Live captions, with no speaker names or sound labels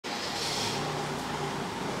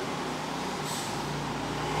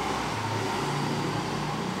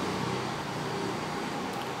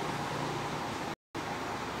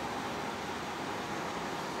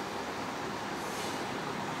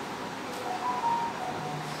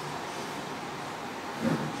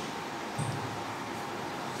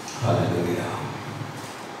హల్లెలూయా.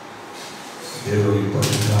 దేవుని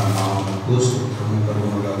పవిత్ర నామమునకు స్తోత్రము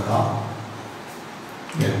కలుగునుగాక.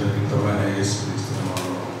 మీ అందరికీ ప్రభువైన యేసుక్రీస్తు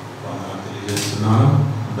నామములో వందనాలు తెలియజేస్తున్నాను.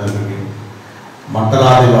 అందరికీ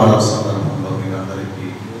మంటలాది వాడ సందర్భంలో మీ అందరికీ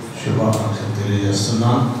శుభాకాంక్షలు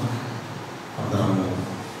తెలియజేస్తున్నాను. అందరము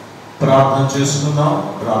ప్రార్థన చేసుకుందాం.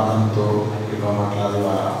 ప్రార్థనతో ఇక మంటలాది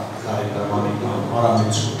వాడ కార్యక్రమాన్ని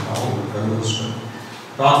ఆరంభించుకుంటాము.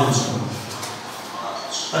 ప్రార్థించుకుందాం.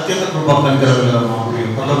 అత్యంత కృపాకరంగా మా ప్రియ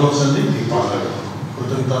పరలోకండి ఈ పాటలు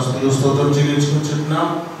కృతజ్ఞతాస్తుతులు స్తోత్రం చెల్లించుకుని చెప్తున్నాం.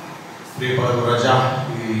 ప్రియ పరమ రాజా,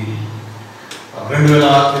 ఈ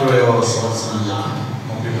 2020వ సంవత్సరంగా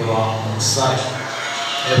మా ప్రియ ప్రభా ఒకసారి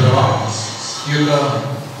ఈ యొక్క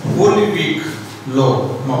హోలీ వీక్లో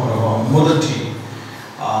మా ప్రభా మొదటి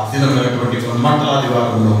దినమైనటువంటి మంటలాది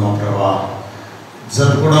వారంలో మా ప్రభా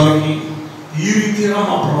జరుపుకోవడానికి ఈ రీతిగా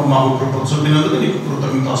మా ప్రభు మాకు కృప చూపినందుకు నీకు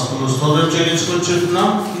కృతజ్ఞతాస్తుతులు స్తోత్రం చెల్లించుకొని చెప్తున్నాం.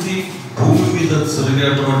 ఇది భూమి మీద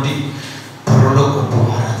జరిగినటువంటి పరలోకపు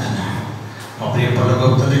ఆరాధన. మా ప్రియ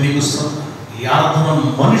పరలోకపు తండ్రి నీకు స్తోత్రం. ఈ ఆరాధన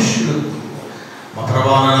మనుషులకు మా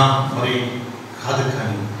ప్రభావన మరి కాదు,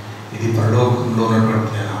 కానీ ఇది పరలోకంలో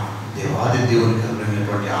ఉన్నటువంటి దేవాది దేవునికి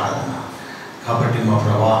కలిగినటువంటి ఆరాధన. కాబట్టి మా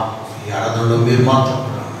ప్రభా ఈ ఆరాధనలో మీరు మాత్రం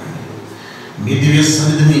కూడా మీ దివ్య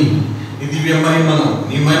సన్నిధిని, నీ దివ్య మహిమను,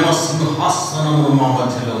 నీ మహిమ సింహాసనము మా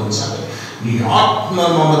మధ్యలో ఉంచాలి. నీ ఆత్మ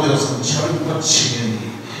మా మధ్యలో సంచరింపచేయండి.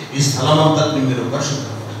 ఈ స్థలమంతటిని మీరు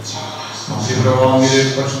పరిశుద్ధపరచి మా ప్రభావం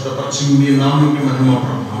మీరు పరిశుద్ధపరిచి మీ నామానికి మహిమ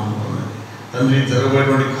ప్రభావం పొందండి. తండ్రి,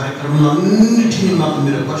 జరగబడేటువంటి కార్యక్రమాలన్నిటినీ మాకు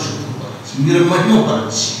మీరు పరిశుద్ధపరచి మీరు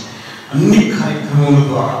మహిమపరచి అన్ని కార్యక్రమాల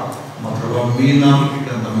ద్వారా మా ప్రభావం మీ నామానికి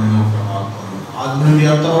అంత మహిమ ప్రభావం పొందండి. ఆది నుండి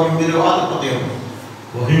అంతవరకు మీరు ఆధిపత్యం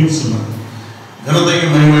వహించున్నారు. ఘనతకి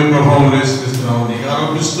మహిమ ప్రభావం వేసుకొస్తున్నాము. నీకు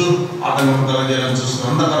ఆరోపిస్తూ ఆటంకం కలగజేయాలని చూస్తున్నాం.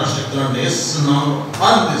 అంధకార శక్తులను వేస్తున్నాము,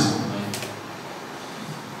 ఆనందిస్తున్నాం.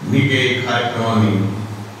 మీకే ఈ కార్యక్రమాన్ని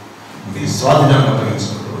మీ స్వాధీనాన్ని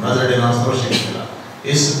అప్పగించుకుంటూ నజరేయుడైన సర్వశక్తుల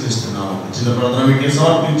యేసుక్రీస్తున్నాము చిన్న ప్రార్థన మీకే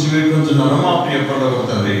సమర్పించి వేడుకుంటున్నాను మా ప్రియ పరలోకపు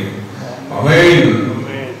తండ్రి. ఆమేన్.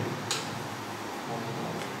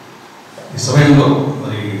 ఈ సమయంలో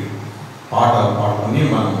మరి పాట పాడుకొని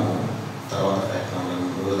మనము తర్వాత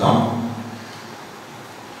కార్యక్రమాలను వెళ్దాం.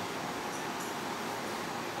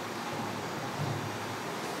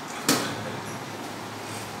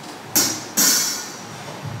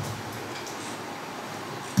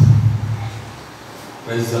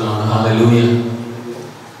 హల్లెలూయా.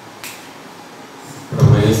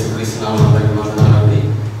 ప్రభు యేసుక్రీస్తు నామములో అందరికీ వందనాలండి.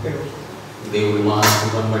 దేవుడి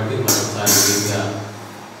మహాకృపను బట్టి మరొకసారి రీతిగా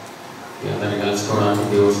మీ అందరినీ కలుసుకోవడానికి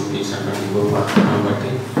దేవుడు చూపించినటువంటి గొప్ప కృపను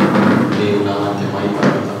బట్టి దేవుడి నామానికి మహిమ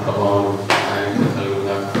ప్రభావం ఆయనకు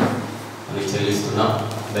కలుగుగా అని చెల్లిస్తున్నాం.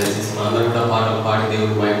 దయచేసి మనందరూ కూడా పాటలు పాడి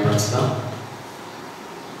దేవుడిని మహిమపరుచుదాం.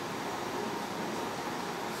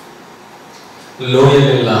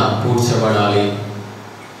 లోయలెల్లా పూడ్చబడాలి,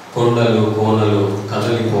 కొండలు కోనలు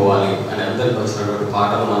కదలిపోవాలి అని అందరికి వచ్చినటువంటి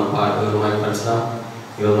పాటలు మనం పాటలు మహిమపరచుదాం.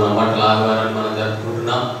 ఈరోజు మన బట్టల ఆదివారాన్ని మనం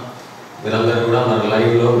జరుపుకుంటున్నాం. మీరందరూ కూడా మరి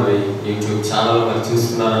లైవ్లో మరి యూట్యూబ్ ఛానల్ మరి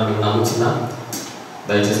చూస్తున్నారని మేము నమ్ముచున్నాం.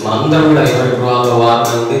 దయచేసి మనందరూ కూడా ఎవరి గృహాల్లో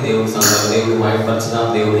వారంగా ఉండి దేవుని సందర్భం దేవుని మహిమపరచుదాం,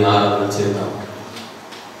 దేవుని ఆరాధన చేద్దాం.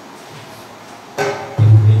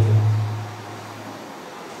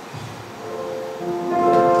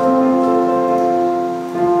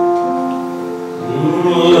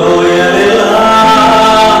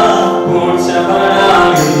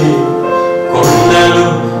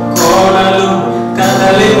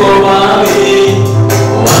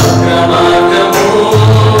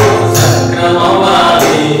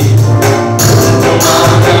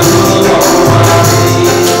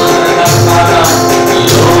 Para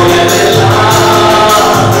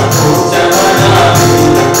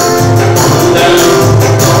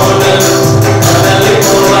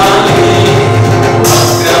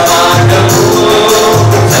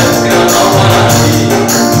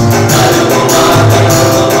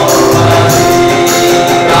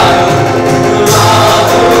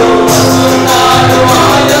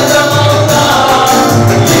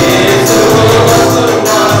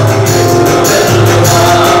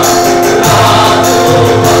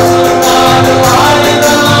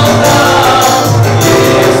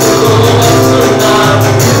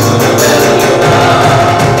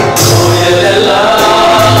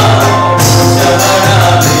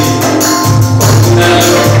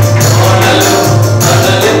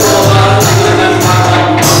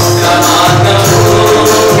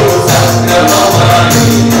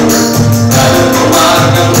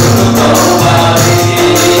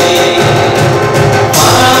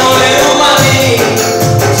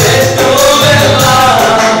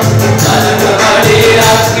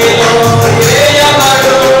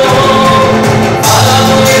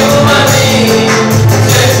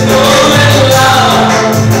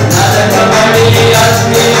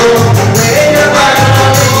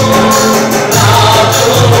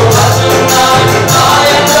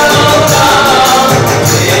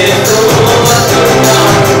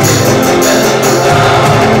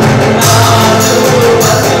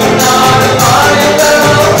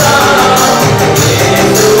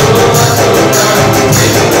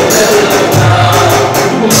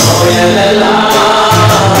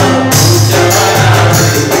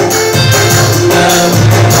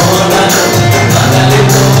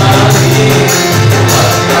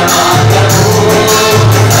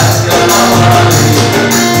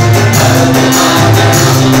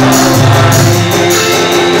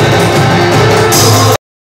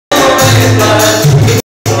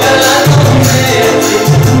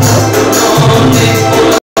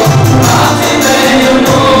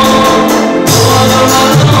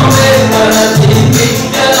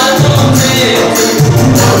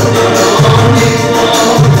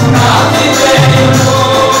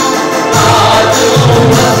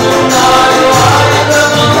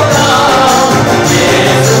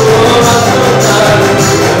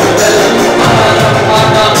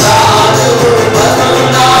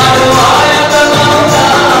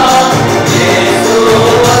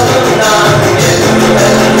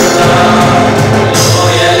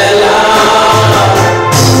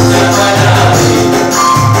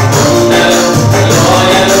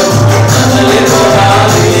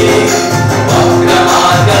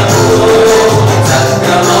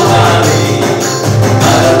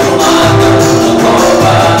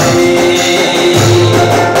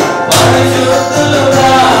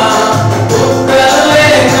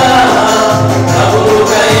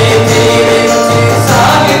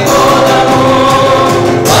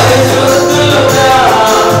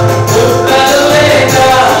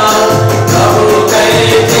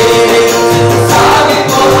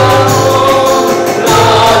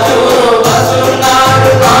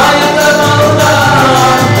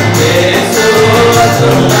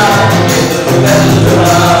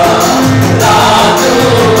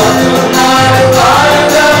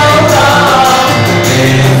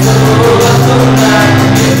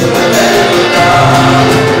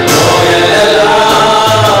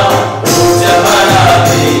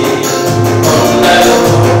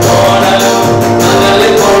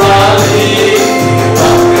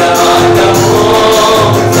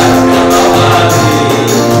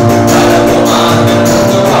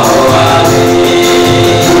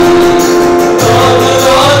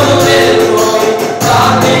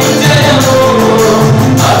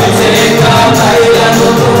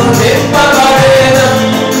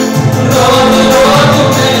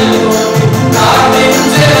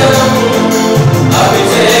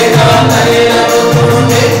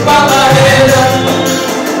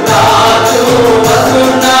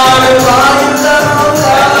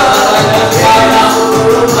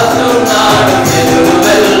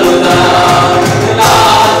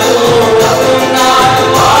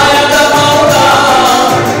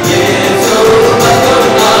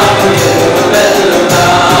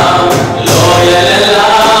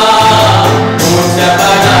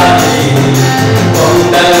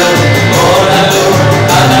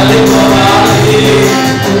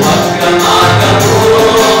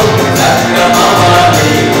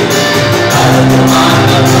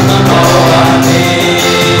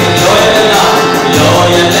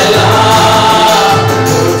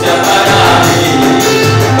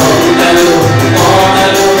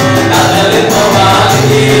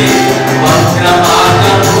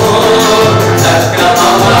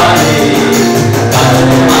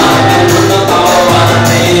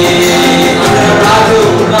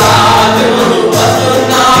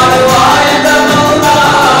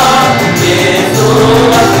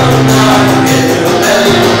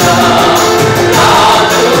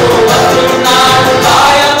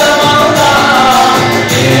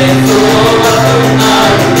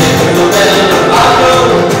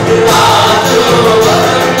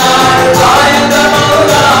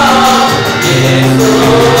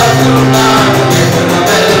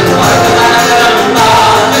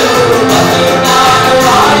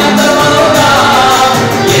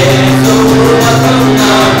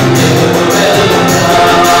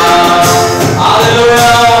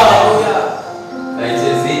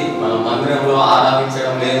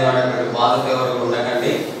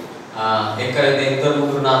ఎక్కడైతే ఇద్దరు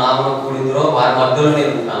ముగ్గురు నా నామం కూడిందో వారి మధ్యలో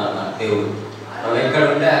నేను ఉంటానన్నాడు దేవుడు. మనం ఎక్కడ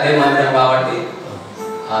ఉంటే అదే మందిరం కాబట్టి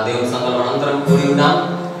ఆ దేవుని సంఘంలో అందరం కూడి ఉన్నాం.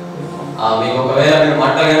 మీకు ఒకవేళ మీరు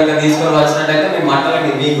మంటలు కనుక తీసుకొని వచ్చినట్టయితే మీ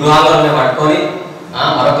మంటలని మీ గృహాలలోనే పట్టుకొని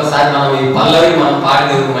మరొకసారి మనం ఈ పల్లవి మనం పాడి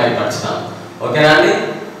దేవుని మైపరచుతాం. ఓకేనా అండి?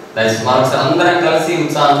 దయచేసి మరొకసారి అందరం కలిసి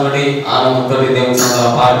ఉత్సాహంతో ఆనందంతో దేవుని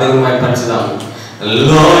సంఘంలో పాడి దేవుని మైపరచుదాం.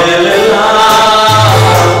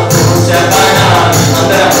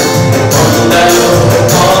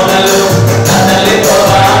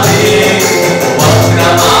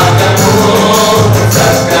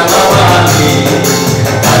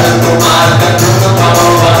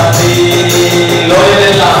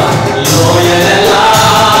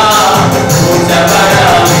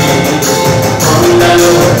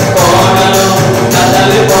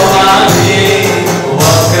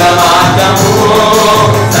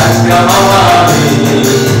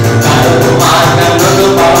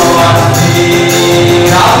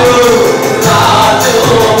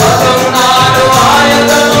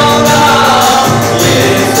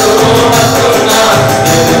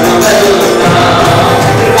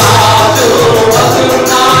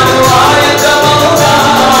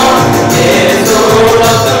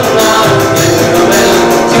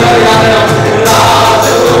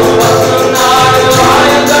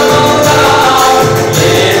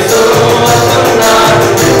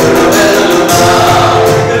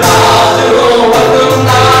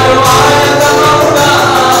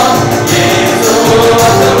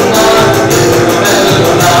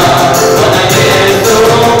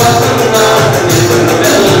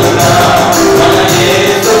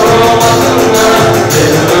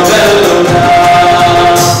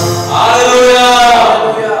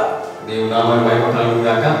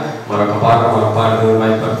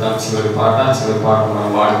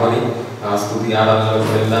 స్తుతి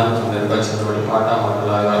ఆరాధనలోకి వెళ్దాం. అందరికి వచ్చినటువంటి పాట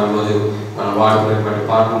మాటలాగా రోజు మనం వాడుకునేటువంటి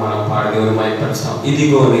పాటను మనం పాడి దేవుని మైపరచాం.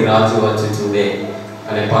 ఇదిగో నీ రాజు వచ్చుచుండే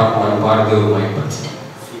అనే పాట మనం పాడి దేవుని మైపరచాం.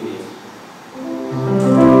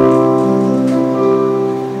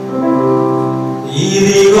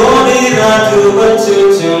 ఇదిగో నీ రాజు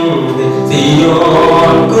వచ్చుచుండే,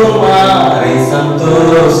 సియోన్ కుమారి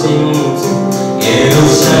సంతోషించు,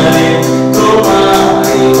 యెరూషలేము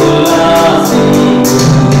కుమారి ఉల్లాసించు.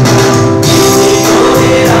 ఇదిగో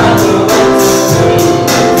నీ రాజు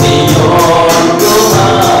వచ్చుచుండే, సియోన్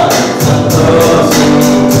కుమారి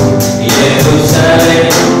సంతోషించు,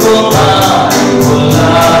 యెరూషలేము కుమారి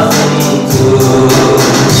ఉల్లాసించు.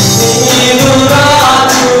 నీదు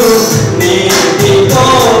రాజు నీతితో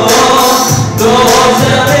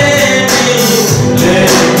దోషమేమీ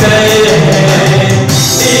లేకయే,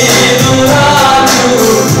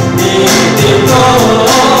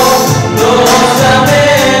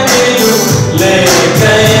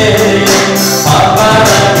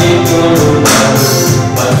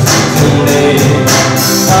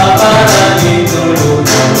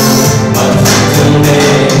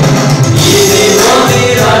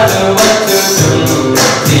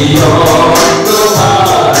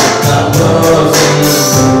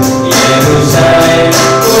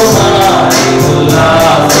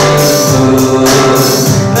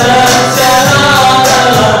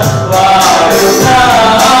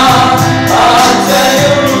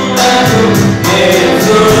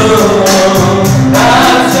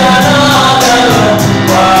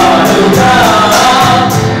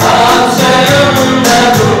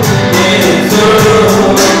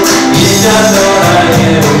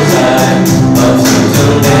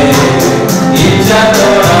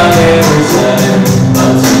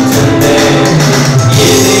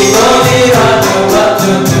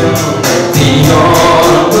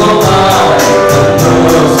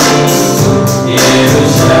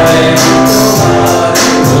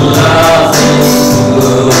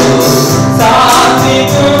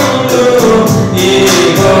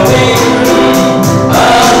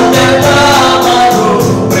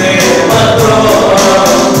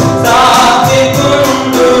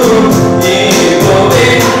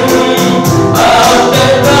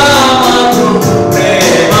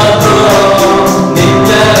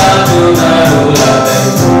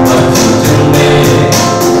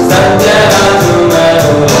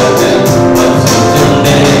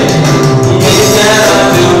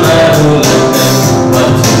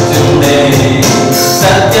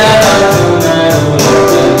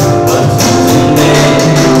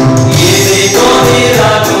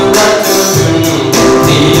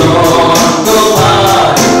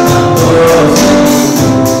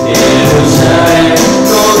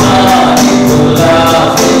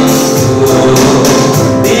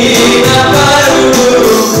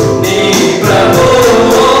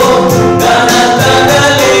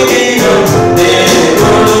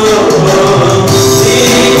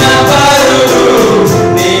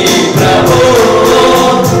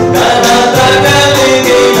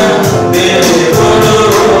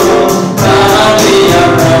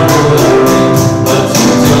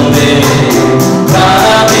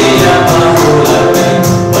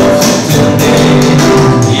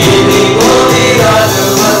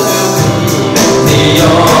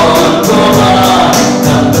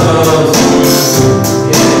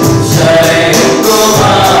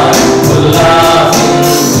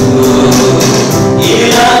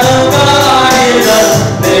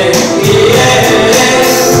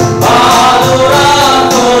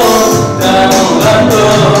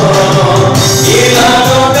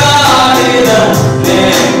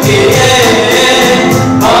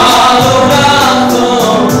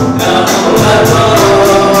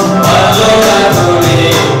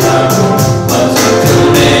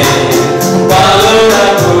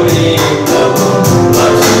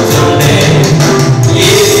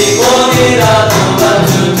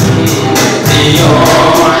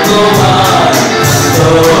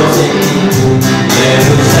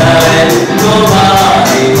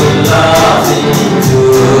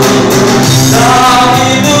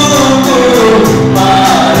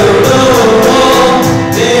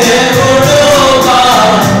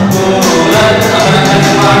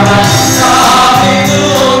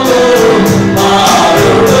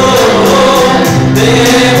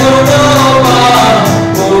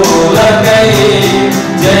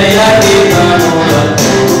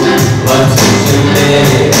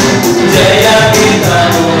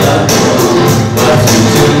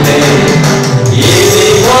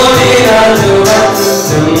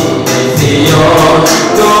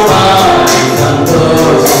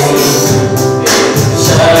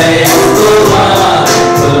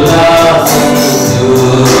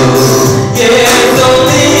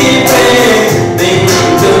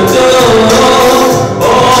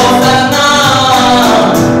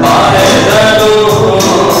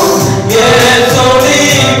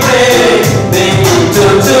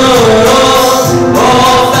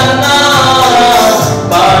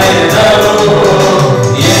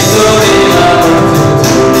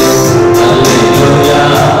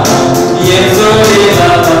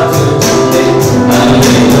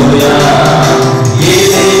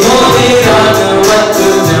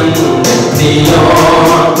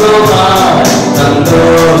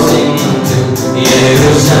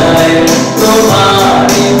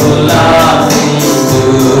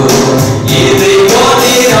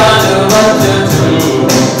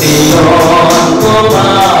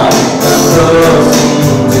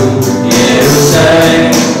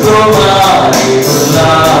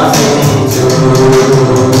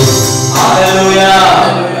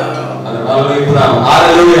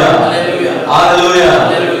 హల్లెలూయా.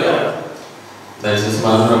 దయచేసి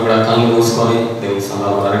మనందరం కూడా కళ్ళు మూసుకొని దేవుని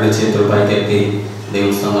సన్నిధిలో రెండు చేతులు పైకెత్తి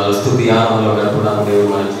దేవుని సన్నిధిలో స్తుతి ఆరాధనలో గడపడానికి దేవుడు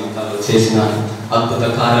మన జీవితాల్లో చేసిన అద్భుత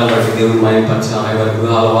కార్యాలు బట్టి దేవుడు మహిమపరిచిన ఎవరి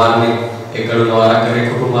గృహాల వారిని ఎక్కడున్న వారు అక్కడి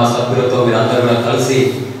కుటుంబ సభ్యులతో మీరు అందరూ కూడా కలిసి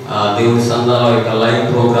దేవుని సన్నిధిలో యొక్క లైవ్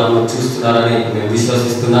ప్రోగ్రామ్ చూస్తున్నారని మేము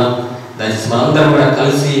విశ్వసిస్తున్నాం. దయచేసి మనందరం కూడా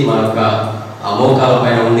కలిసి మన యొక్క మోకాల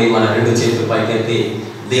పైన ఉండి మన రెండు చేతులు పైకెత్తి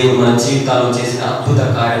దేవుడు మన జీవితాల్లో చేసిన అద్భుత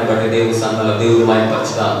కార్యాలు బట్టి దేవుని సన్నిధిలో దేవుడు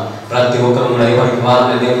మహిమపరచుదాం. ప్రతి ఒక్కరు కూడా ఎవరికి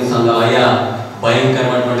వారిని దేవుని సన్నిధిలో అయ్యా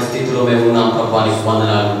భయంకరమైనటువంటి స్థితిలో మేము ఉన్నాం ప్రభువా, నీకు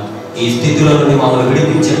వందనాలు. ఈ స్థితిలో నుండి మమ్మల్ని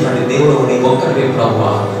విడిపించేటువంటి దేవుడు నీకు ఒక్కరివే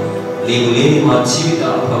ప్రభువా. నీవు లేని మా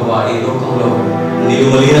జీవితాలు ప్రభువా, ఈ లోకంలో నీవు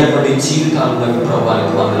లేనటువంటి జీవితాలు ప్రభువా,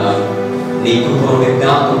 నీకు వందనాలు. నీ కృపను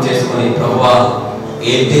జ్ఞాపకం చేసుకొని ప్రభువా,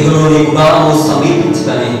 ఏ తెగులు నీ గుడారము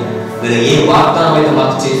సమీపించదని మీరు ఏ వాగ్దానం అయితే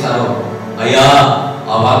మాకు చేశారో అయ్యా,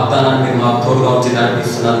 ఆ వాగ్దానాన్ని మాకు తోడుగా ఉంచి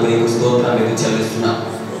నడిపిస్తున్నందుకు నీకు స్తోత్రం మీకు చెల్లిస్తున్నా.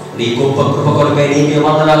 నీ గొప్ప కృప కొరకై నీకే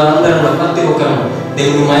వందనాలు. అందరూ ప్రతి ఒక్కరు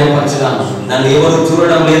దేవుని మహిమపరచుదాం. నన్ను ఎవరు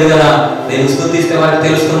చూడడం లేదు కదా, నేను స్తుతిస్తే వారికి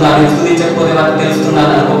తెలుస్తున్నా, నేను స్తుతించకపోతే వారికి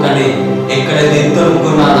తెలుస్తున్నాను అనుకోకండి. ఎక్కడైతే ఇద్దరు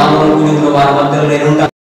ముగ్గురు నా నామమున కూడిన వారి మధ్యలో నేను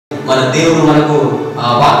ఉంటాను. మన దేవుడు మనకు ఆ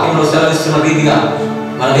వాక్యంలో సెలవిస్తున్న రీతిగా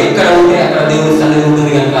మనం ఎక్కడ ఉంటే అక్కడ దేవుని సన్నిధి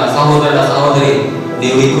ఉంటుంది కనుక సహోదరుడు సహోదరి,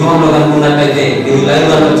 నీవు ఈ గృహంలో కనుకున్నట్లయితే, నీవు లైవ్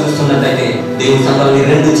లో చూస్తున్నట్లయితే దేవుని సన్నిధిలో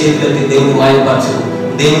రెండు చేతులు ఎత్తి దేవుని మహిమపరచు,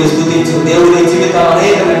 దేవుని స్తుతించు. దేవుని జీవితాలు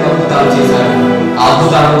అనేకమైన అద్భుతాలు చేశాడు. ఆ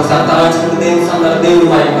అద్భుతాలను సత్తాలు దేవుని సన్నిధిలో దేవుని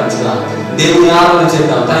మహిమపరచుగా దేవుని ఆరాధన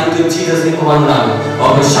చేద్దాం. థాంక్ యూ జీసస్, నీకు వందనాలు.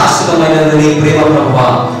 ఒక శాశ్వతమైన నీ ప్రేమ ప్రభువా,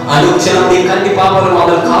 అనుక్షణం నీ కంటి పాపలు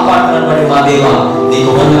మమ్మల్ని కాపాడుతున్నటువంటి మా దేవ, నీకు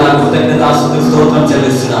వందనాలు, కృతజ్ఞతాస్తుతులు, స్తోత్రం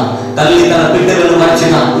చెల్లిస్తున్నా. తల్లి తన బిడ్డలను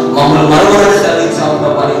మర్చిన మమ్మల్ని మరొకటి సెలవించావు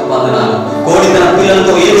ప్రభా, నీకు వందనాలు. కోడి తన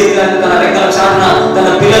పిల్లలతో ఏ రీతిగా తన రెక్కల చాటున తన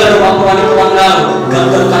పిల్లలను పంపడానికి వందనాలు.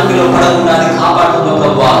 గంటలు కంటిలో పడకుండా అది కాపాడుతున్న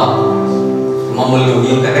ప్రభువా, మమ్మల్ని ఈ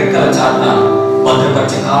యొక్క రెక్కల చాటున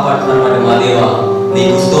భద్రపరిచి కాపాడుతున్నటువంటి మా దేవ,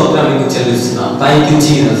 నీకు స్తోత్రం మీకు చెల్లిస్తున్నా. Thank you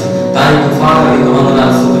Jesus, thank you father, నీకు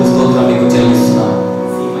వందనాలు, స్తోత్రం మీకు చెల్లిస్తున్నా.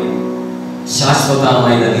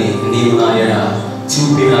 శాశ్వతమైనది నీవు నా ఎడ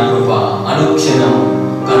చూపిన కృప, అనుక్షణం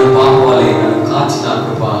కను పాపవలే నన్ను కాచిన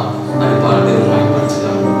కృప అని పాడదేవు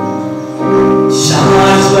మహిమపరచుదాం.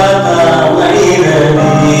 శాశ్వతమైనది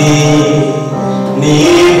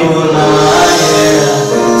నీవు నా ఎడ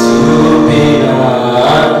చూపిన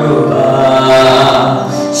కృప,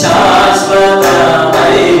 శాశ్వతమైనది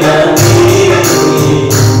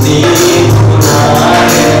నీవు నా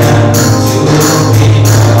ఎడ చూపిన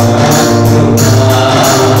కృప,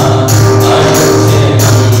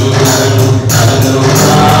 అనుక్షణం నన్ను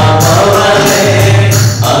కాపాడవలే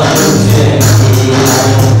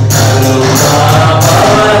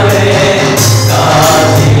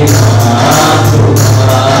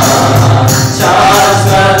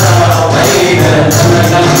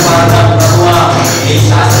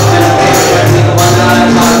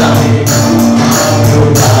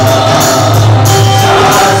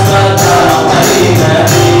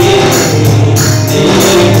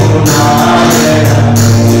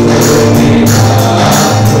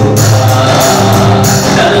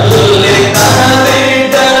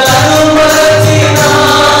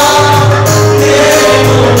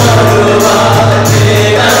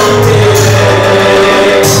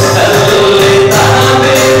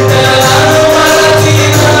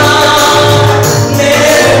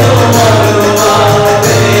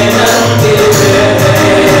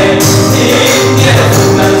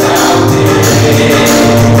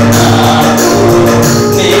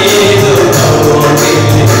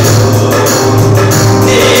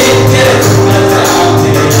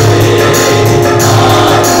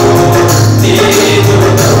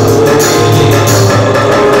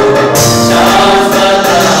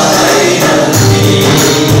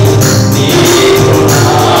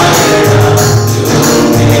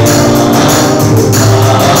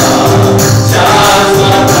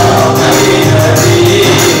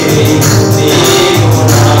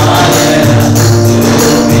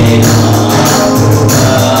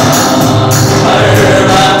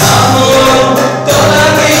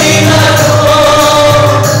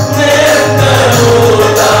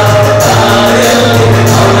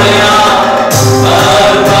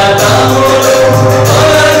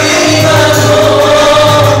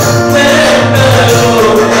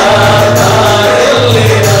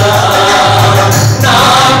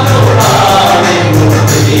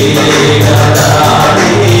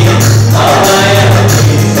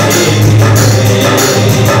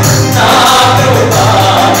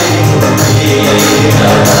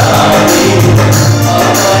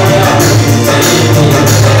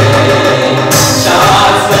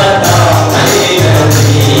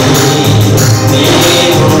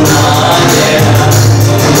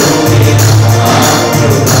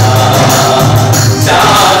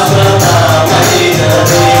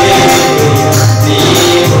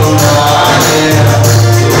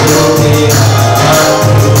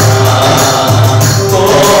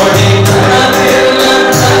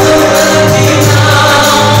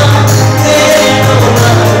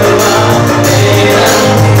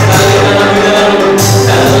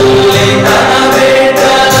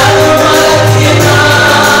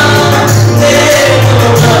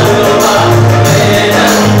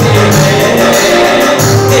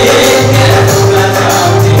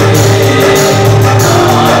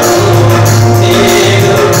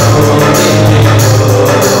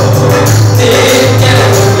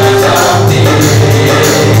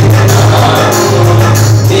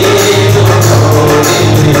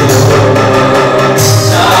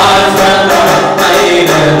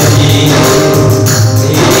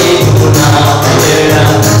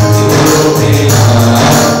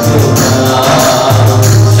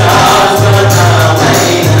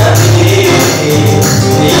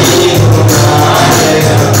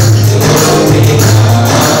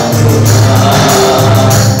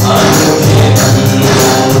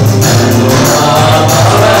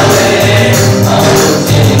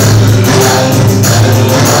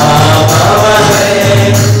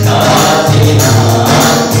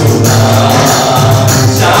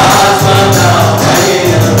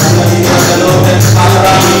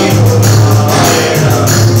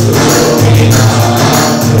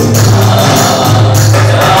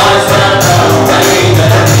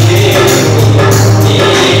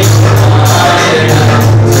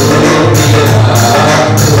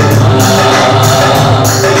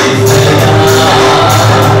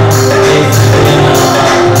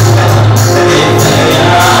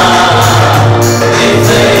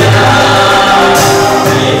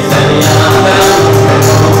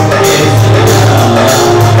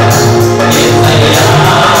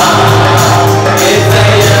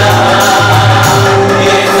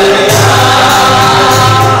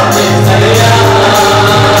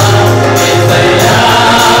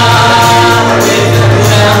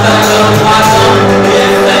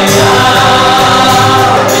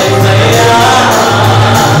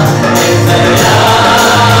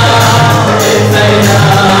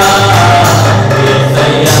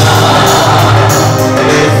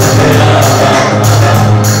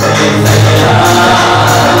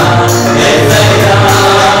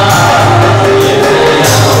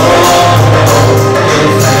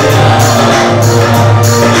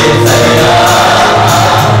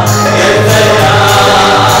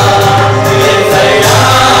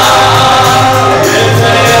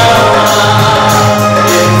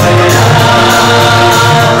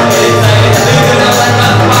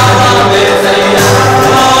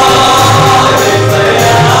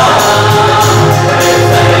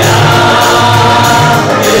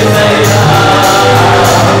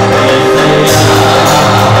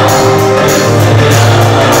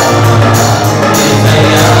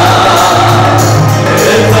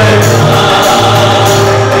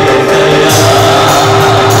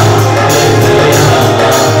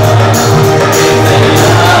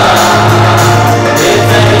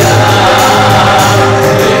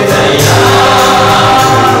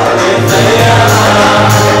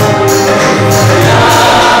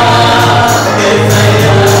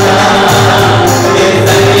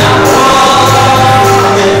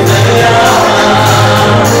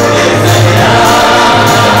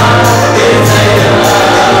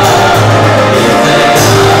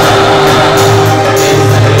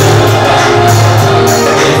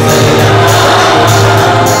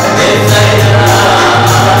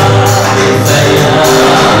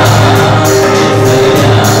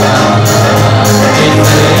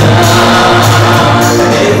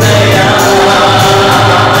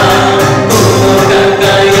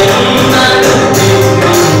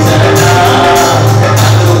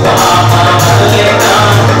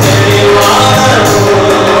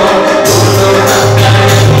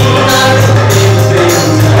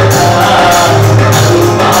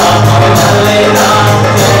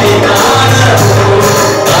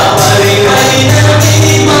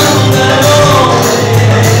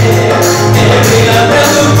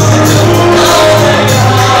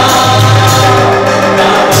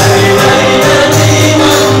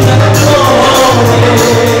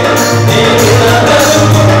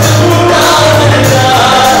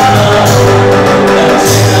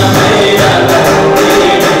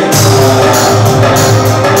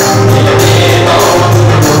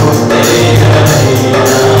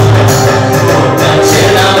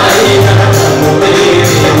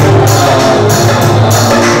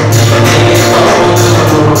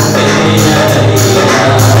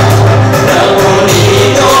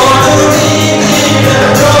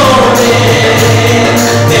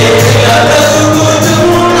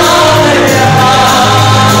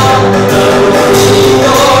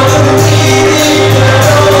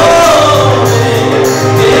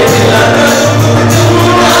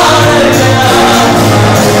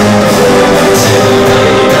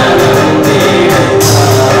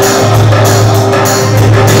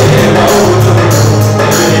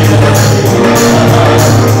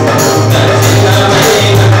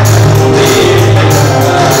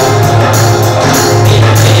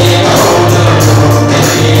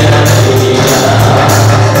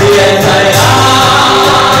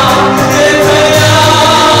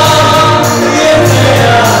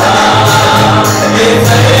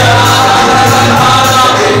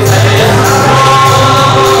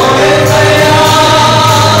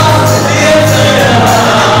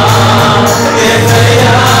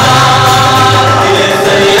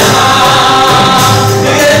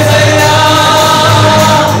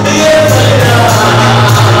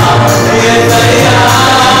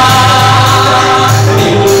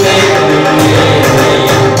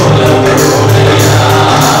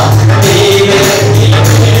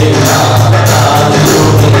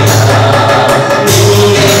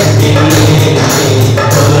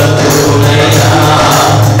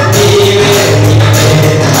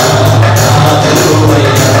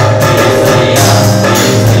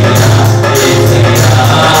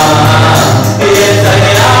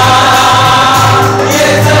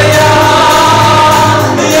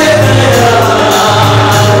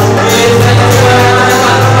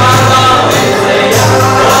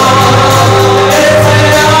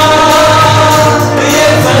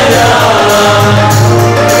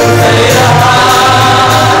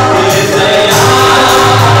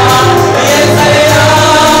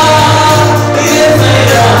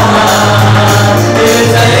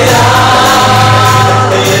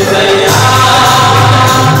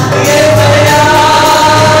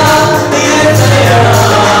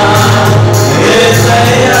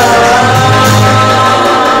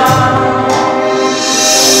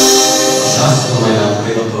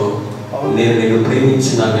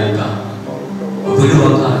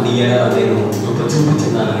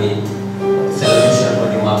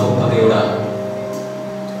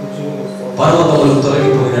పర్వతములు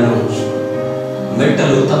తొలగిపోయినను,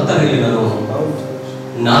 మెట్టలు తత్తరిల్లినను,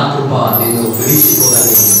 నా కృప నిన్ను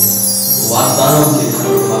విడిచిపోదని వాగ్దానం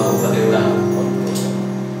చేసినప్పుడు మా గొప్ప దేవుడా,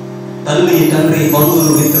 తల్లి తండ్రి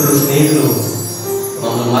బంధువులు మిత్రులు స్నేహితులు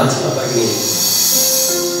మమ్మల్ని మరచినప్పటికీ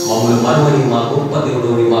మమ్మల్ని మరువని మా గొప్ప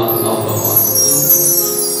దేవుడు మాకు ప్రభువా.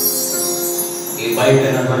 ఈ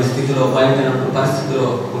బయటైనటువంటి స్థితిలో, బయటైనటువంటి పరిస్థితిలో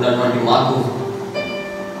ఉన్నటువంటి మాకు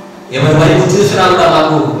ఎవరి వైపు చూసినా కూడా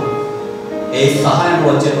మాకు ఏ సహాయం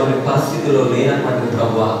వచ్చేటువంటి పరిస్థితిలో లేనటువంటి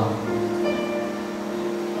ప్రభువా,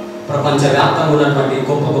 ప్రపంచవ్యాప్తంగా ఉన్నటువంటి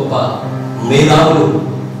గొప్ప గొప్ప మేధావులు,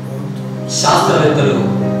 శాస్త్రవేత్తలు,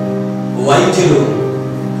 వైద్యులు,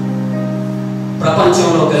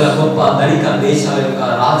 ప్రపంచంలో గల గొప్ప ధనిక దేశాల యొక్క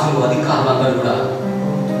రాజులు, అధికారులందరూ కూడా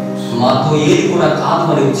మాతో ఏది కూడా కాదు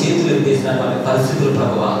అని చేతులు ఎత్తేసినటువంటి పరిస్థితులు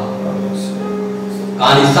ప్రభువా.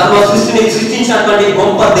 కానీ సర్వ సృష్టిని సృష్టించినటువంటి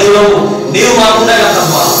గొప్ప దేవుడు నీవు మాకుండగా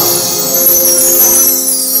ప్రభువా,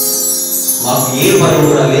 మాకు ఏ భయం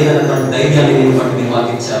కూడా లేదన్నటువంటి ధైర్యాన్ని నేను బట్టి మీరు మాకు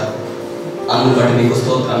ఇచ్చారు. అందుని బట్టి మీకు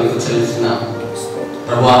స్తోత్రం, మీకు చెల్లిస్తున్నా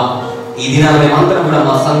ప్రభువా. ఈ దినాన మేమందరం కూడా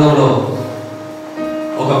మా సంఘంలో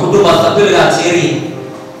ఒక కుటుంబ సభ్యులుగా చేరి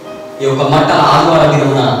ఈ యొక్క మట్టల ఆదివారం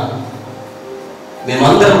దినమున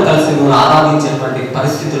మేమందరం కలిసి మిమ్మల్ని ఆరాధించేటువంటి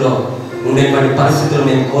పరిస్థితిలో ఉండేటువంటి పరిస్థితులు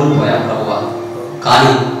మేము కోల్పోయాం ప్రభువా.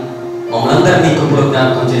 కానీ మమ్మల్ని అందరినీ కృపలో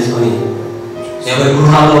జ్ఞాపకం చేసుకొని ఎవరి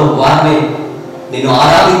గృహాల్లో వారిని నిన్ను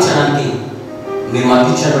ఆరాధించడానికి మీరు మాకు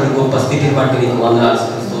ఇచ్చినటువంటి గొప్ప స్థితిని బట్టి నీకు వందనాలు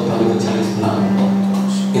స్తోత్రం మీకు చెల్లిస్తున్నాను.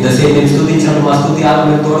 ఇంతసేపు నేను స్తుతించినప్పుడు మా స్తుతి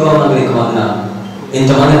ఆరాధన తోడుగా ఉన్న మీకు వందనాలు.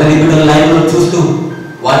 ఇంతమంది తల్లి బిడ్డల లైవ్లో చూస్తూ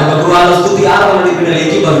వారి యొక్క గృహాల్లో స్తుతి ఆరాధన బిడ్డలు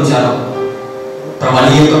ఏకీభవించారు ప్రభా.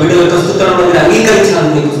 నీ యొక్క బిడ్డల యొక్క స్తుతులను మీరు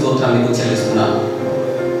అంగీకరించినందుకు నీకు స్తోత్రం మీకు చెల్లిస్తున్నాను.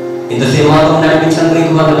 ఇంతసేపు మాతో నడిపించినందుకు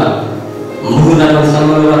నీకు వందనాలు. ముందున్నటువంటి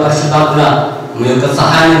సమయంలో పరిశుద్ధాత్మ మీ యొక్క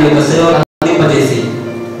సహాయాన్ని, మీ యొక్క సేవలు అందింపజేసి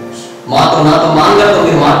మాతో నాతో మాంగలతో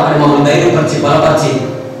మీరు మాట్లాడి మమ్మల్ని ధైర్యపరిచి బలపరిచి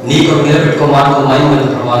నీకు నిలబెట్టుకో మాటతో మహిమమైన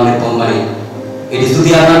ప్రభావాన్ని పొందని ఇటు స్తుతి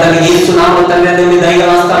ఆరాధన యేసునామములో తండ్రి మీ దైవ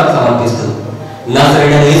నమస్కారాలు సమర్పిస్తూ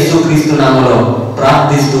నజరేయుడైన యేసు క్రీస్తు నామములో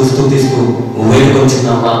ప్రార్థిస్తూ స్తుతిస్తూ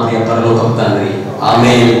వేడుకొంచున్నాం మా ప్రియ పరలోకపు తండ్రి.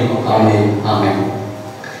 ఆమేన్, ఆమేన్, ఆమేన్.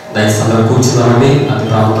 దయచేసి అందరూ కూర్చున్నామండి. అతి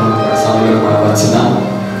ప్రాముఖ్యమైన సమయంలో మనం వచ్చినాం.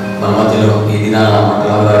 మన మధ్యలో ఈ దినాన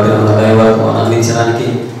మన దైవాలకు మనం అందించడానికి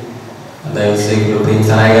దైవ సేవకులు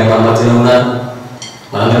ప్రేమించారాయ గారు మన మధ్యలో ఉన్నారు.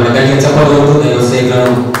 మనందరం గట్టిగా చెప్పకూడదు. దైవ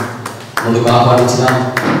సేవకులను ముందుకు ఆహ్వానించినాం.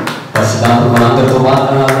 పరిశుద్ధాత్మ మనందరితో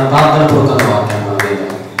మాట్లాడాలన్న ప్రార్థన పూర్వకంగా వాక్యాన్ని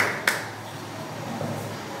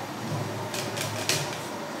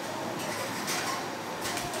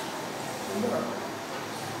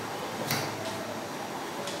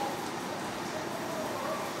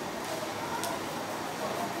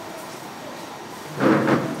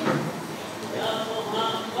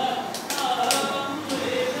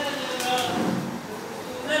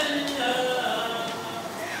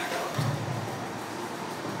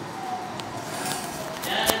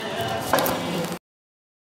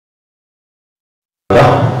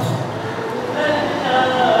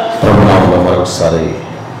మరొకసారి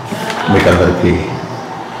మీకందరికీ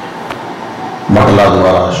మటల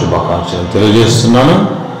ద్వారా శుభాకాంక్షలు తెలియజేస్తున్నాను.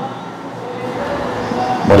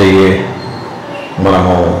 మరి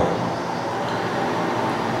మనము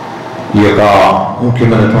ఈ యొక్క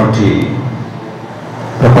ముఖ్యమైనటువంటి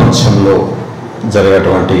ప్రపంచంలో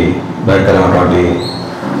జరిగేటువంటి భయంకరమైనటువంటి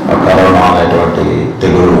కరోనా అనేటువంటి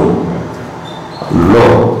తెగులులో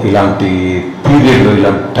ఇలాంటి పీరియడ్లో,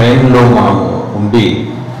 ఇలాంటి టైంలో మనము ఉండి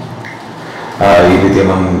ఈ రీతి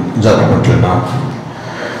మనం జరుపుకుంటున్నాం.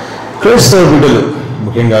 క్రైస్తవ బిడ్డలు,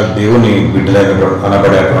 ముఖ్యంగా దేవుని బిడ్డలైనటువంటి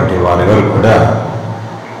అనబడేటువంటి వారెవరు కూడా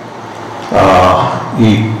ఈ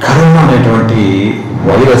కరోనా అనేటువంటి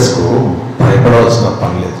వైరస్కు భయపడవలసిన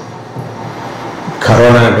పని లేదు.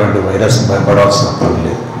 కరోనా అనేటువంటి వైరస్ భయపడవలసిన పని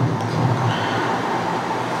లేదు.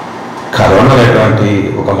 కరోనా అనేటువంటి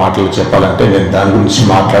ఒక మాటలు చెప్పాలంటే నేను దాని గురించి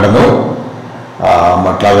మాట్లాడను,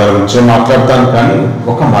 మాట్లాడే గురించే మాట్లాడతాను. కానీ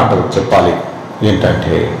ఒక మాట చెప్పాలి,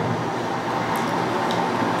 ఏంటంటే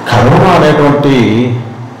కరోనా అనేటువంటి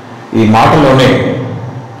ఈ మాటలోనే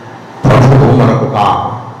ప్రభువు మనకు ఒక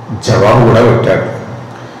జవాబు కూడా పెట్టాడు.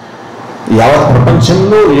 యావత్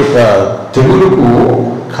ప్రపంచంలో ఈ యొక్క తెగులుకు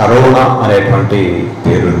కరోనా అనేటువంటి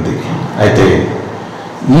పేరుంది. అయితే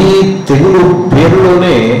ఈ తెగులు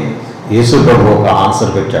పేరులోనే యేసు ప్రభు ఒక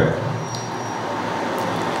ఆన్సర్ పెట్టాడు.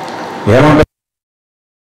 ఏమంటే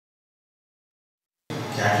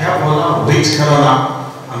కరోనా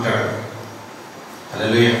అంటాడు.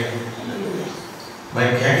 హల్లెలూయా. మరి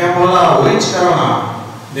కేకబోలా ఓయించి కరోనా,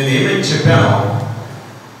 నేను ఏమేమి చెప్పానో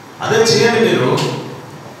అదే చేయండి మీరు.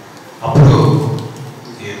 అప్పుడు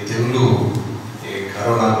ఏ తెగులు, ఏ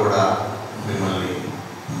కరోనా కూడా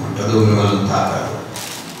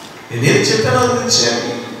నేనేం చెప్పానో అది మీరు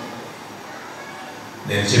చేయండి,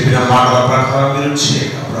 నేను చెప్పిన మాటల ప్రకారం మీరు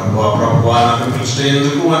చేయక ప్రభువా ప్రభువా నన్ను పిలిచడం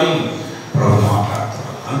ఎందుకు అని ప్రభు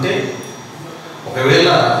మాట్లాడుతున్నారు. అంటే ఒకవేళ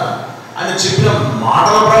ఆయన చెప్పిన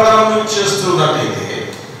మాటల ప్రకారం మీరు చేస్తున్నట్టయితే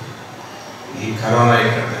ఈ కరోనా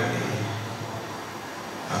ఎక్కడండి.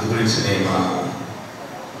 అందు గురించి నేను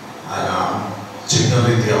ఆయన చిన్న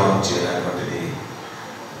రీతిగా మనం చేయాలనేటువంటిది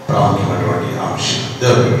ప్రాముఖ్యమైనటువంటి అంశం.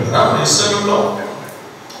 దేవుని సమయంలో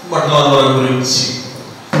బట్టల గురించి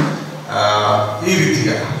ఈ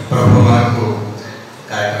రీతిగా ప్రభు మనకు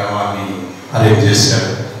కార్యక్రమాన్ని అరేంజ్ చేశారు.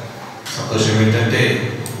 సంతోషం ఏంటంటే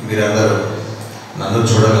మీరందరూ నన్ను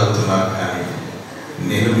చూడగలుగుతున్నారు, కానీ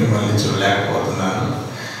నేను మిమ్మల్ని చూడలేకపోతున్నాను.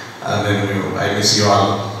 నేను ఐ మిస్ యూ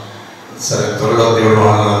ఆల్. సరే, త్వరలో దేవుడు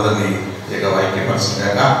వాళ్ళందరినీ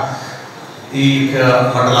ఐక్యపరచగాక. ఈ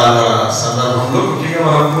మండలాల సందర్భంలో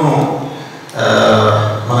ముఖ్యంగా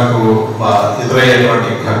మనకు ఎదురయ్యేటువంటి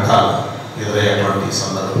ఘట్టాలు, ఎదురయ్యేటువంటి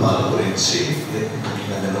సందర్భాల గురించి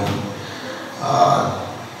ముఖ్యంగా నేను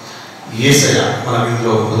యేసయ్య మనకు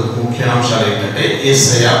ఇందులో ముఖ్యాంశాలు ఏంటంటే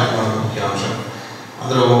యేసయ్య మనకు ముఖ్యాంశం.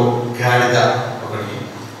 అందులో గాడిద ఒకటి,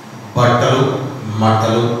 బట్టలు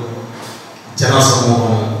మట్టలు,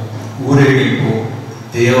 జనసమూహం, ఊరేగింపు,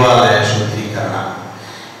 దేవాలయ శుద్ధీకరణ,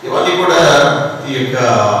 ఇవన్నీ కూడా ఈ యొక్క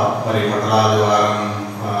మండలాదివారం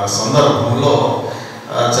సందర్భంలో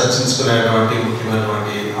చర్చించుకునేటువంటి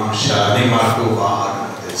ముఖ్యమైనటువంటి అంశాలని మనకు బాగా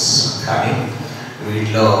తెలుసు. కానీ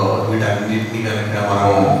వీటన్నిటినీ కనుక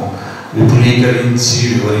మనం విపులీకరించి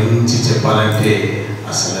వివరించి చెప్పాలంటే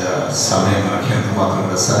అసలు సమయం మనకి ఎంత మాత్రం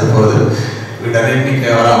కూడా సరిపోదు. వీటన్నిటినీ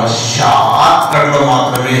కేవలం షార్ట్ కట్లో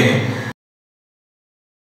మాత్రమే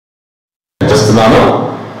చేస్తున్నాను.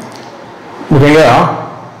 ముఖ్యంగా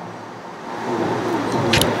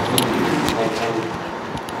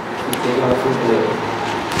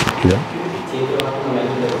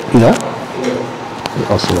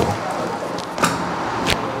వస్తుందా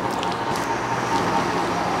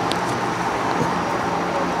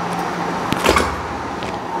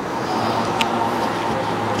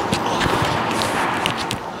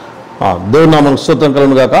దేవుని నామమునకు స్తోత్రం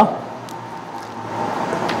కలుగును గాక.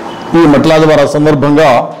 ఈ మట్లాదివార సందర్భంగా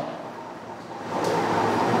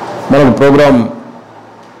మనకు ప్రోగ్రాం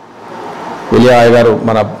విలియాయ గారు,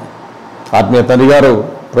 మన ఆత్మీయ తండ్రి గారు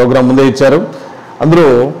ప్రోగ్రాం ముందే ఇచ్చారు. అందులో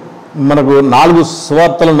మనకు 4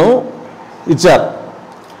 సువార్తలను ఇచ్చారు.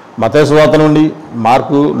 మత్తయి సువార్త నుండి,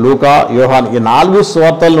 మార్కు, లూకా, యోహాన్, ఈ 4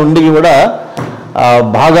 సువార్తల నుండి కూడా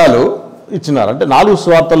భాగాలు ఇచ్చినారు. అంటే 4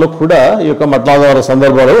 సువార్తల్లో కూడా ఈ యొక్క మట్లాదివార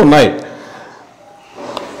సందర్భాలు ఉన్నాయి.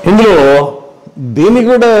 ఇందులో దీన్ని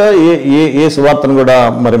కూడా ఏ సువార్తను కూడా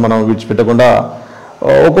మనం విడిచిపెట్టకుండా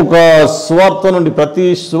ఒక్కొక్క సువార్త నుండి, ప్రతి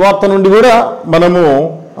సువార్త నుండి కూడా మనము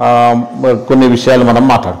కొన్ని విషయాలు మనం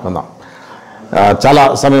మాట్లాడుకుందాం. చాలా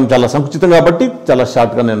సమయం చాలా సంకుచితం కాబట్టి చాలా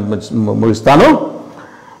షార్ట్గా నేను ముగిస్తాను.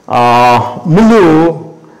 ముందు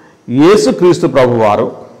యేసుక్రీస్తు ప్రభువారు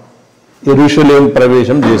యెరూషలేం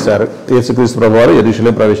ప్రవేశం చేశారు. యేసుక్రీస్తు ప్రభువారు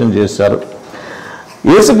యెరూషలేం ప్రవేశం చేశారు.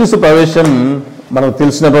 యేసుక్రీస్తు ప్రవేశం మనకు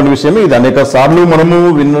తెలిసినటువంటి విషయమే. ఇది అనేక సార్లు మనము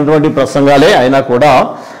విన్నటువంటి ప్రసంగాలే అయినా కూడా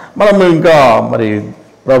మనము ఇంకా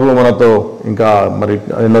ప్రభు మనతో ఇంకా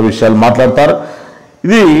ఎన్నో విషయాలు మాట్లాడతారు.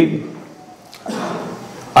 ఇది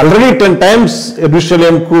ఆల్రెడీ 10 times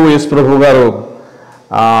యెరూషలేంకు యేసు ప్రభు గారు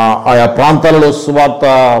ఆయా ప్రాంతాలలో సువార్త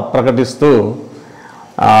ప్రకటిస్తూ,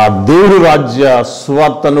 దేవుడి రాజ్య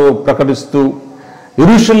సువార్తను ప్రకటిస్తూ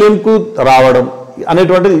యెరూషలేంకు రావడం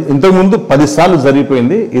అనేటువంటిది ఇంతకుముందు 10 సార్లు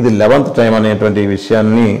జరిగిపోయింది. ఇది 11th టైం అనేటువంటి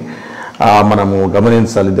విషయాన్ని మనము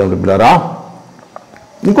గమనించాలి దేవుడి బిడ్డలారా.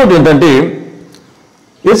 ఇంకోటి ఏంటంటే,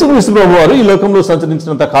 యేసుక్రీస్తు ప్రభు వారు ఈ లోకంలో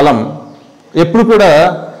సంచరించినంత కాలం ఎప్పుడు కూడా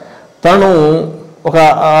తను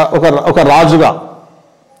ఒక రాజుగా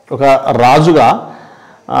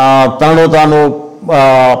తనను తాను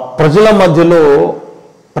ప్రజల మధ్యలో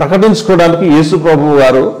ప్రకటించుకోవడానికి యేసు ప్రభు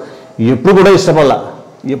గారు ఎప్పుడు కూడా ఇష్టపడాల,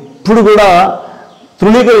 ఎప్పుడు కూడా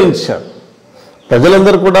తృణీకరించారు.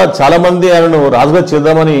 ప్రజలందరూ కూడా చాలామంది ఆయనను రాజుగా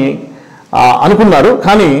చేద్దామని అనుకున్నారు,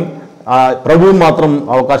 కానీ ప్రభువు మాత్రం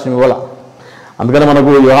అవకాశం ఇవ్వాల. అందుకని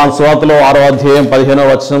మనకు యోహాను సువార్తలో 6వ అధ్యాయం 15వ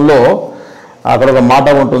వచనంలో అక్కడ ఒక మాట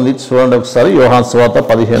ఉంటుంది, చూడండి ఒకసారి. యోహాను సువార్త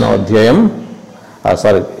 15వ అధ్యాయం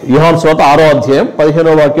యోహాను సువార్త 6వ అధ్యాయం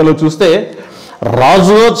 15వ వాక్యంలో చూస్తే,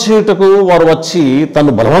 రాజుగా చేయుటకు వారు వచ్చి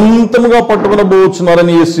తను బలవంతముగా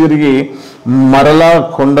పట్టుకునబోచున్నారని యేసు ఎరిగి మరలా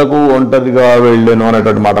కొండకు ఒంటరిగా వెళ్ళాను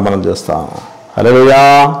అనేటువంటి మాట మనం చేస్తాం. హల్లెలూయా.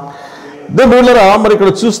 దేవుళ్ళరా,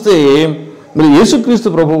 ఇక్కడ చూస్తే యేసుక్రీస్తు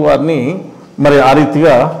ప్రభు వారిని ఆ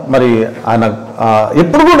రీతిగా ఆయన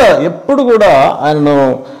ఎప్పుడు కూడా ఆయనను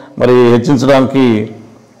హెచ్చించడానికి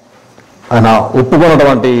ఆయన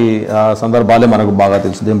ఒప్పుకున్నటువంటి సందర్భాలే మనకు బాగా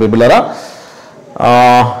తెలుసు. దేని బిడ్డలారా,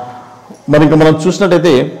 మరి ఇంకా మనం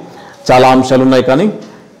చూసినట్టయితే చాలా అంశాలు ఉన్నాయి. కానీ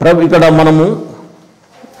ఇక్కడ మనము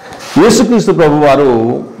యేసుక్రీస్తు ప్రభు వారు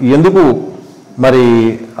ఎందుకు మరి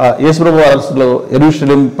యేసు ప్రభు వారు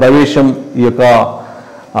యెరూషలేం ప్రవేశం ఈ యొక్క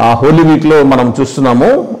హోలీ వీక్లో మనం చూస్తున్నాము.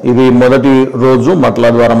 ఇది మొదటి రోజు మట్ల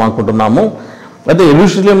ద్వారా అనుకుంటున్నాము. అయితే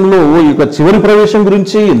యెరూషలేంలో ఈ యొక్క చివరి ప్రవేశం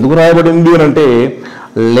గురించి ఎందుకు రాయబడింది అని అంటే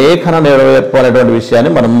లేఖన నెరవేర్పు అనేటువంటి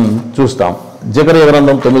విషయాన్ని మనం చూస్తాం. జకర్యా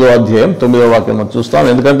గ్రంథం 9వ అధ్యాయం 9వ వాక్యం మనం చూస్తాం.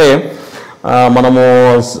 ఎందుకంటే మనము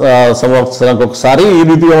సంవత్సరానికి ఒకసారి ఈ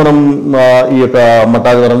రీతిగా మనం ఈ యొక్క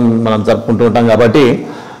మతాధారం మనం జరుపుకుంటూ ఉంటాం కాబట్టి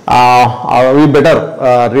we better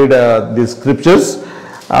read the scriptures.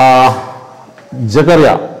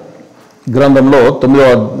 జకర్యా గ్రంథంలో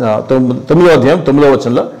 9వ అధ్యాయం 9వ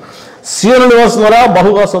వచనంలో, సీయోను నివాసులారా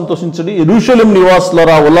బహుగా సంతోషించండి, యెరూషలేం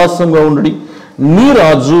నివాసులారా ఉల్లాసంగా ఉండుడి, నీ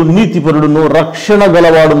రాజు నీతిపరుడును రక్షణ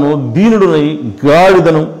గలవాడును దీనుడునై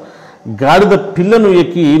గాడిద పిల్లను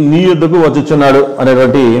ఎక్కి నీ యొద్దకు వచ్చుచున్నాడు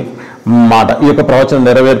అనేటువంటి మాట. ఈ యొక్క ప్రవచన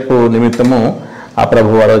నెరవేర్పు నిమిత్తము ఆ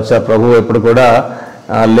ప్రభు వారు వచ్చారు. ప్రభు ఎప్పుడు కూడా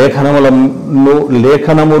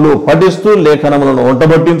లేఖనములు పఠిస్తూ లేఖనములను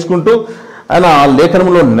వంటబట్టించుకుంటూ ఆయన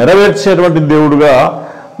లేఖనములో నెరవేర్చేటువంటి దేవుడుగా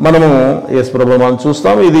మనము యేసు ప్రభు మనం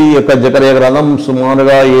చూస్తాం. ఇది యొక్క జకర్యా గ్రంథం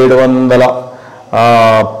సుమారుగా 700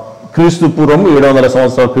 క్రీస్తు పూర్వం 700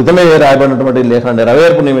 సంవత్సరాల క్రితమే రాయబడినటువంటి లేఖన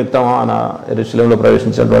నెరవేర్పు నిమిత్తం ఆయన యెరూషలేంలో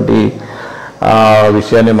ప్రవేశించినటువంటి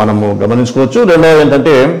విషయాన్ని మనము గమనించుకోవచ్చు. రెండవది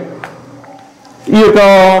ఏంటంటే ఈ యొక్క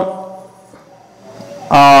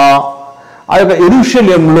ఆ యొక్క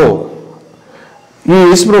యెరూషలేంలో ఈ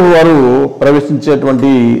యేసు ప్రభు వారు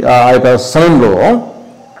ప్రవేశించేటువంటి ఆ యొక్క సమయంలో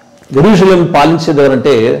యెరూషలేం పాలించేది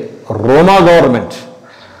ఎవరంటే రోమా గవర్నమెంట్.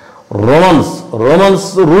 రోమన్స్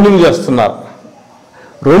రూలింగ్ చేస్తున్నారు.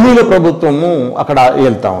 రోమీల ప్రభుత్వము అక్కడ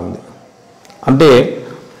వెళ్తూ ఉంది. అంటే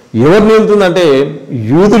ఎవరిని వెళ్తుందంటే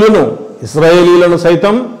యూదులను, ఇశ్రాయేలీలను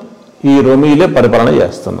సైతం ఈ రోమీలే పరిపాలన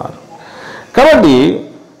చేస్తున్నారు. కాబట్టి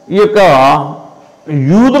ఈ యొక్క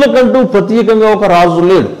యూదులకంటూ ప్రత్యేకంగా ఒక రాజు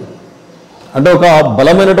లేడు. అంటే ఒక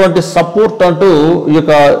బలమైనటువంటి సపోర్ట్ అంటూ ఈ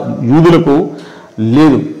యొక్క యూదులకు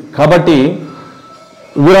లేదు. కాబట్టి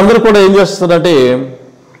వీరందరూ కూడా ఏం చేస్తారంటే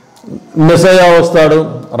మెస్సయా వస్తాడు,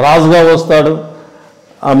 రాజుగా వస్తాడు,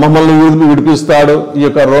 మమ్మల్ని విడిపిస్తాడు, ఈ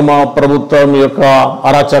యొక్క రోమా ప్రభుత్వం యొక్క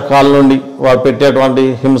అరాచకాల నుండి వారు పెట్టేటువంటి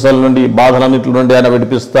హింసల నుండి బాధలన్నింటి నుండి ఆయన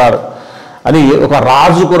విడిపిస్తాడు అని ఒక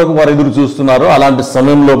రాజు కొరకు వారు ఎదురు చూస్తున్నారు. అలాంటి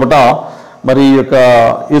సమయం లోపల మరి ఈ యొక్క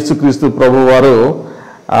యేసుక్రీస్తు ప్రభు వారు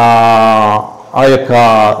ఆ యొక్క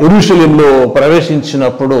యెరూషలేంలో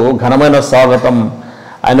ప్రవేశించినప్పుడు ఘనమైన స్వాగతం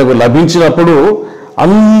ఆయనకు లభించినప్పుడు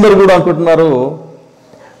అందరూ కూడా అనుకుంటున్నారు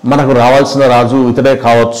మనకు రావాల్సిన రాజు ఇతడే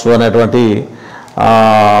కావచ్చు అనేటువంటి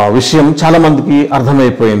విషయం చాలామందికి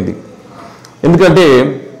అర్థమైపోయింది. ఎందుకంటే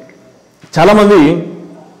చాలామంది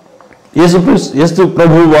యేసు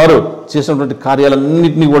ప్రభు వారు చేసినటువంటి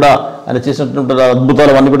కార్యాలన్నింటినీ కూడా ఆయన చేసినటువంటి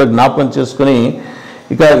అద్భుతాలు అన్నీ కూడా జ్ఞాపకం చేసుకొని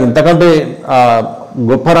ఇక ఇంతకంటే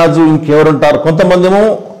గొప్ప రాజు ఇంకెవరుంటారు కొంతమంది ఏమో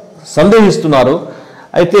సందేహిస్తున్నారు.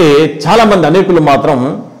 అయితే చాలామంది అనేకులు మాత్రం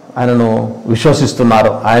ఆయనను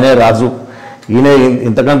విశ్వసిస్తున్నారు. ఆయనే రాజు, ఈయనే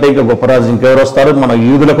ఇంతకంటే ఇంకా గొప్ప రాజు ఇంకెవరు వస్తారు, మన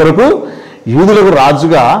యూదులకు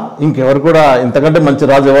రాజుగా ఇంకెవరు కూడా ఇంతకంటే మంచి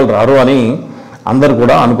రాజు ఎవరు రారు అని అందరు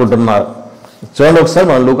కూడా అనుకుంటున్నారు. చూడండి ఒకసారి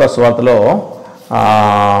మన లూకాసు వార్తలో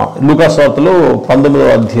 19వ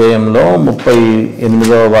అధ్యాయంలో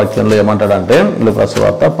 38వ వాక్యంలో ఏమంటాడంటే, లూకాసు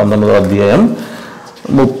వార్త 19వ అధ్యాయం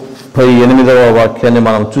 38వ వాక్యాన్ని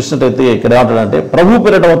మనం చూసినట్టయితే ఇక్కడ ఏమంటాడంటే, ప్రభు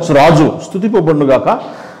పేరిట వచ్చు రాజు స్తుతింపబడునుగాక,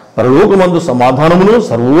 పరలోకమందు సమాధానమును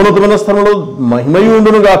సర్వోన్నతమైన స్థలంలో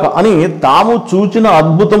మహిమయుండునుగాక అని తాము చూచిన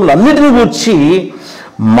అద్భుతములన్నిటిని గూర్చి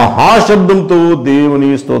మహాశబ్దంతో దేవుని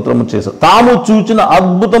స్తోత్రము చేశారు. తాము చూచిన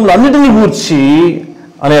అద్భుతములన్నిటిని గూర్చి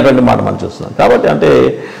అనేటువంటి మాట మనం చూస్తున్నాం. కాబట్టి అంటే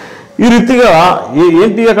ఈ రీతిగా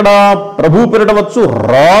ఏంటి అక్కడ ప్రభు పేరిట వచ్చు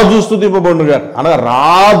రాజు స్తుతింపబడునుగా అనగా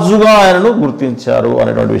రాజుగా ఆయనను గుర్తించారు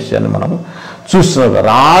అనేటువంటి విషయాన్ని మనం చూస్తున్నాం.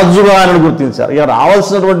 రాజుగా ఆయనను గుర్తించారు. ఇక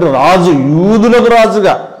రావాల్సినటువంటి రాజు యూదులకు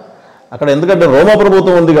రాజుగా అక్కడ, ఎందుకంటే రోమా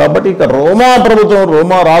ప్రభుత్వం ఉంది కాబట్టి ఇక రోమా ప్రభుత్వం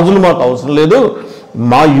రోమా రాజులు మాకు అవసరం లేదు,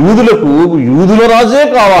 మా యూదులకు యూదుల రాజే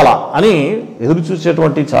కావాలా అని ఎదురు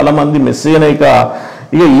చూసేటువంటి చాలామంది మెస్సీయనే ఇక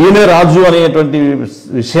ఈయనే రాజు అనేటువంటి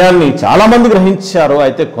విషయాన్ని చాలామంది గ్రహించారు.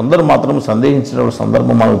 అయితే కొందరు మాత్రం సందేహించిన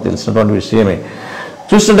సందర్భం మనకు తెలిసినటువంటి విషయమే.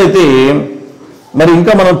 చూసినట్టయితే మరి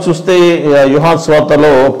ఇంకా మనం చూస్తే యోహాను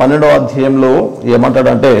సువార్తలో 12వ అధ్యాయంలో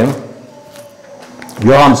ఏమంటాడంటే,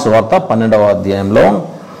 యోహాను సువార్త 12వ అధ్యాయంలో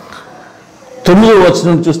 9వ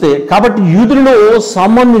వచనం చూస్తే, కాబట్టి యూదులలో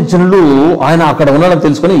సామాన్య జనులు ఆయన అక్కడ ఉన్నాడని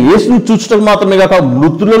తెలుసుకొని యేసుని చూచుటకు మాత్రమే కాక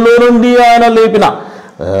మృతులలో నుండి ఆయన లేపిన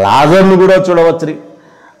లాజరును కూడా చూడవచ్చురి.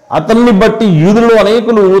 అతన్ని బట్టి యూదులు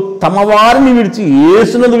అనేకులు తమ వారిని విడిచి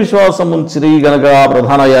యేసునందు విశ్వాసం ఉంచిరి గనక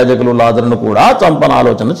ప్రధాన యాజకులు లాజరును కూడా చంపన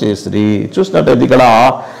ఆలోచన చేసిరి. చూసినట్టయితే ఇక్కడ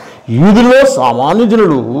యూదుల్లో సామాన్య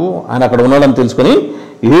జనులు ఆయన అక్కడ ఉన్నాడని తెలుసుకొని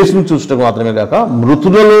యేసును చూసటకు మాత్రమే కాక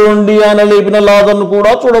మృతులలో నుండి ఆయన లేపిన లాజరును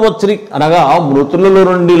కూడా చూడవచ్చురి. అనగా మృతులలో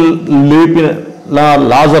నుండి లేపిన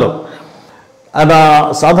లాజరు ఆయన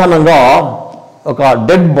సాధారణంగా ఒక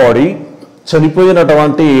డెడ్ బాడీ,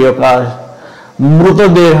 చనిపోయినటువంటి ఒక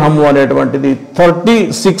మృతదేహము అనేటువంటిది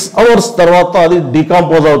 36 hours తర్వాత అది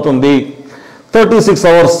డికంపోజ్ అవుతుంది. 36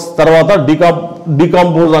 hours తర్వాత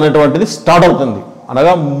డికంపోజ్ అనేటువంటిది స్టార్ట్ అవుతుంది.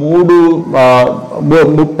 అనగా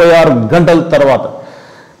 36 గంటల తర్వాత.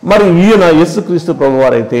 మరి ఈయన యేసుక్రీస్తు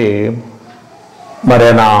ప్రభువారైతే మరి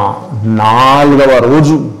ఆయన 4వ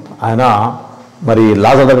రోజు ఆయన మరి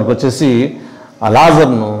లాజర్ దగ్గరకు వచ్చేసి ఆ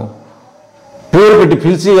లాజర్ను పేరు పెట్టి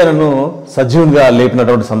పిలిచి ఆయనను సజీవునిగా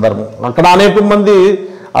లేపినటువంటి సందర్భం. అక్కడ అనేక మంది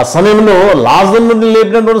ఆ సమయంలో లాజర్ నుండి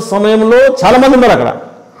లేపినటువంటి సమయంలో చాలామంది ఉన్నారు అక్కడ.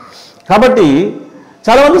 కాబట్టి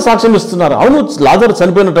చాలామంది సాక్ష్యం ఇస్తున్నారు, అవును లాజర్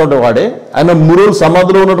చనిపోయినటువంటి వాడే, ఆయన 3 రోజులు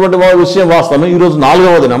సమాధిలో ఉన్నటువంటి విషయం వాస్తవం. ఈరోజు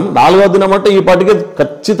 4వ దినం అంటే ఈ పాటికి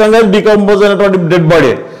ఖచ్చితంగా డికంపోజ్ అయినటువంటి డెడ్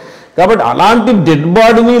బాడీ. కాబట్టి అలాంటి డెడ్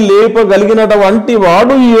బాడీని లేపగలిగినటువంటి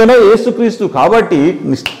వాడు ఈయన యేసుక్రీస్తు. కాబట్టి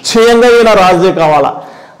నిశ్చయంగా ఈయన రాజే కావాలా,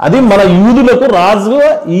 అది మన యూదులకు రాజు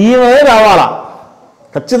ఈయనే రావాలా,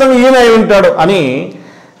 ఖచ్చితంగా ఈయన అయి ఉంటాడు అని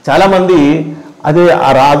చాలామంది అదే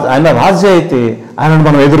ఆయన రాజు అయితే ఆయనను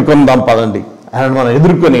మనం ఎదుర్కొందాం పదండి, ఆయనను మనం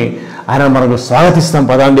ఎదుర్కొని ఆయనను మనకు స్వాగతిస్తాం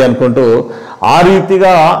పదండి అనుకుంటూ ఆ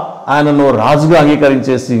రీతిగా ఆయనను రాజుగా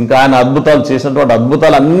అంగీకరించేసి ఇంకా ఆయన అద్భుతాలు చేసినటువంటి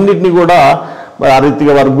అద్భుతాలన్నింటినీ కూడా ఆ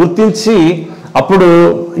రీతిగా వారు గుర్తించి అప్పుడు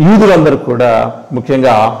యూదులందరూ కూడా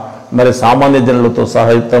ముఖ్యంగా మరి సామాన్య జనులతో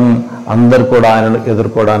సహితం అందరూ కూడా ఆయనను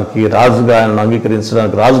ఎదుర్కోవడానికి, రాజుగా ఆయనను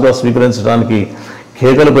అంగీకరించడానికి, రాజుగా స్వీకరించడానికి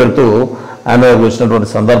కేకలు పెడుతూ ఆయన వచ్చినటువంటి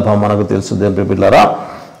సందర్భం మనకు తెలుసు దేవుని పిల్లరా.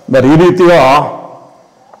 మరి ఈ రీతిగా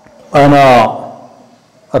ఆయన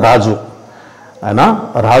రాజు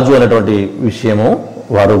అనేటువంటి విషయము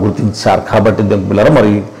వారు గుర్తించారు. కాబట్టి దేవుని పిల్లరా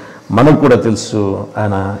మరి మనకు కూడా తెలుసు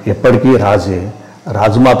ఆయన ఎప్పటికీ రాజే,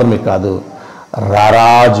 రాజు మాత్రమే కాదు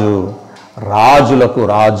రాజులకు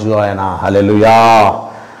రాజు ఆయన. హల్లెలూయా.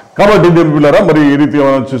 కాబట్టి దేవుని పిల్లరా మరి ఈ రీతిగా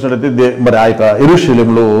మనం చూసినట్లయితే మరి ఆ యొక్క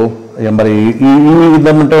యెరూషలేములో మరి ఈ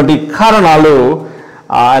విధమైనటువంటి కారణాలు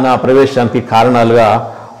ఆయన ప్రవేశానికి కారణాలుగా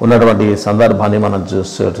ఉన్నటువంటి సందర్భాన్ని మనం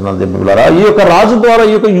చూస్తున్నాం దేవుని పిల్లరా. ఈ యొక్క రాజు ద్వారా,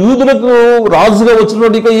 ఈ యొక్క యూదులకు రాజుగా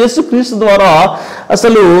వచ్చినటువంటి ఈ యేసుక్రీస్తు ద్వారా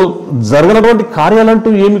అసలు జరగనటువంటి కార్యాలంటూ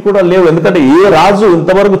ఏమి కూడా లేవు. ఎందుకంటే ఏ రాజు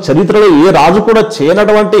ఇంతవరకు చరిత్రలో ఏ రాజు కూడా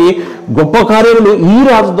చేయనటువంటి గొప్ప కార్యాలు ఈ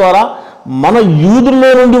రాజు ద్వారా మన యూదుల్లో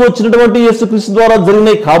నుండి వచ్చినటువంటి యేసుక్రీస్తు ద్వారా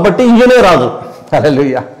జరిగినాయి. కాబట్టి ఈయనే రాజు.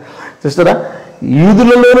 హల్లెలూయా. చూస్తారా,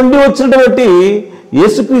 యూదులలో నుండి వచ్చినటువంటి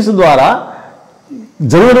యేసుక్రీస్తు ద్వారా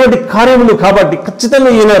జరిగినటువంటి కార్యములు కాబట్టి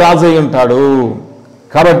ఖచ్చితంగా ఈయన రాజు అయి ఉంటాడు.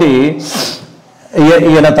 కాబట్టి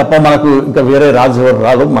ఈయన తప్ప మనకు ఇంకా వేరే రాజు ఎవరు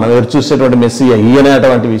రాదు. మనం ఎదురు చూసేటువంటి మెస్సియా ఈయన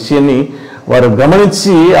అటువంటి విషయాన్ని వారు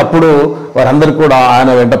గమనించి అప్పుడు వారందరూ కూడా ఆయన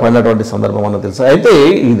వెంట పడినటువంటి సందర్భం మనకు తెలుసు. అయితే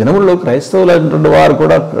ఈ దినముల్లో క్రైస్తవులైనటువంటి వారు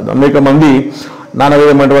కూడా అనేక మంది నానా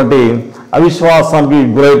విధమైనటువంటి అవిశ్వాసానికి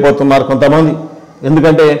గురైపోతున్నారు కొంతమంది.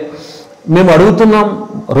 ఎందుకంటే మేము అడుగుతున్నాం,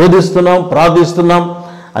 రోధిస్తున్నాం, ప్రార్థిస్తున్నాం,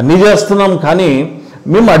 అన్నీ చేస్తున్నాం, కానీ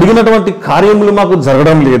మేము అడిగినటువంటి కార్యములు మాకు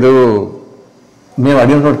జరగడం లేదు. మేము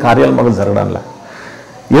అడిగినటువంటి కార్యాలు మాకు జరగడం లేదు.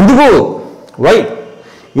 ఎందుకు? వై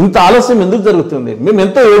ఇంత ఆలస్యం ఎందుకు జరుగుతుంది? మేము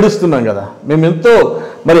ఎంతో ఏడుస్తున్నాం కదా, మేము ఎంతో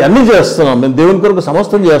మరి అన్నీ చేస్తున్నాం, మేము దేవుని కొరకు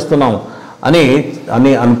సమస్తం చేస్తున్నాం అని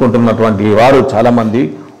అనుకుంటున్నటువంటి వారు చాలామంది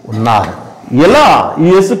ఉన్నారు. ఎలా ఈ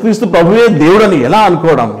యేసుక్రీస్తు ప్రభువే దేవుడని ఎలా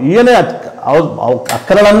అనుకోవడం? ఈయనే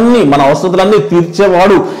అక్కరలన్నీ మన అవసరాలన్నీ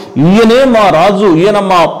తీర్చేవాడు, ఈయనే మా రాజు, ఈయన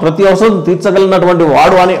మా ప్రతి అవసరం తీర్చగలిగినటువంటి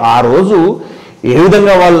వాడు అని ఆ రోజు ఏ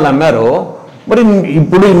విధంగా వాళ్ళు నమ్మారో మరి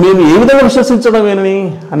ఇప్పుడు మేము ఏ విధంగా విశ్వసించడం ఏమని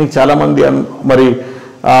అని చాలామంది మరి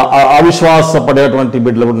అవిశ్వాసపడేటువంటి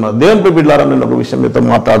బిడ్డలు ఉన్నారు. దేవుని బిడ్డలారా, నేను ఒక విషయం మీతో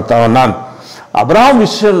మాట్లాడుతూ ఉన్నాను. అబ్రహాం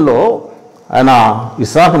విషయంలో ఆయన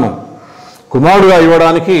ఇస్సాకును కుమారుడుగా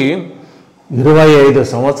ఇవ్వడానికి 25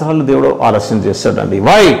 సంవత్సరాలు దేవుడు ఆలస్యం చేశాడండి.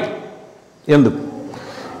 వై?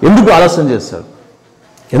 ఎందుకు ఆలస్యం చేశాడు?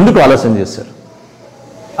 ఆలస్యం చేశాడు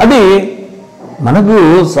అది మనకు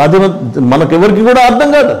మనకెవరికి కూడా అర్థం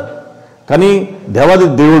కాదు. కానీ దేవాది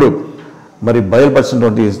దేవుడు మరి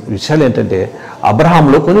బయలుపరిచినటువంటి విషయాలు ఏంటంటే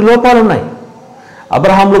అబ్రహాంలో కొన్ని లోపాలు ఉన్నాయి.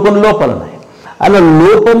 ఆయన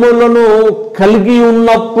లోపములను కలిగి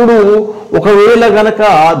ఉన్నప్పుడు ఒకవేళ గనక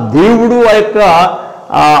దేవుడు ఆ యొక్క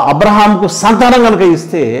అబ్రహాంకు సంతానం కనుక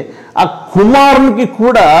ఇస్తే ఆ కుమారునికి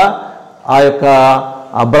కూడా ఆ యొక్క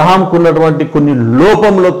అబ్రహాంకు ఉన్నటువంటి కొన్ని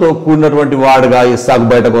లోపములతో కూడినటువంటి వాడుగా ఇస్సాకు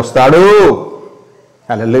బయటకు వస్తాడు.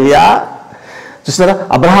 హల్లెలూయా. చూస్తారా,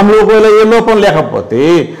 అబ్రహాంలో ఒకవేళ ఏ లోపం లేకపోతే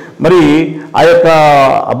మరి ఆ యొక్క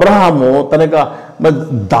అబ్రహాము తన యొక్క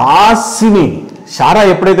దాసిని శారా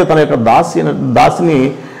ఎప్పుడైతే తన యొక్క దాసిని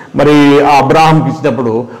మరి ఆ అబ్రహాంకి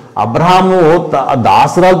ఇచ్చినప్పుడు అబ్రహాము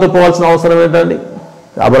దాసరాలతో పోవాల్సిన అవసరం ఏంటండి?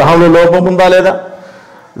 అబ్రహాంలో లోపం ఉందా లేదా?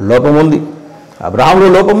 లోపం ఉంది. అబ్రహాంలో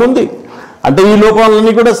లోపం ఉంది అంటే ఈ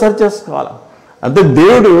లోపాలన్నీ కూడా సరి చేసుకోవాలి. అంటే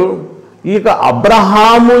దేవుడు ఈ యొక్క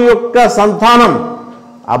అబ్రహాము యొక్క సంతానం,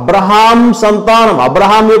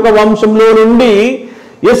 అబ్రహాం యొక్క వంశంలో నుండి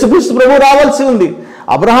యేసుక్రీస్తు ప్రభు రావాల్సి ఉంది.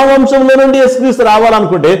 అబ్రహాం వంశంలో నుండి యేసుక్రీస్తు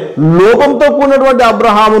రావాలనుకుంటే లోపంతో కూడినటువంటి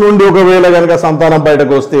అబ్రహాము నుండి ఒకవేళ కనుక సంతానం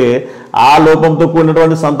బయటకు వస్తే ఆ లోపంతో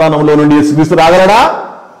కూడినటువంటి సంతానంలో నుండి యేసుక్రీస్తు రాగలడా?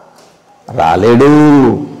 రాలేడు.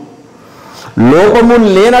 లోపము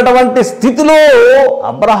లేనటువంటి స్థితిలో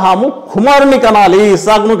అబ్రహాము కుమారుని కనాలి,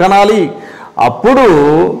 ఇస్సాకును కనాలి. అప్పుడు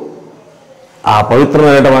ఆ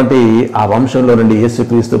పవిత్రమైనటువంటి ఆ వంశంలో నుండి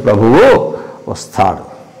యేసుక్రీస్తు ప్రభువు వస్తాడు.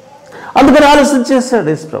 అందుకని ఆలస్యం చేశాడు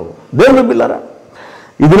యేసు ప్రభు. దేవుని బిడ్డలారా,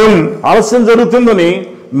 ఇది ఆలస్యం జరుగుతుందని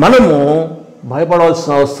మనము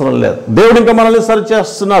భయపడవలసిన అవసరం లేదు. దేవుడు ఇంకా మనల్ని సరి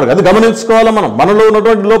చేస్తున్నాడు. అది గమనించుకోవాలి. మనలో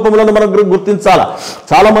ఉన్నటువంటి లోపములను మనం గుర్తించాలా.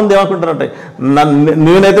 చాలా మంది ఏమనుకుంటారంటే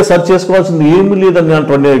నేనైతే సరి చేసుకోవాల్సింది ఏమీ లేదని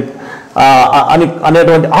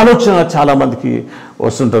అనేటువంటి ఆలోచన చాలా మందికి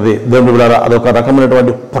వస్తుంటుంది. దేవుని బిడ్డలారా, అదొక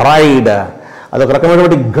రకమైనటువంటి ప్రైడ్, అదొక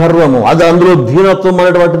రకమైనటువంటి గర్వము, అది అందులో దీనత్వం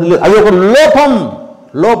అనేటువంటిది లేదు. అది ఒక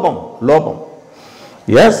లోపం.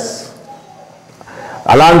 ఎస్,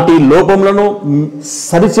 అలాంటి లోపములను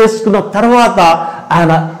సరిచేసుకున్న తర్వాత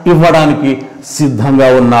ఆయన ఇవ్వడానికి సిద్ధంగా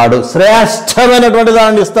ఉన్నాడు. శ్రేష్టమైనటువంటి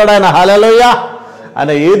దానిని ఇస్తాడు ఆయన. హల్లెలూయా.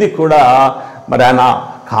 ఆయన ఏది కూడా మరి ఆయన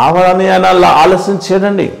కావాలని ఆయన ఆలస్యం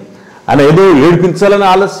చేయడండి. ఆయన ఏదో ఏడిపించాలని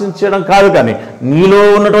ఆలస్యం చేయడం కాదు. కానీ నీలో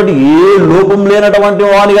ఉన్నటువంటి ఏ లోపం లేనటువంటి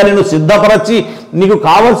వానిగా నేను సిద్ధపరచి నీకు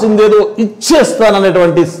కావాల్సిందేదో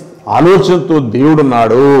ఇచ్చేస్తాననేటువంటి ఆలోచనతో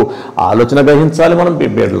దేవుడున్నాడు. ఆలోచన గ్రహించాలి మనం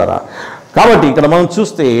బిడ్డలారా. కాబట్టి ఇక్కడ మనం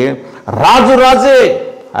చూస్తే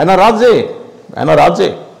ఆయన రాజే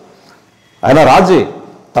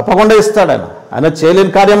తప్పకుండా ఇస్తాడు. ఆయన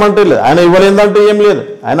చేయలేని కార్యం అంటూ లేదు, ఆయన ఇవ్వలేదంటూ ఏం లేదు.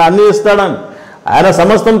 ఆయన అన్నీ ఇస్తాడని, ఆయన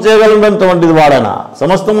సమస్తం చేయగలిగినటువంటిది వాడాయన.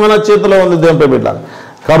 సమస్తం మన చేతిలో ఉంది దేవుని బిడ్డలారా.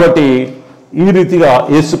 కాబట్టి ఈ రీతిగా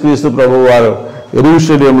యేసుక్రీస్తు ప్రభు వారు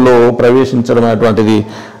యెరూషలేములో ప్రవేశించడం అనేటువంటిది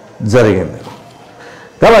జరిగింది.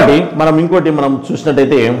 కాబట్టి మనం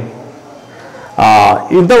చూసినట్టయితే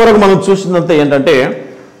ఇంతవరకు మనం చూసినంత ఏంటంటే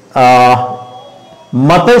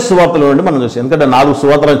మత్తయి సువార్తలో నుండి మనం చూసాం. ఎందుకంటే 4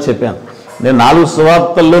 సువార్తలు అని చెప్పాను నేను. 4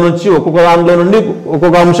 సువార్తల్లో నుంచి ఒక్కొక్క దానిలో నుండి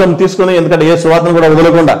ఒక్కొక్క అంశం తీసుకొని, ఎందుకంటే ఏ సువార్తను కూడా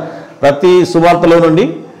వదలకుండా ప్రతి సువార్తలో నుండి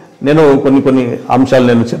నేను కొన్ని అంశాలు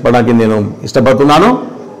నేను చెప్పడానికి నేను ఇష్టపడుతున్నాను.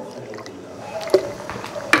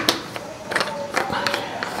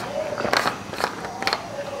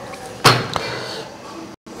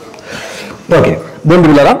 ఓకే, దేవుని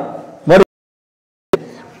బిడ్డలారా, మరి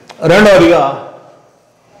రెండవదిగా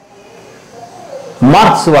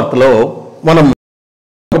మార్క్స్ వార్తలో మనం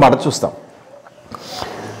ఒక మాట చూస్తాం.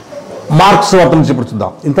 మార్క్స్ వార్త నుంచి ఇప్పుడు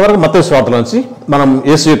చూద్దాం. ఇంతవరకు మత్తయి సువార్తల నుంచి మనం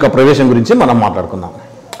యేసు యొక్క ప్రవేశం గురించి మనం మాట్లాడుకున్నాం.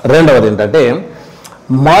 రెండవది ఏంటంటే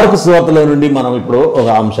మార్కు సువార్తలో నుండి మనం ఇప్పుడు ఒక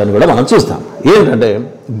అంశాన్ని కూడా మనం చూస్తాం. ఏంటంటే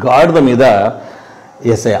గాడిద మీద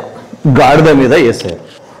యేసయ్య.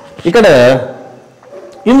 ఇక్కడ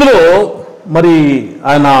ఇందులో మరి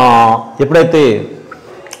ఆయన ఎప్పుడైతే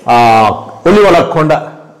ఒలివల కొండ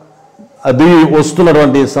అది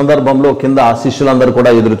వస్తున్నటువంటి సందర్భంలో కింద శిష్యులందరూ కూడా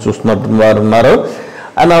ఎదురు చూస్తున్నట్టు వారు ఉన్నారు.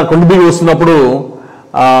 ఆయన కొండ దిగి వస్తున్నప్పుడు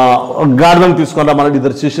గాడిదను తీసుకొని రమ్మన్నాడు.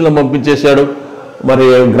 2 శిష్యులను పంపించేశాడు. మరి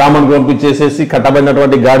గ్రామానికి పంపించేసేసి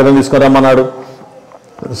కట్టబడినటువంటి గాడిదను తీసుకొని రమ్మన్నాడు.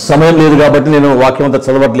 సమయం లేదు కాబట్టి నేను వాక్యం అంతా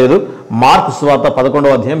చదవట్లేదు. మార్కు సువార్త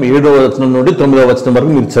 11వ అధ్యాయం 7వ వచనం నుండి 9వ వచనం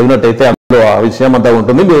వరకు మీరు చదివినట్టయితే అందులో ఆ విషయం అంతా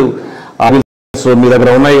ఉంటుంది. మీరు మీ దగ్గర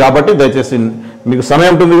ఉన్నాయి కాబట్టి దయచేసి మీకు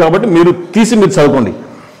సమయం ఉంటుంది కాబట్టి మీరు చదువుకోండి.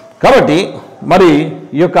 కాబట్టి మరి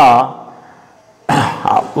ఈ యొక్క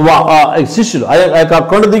శిష్యులు ఆ యొక్క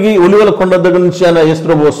కొండ దిగి ఒలివల కొండ దగ్గర నుంచి ఆయన యేసు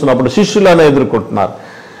ప్రభు వస్తున్నప్పుడు శిష్యులు ఆయన ఎదుర్కొంటున్నారు.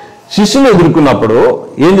 శిష్యులు ఎదుర్కొన్నప్పుడు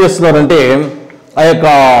ఏం చేస్తున్నారంటే ఆ యొక్క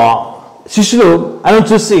శిష్యులు ఆయన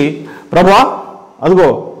చూసి, ప్రభువా అదిగో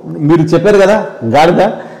మీరు చెప్పారు కదా గాడిద,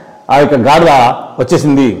 ఆ యొక్క గాడిద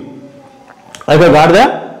వచ్చేసింది.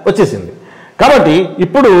 కాబట్టి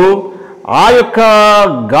ఇప్పుడు ఆ యొక్క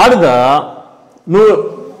గాడిద నువ్వు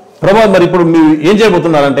ప్రభా మరి ఇప్పుడు మీరు ఏం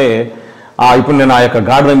చేయబోతున్నారంటే ఇప్పుడు నేను ఆ యొక్క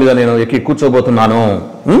గాడిద మీద నేను ఎక్కి కూర్చోబోతున్నాను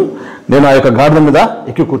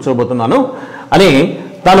అని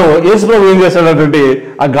తను యేసు ప్రభు ఏం చేస్తాడంటే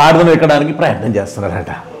ఆ గాడిదను ఎక్కడానికి ప్రయత్నం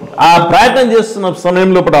చేస్తున్నాడంట. ఆ ప్రయత్నం చేస్తున్న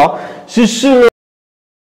సమయంలో శిష్యులు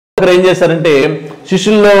ఒకరు ఏం చేశారంటే,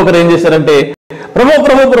 శిష్యుల్లో ఒకరు ఏం చేశారంటే,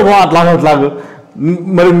 ప్రభు అట్లాగు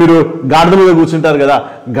మరి మీరు గాడిద మీద కూర్చుంటారు కదా,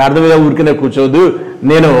 గాడిద మీద ఊరికనే కూర్చోవద్దు,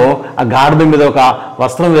 నేను ఆ గాడిద మీద ఒక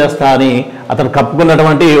వస్త్రం వేస్తా అని అతను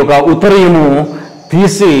కప్పుకున్నటువంటి ఒక ఉత్తరీయము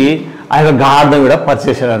తీసి ఆ యొక్క గాడిద మీద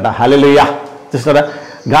పరిచేశాడంట. హల్లెలూయా. చూస్తారా,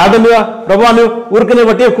 గాడిద మీద ప్రభు నువ్వు ఊరికనే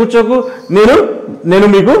బట్టి కూర్చోకు, నేను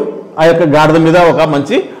మీకు ఆ యొక్క గాడిద మీద ఒక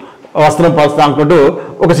మంచి వస్త్రం పరుస్తా అనుకుంటూ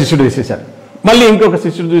ఒక శిష్యుడు వేసేశాడు. మళ్ళీ ఇంకొక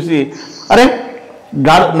శిష్యుడు చూసి, అరే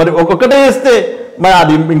మరి ఒక్కొక్కటే వేస్తే మరి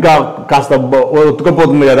అది ఇంకా కాస్త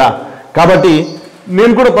ఉతుకపోతుంది కదా, కాబట్టి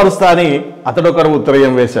నేను కూడా పరుస్తా అని అతడు ఒకరు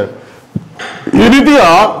ఉత్తరీయం వేశాడు. ఈ రీతిగా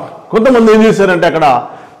కొంతమంది ఏం చేశారంటే, అక్కడ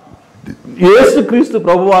యేసుక్రీస్తు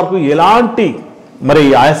ప్రభు వారికి ఎలాంటి మరి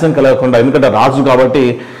ఆయాసం కలగకుండా, ఎందుకంటే రాజు కాబట్టి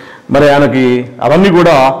మరి ఆయనకి అవన్నీ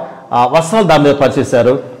కూడా వస్త్రాలు దాని మీద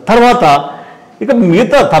పరిచేశారు. తర్వాత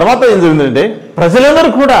తర్వాత ఏం జరిగిందంటే,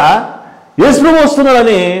 ప్రజలందరూ కూడా యేసు ప్రభు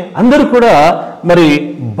వస్తున్నాడని అందరూ కూడా మరి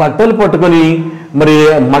బట్టలు పట్టుకొని మరి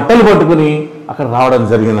మట్టలు పట్టుకుని అక్కడ రావడం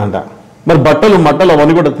జరిగిందంట. మరి మట్టలు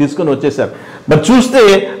అవన్నీ కూడా తీసుకొని వచ్చేసారు. మరి చూస్తే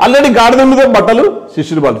ఆల్రెడీ గాడిద మీద బట్టలు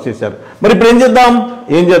శిష్యులు వాళ్ళు చేశారు. మరి ఇప్పుడు ఏం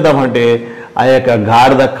చేద్దామంటే ఆ యొక్క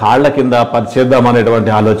గాడిద కాళ్ళ కింద పరిచేద్దాం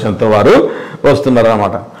అనేటువంటి ఆలోచనతో వారు వస్తున్నారు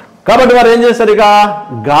అన్నమాట. కాబట్టి వారు ఏం చేశారు, ఇక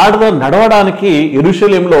గాడిద నడవడానికి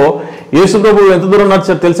యెరూషలేములో యేసు ప్రభు ఎంత దూరం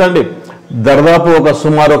నడిచారు తెలుసా అండి? దాదాపు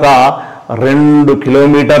సుమారు 2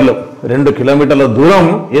 కిలోమీటర్ల దూరం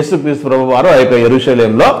యేసుక్రీస్తు ప్రభు వారు ఆ యొక్క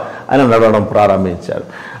యెరూషలేములో ఆయన నడవడం ప్రారంభించారు.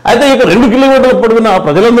 అయితే ఇక 2 కిలోమీటర్ల పొడుగున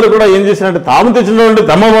ప్రజలందరూ కూడా ఏం చేశారంటే, తాము తెచ్చినటువంటి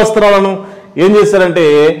తమ వస్త్రాలను ఏం చేశారంటే,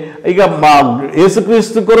 ఇక మా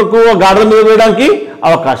యేసుక్రీస్తు కొరకు గాడిద మీద వేయడానికి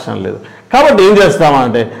అవకాశం లేదు. కాబట్టి ఏం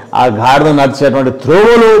చేస్తామంటే, ఆ గాడిద నడిచేటువంటి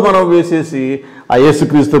త్రోవలు మనం వేసేసి ఆ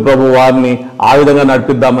యేసుక్రీస్తు ప్రభు వారిని ఆ విధంగా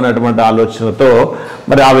నడిపిద్దామనేటువంటి ఆలోచనతో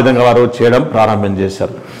మరి ఆ విధంగా వారు చేయడం ప్రారంభం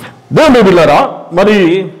చేశారు. దేవుని బిడ్డలారా, మరి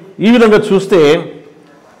ఈ విధంగా చూస్తే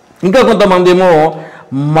ఇంకా కొంతమంది ఏమో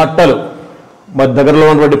మట్టలు, మరి దగ్గరలో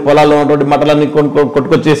ఉన్నటువంటి పొలాల్లో ఉన్నటువంటి మట్టలన్నీ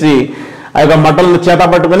కొట్టుకొచ్చేసి ఆ యొక్క మట్టలను చేత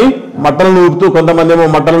పట్టుకొని మట్టలను ఊపుతూ, కొంతమంది ఏమో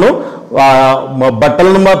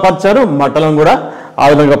బట్టలను పరిచారు, మట్టలను కూడా ఆ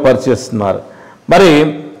విధంగా పరిచేస్తున్నారు. మరి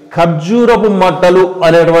ఖర్జూరపు మట్టలు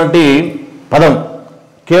అనేటువంటి పదం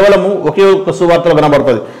కేవలము ఒకే ఒక్క సువార్తలో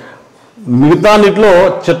కనబడుతుంది. మిగతా నీటిలో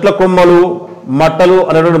చెట్ల కొమ్మలు మట్టలు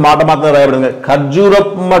అనేటువంటి మాట మాత్రం రాయబడింది.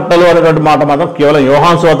 ఖర్జూరపు మట్టలు అనేటువంటి మాట మాత్రం కేవలం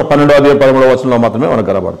యోహాను సువార్త 12-13 మాత్రమే మనకు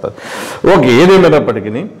కనబడుతుంది. ఓకే,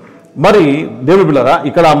 ఏదేమైనప్పటికీ మరి దేవుని పిల్లరా,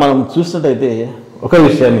 ఇక్కడ మనం చూసినట్టయితే ఒక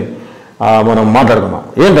విషయాన్ని మనం మాట్లాడుకున్నాం.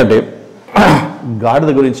 ఏంటంటే,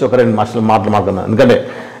 గాడిద గురించి ఒక 2 మాటలు మాట్లాడుకున్నాం. ఎందుకంటే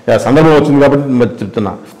సందర్భం వచ్చింది కాబట్టి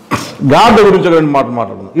చెప్తున్నా. గాడిద గురించి ఒక 2 మాటలు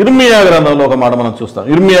మాట్లాడుకున్నాం. ఇర్మియా గ్రంథంలో ఒక మాట మనం చూస్తాం.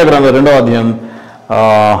 ఇర్మియా గ్రంథం 2వ అధ్యాయం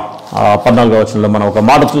 14వ వచనంలో మనం ఒక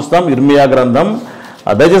మాట చూస్తాం. ఇర్మియా గ్రంథం,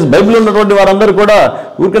 దయచేసి బైబిల్ ఉన్నటువంటి వారందరూ కూడా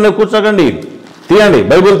ఊరికనే కూర్చోకండి, తీయండి,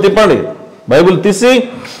 బైబిల్ తిప్పండి. బైబిల్ తీసి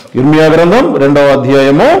ఇర్మియా గ్రంథం 2వ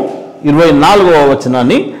అధ్యాయము 24వ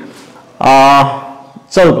వచనాన్ని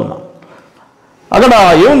చదువుతున్నాం. అక్కడ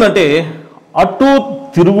ఏముందంటే, అటు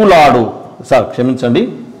తిరుగులాడు, క్షమించండి,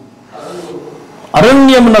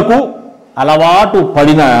 అరణ్యమునకు అలవాటు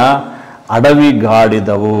పడిన అడవి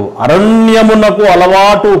గాడిదవు, అరణ్యమునకు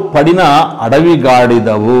అలవాటు పడిన అడవి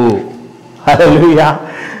గాడిదవు. హల్లెలూయా.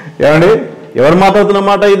 ఏమండి, ఎవరు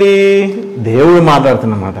మాట్లాడుతున్నమాట? ఇది దేవుడు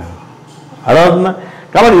మాట్లాడుతున్నమాట. అర్థమవుతుందా?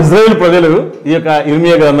 కాబట్టి ఇజ్రాయేల్ ప్రజలు ఈ యొక్క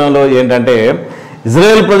ఇర్మియా గ్రంథంలో ఏంటంటే,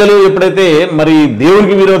 ఇజ్రాయేల్ ప్రజలు ఎప్పుడైతే మరి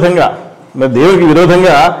దేవునికి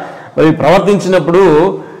విరోధంగా మరి ప్రవర్తించినప్పుడు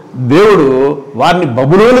దేవుడు వారిని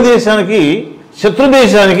బబులోను దేశానికి, శత్రు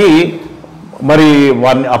దేశానికి మరి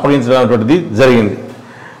వారిని అప్పగించడం జరిగింది.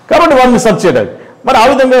 కాబట్టి వారిని సర్చ్ చేయడానికి, మరి ఆ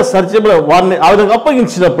విధంగా వారిని ఆ విధంగా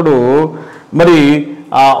అప్పగించినప్పుడు మరి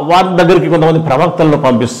వారి దగ్గరికి కొంతమంది ప్రవక్తలను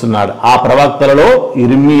పంపిస్తున్నాడు. ఆ ప్రవక్తలలో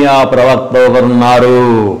ఇర్మియా ప్రవక్త ఒకరున్నారు.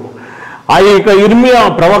 ఆ యొక్క ఇర్మియా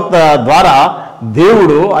ప్రవక్త ద్వారా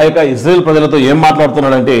దేవుడు ఆ యొక్క ఇశ్రాయేల్ ప్రజలతో ఏం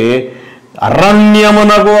మాట్లాడుతున్నాడంటే,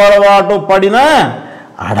 అరణ్యమునకు అలవాటు పడిన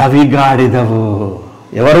అడవి గాడిదవు.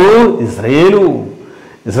 ఎవరు?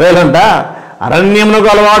 ఇశ్రాయేల్ అంట అరణ్యమునకు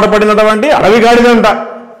అలవాటు పడినటువంటి అడవి గాడిదంట.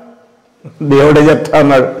 దేవుడే చెప్తా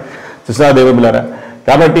అన్నాడు. చూసా దేవుడు బిడ్డలారా.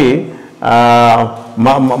 కాబట్టి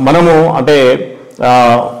మనము అంటే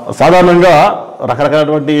సాధారణంగా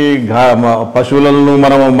రకరకాలటువంటి పశువులను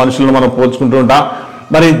మనుషులను మనం పోల్చుకుంటూ ఉంటాం.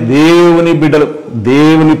 మరి దేవుని బిడ్డలు,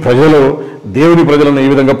 దేవుని ప్రజలను ఈ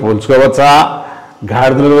విధంగా పోల్చుకోవచ్చా,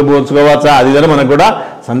 గాడిదలను పోల్చుకోవచ్చా, అది మనకు కూడా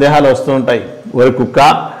సందేహాలు వస్తూ ఉంటాయి. ఒరే కుక్క,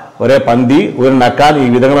 ఒరే పంది, ఒరే నక్క, ఈ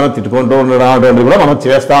విధంగా మనం తిట్టుకుంటూ ఉండడం కూడా మనం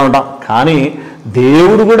చేస్తూ ఉంటాం. కానీ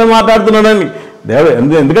దేవుడు కూడా మాట్లాడుతున్నాడండి. దేవుడు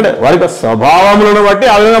ఎందుకంటే వారి యొక్క స్వభావములను బట్టి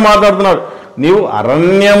ఆ విధంగా మాట్లాడుతున్నాడు. నీవు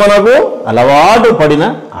అరణ్యమునకు అలవాటు పడిన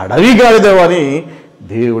అడవి గాడిదవు అని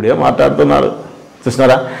దేవుడే మాట్లాడుతున్నాడు.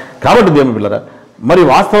 చూసినారా? కాబట్టి దేవుని పిల్లరా, మరి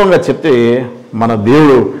వాస్తవంగా చెప్తే మన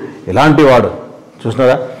దేవుడు ఎలాంటి వాడు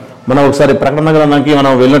చూసినారా? మనం ఒకసారి ప్రకటన గ్రంథానికి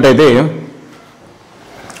మనం వెళ్ళినట్టయితే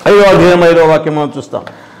 5వ అధ్యాయం 5వ వాక్యం మనం చూస్తాం.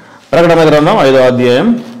 ప్రకటన గ్రంథం 5వ అధ్యాయం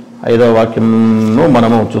 5వ వాక్యంను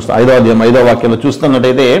మనము చూస్తాం. 5వ అధ్యాయం 5వ వాక్యంలో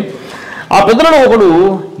చూస్తున్నట్టయితే, ఆ పెద్దలలో ఒకడు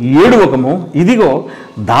ఏడువకము, ఇదిగో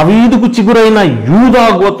దావీదుకు చిగురైన యూదా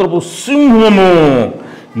గోత్రపు సింహము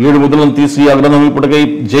 7 ముద్రలను తీసి ఆ గ్రంథం ఇప్పటికై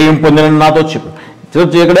జయం పొందినని నాతో చెప్పు.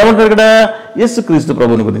 ఇక్కడ ఏమంటారు? ఇక్కడ యేసుక్రీస్తు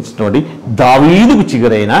ప్రభువుని గురించినటువంటి దావీదుకు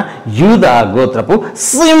చిగురైన యూదా గోత్రపు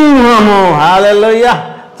సింహము. హల్లెలూయా!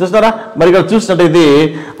 చూస్తారా? మరి ఇక్కడ చూసినట్టయితే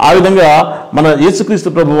ఆ విధంగా మన యేసుక్రీస్తు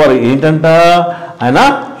ప్రభు వారు ఏంటంట, ఆయన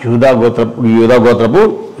యూదా గోత్రపు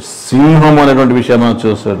సింహం అనేటువంటి విషయం మనం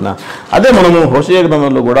చూస్తున్నాం. అదే మనము హోషేయ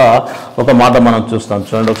గ్రంథంలో కూడా ఒక మాట మనం చూస్తాం.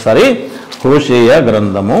 చూడండి ఒకసారి, హోషేయ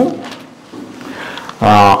గ్రంథము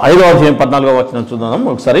 5వ అధ్యాయం 14వ వచనం చూద్దాం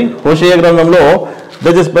ఒకసారి. హోషేయ గ్రంథంలో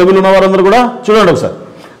దయచేసి బైబిల్ ఉన్న వారందరూ కూడా చూడండి ఒకసారి.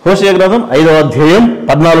 హోషేయ గ్రంథం 5వ అధ్యాయం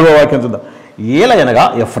 14వ వాక్యం చూద్దాం. ఏలయనగా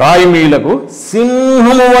ఎఫ్రాయిమీలకు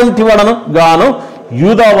సింహము వంటి వాడను గాను,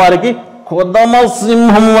 యూదా వారికి కొదమ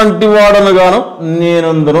సింహం వంటి వాడను గాను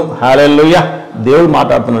నేనందును. హల్లెలూయా! దేవుడు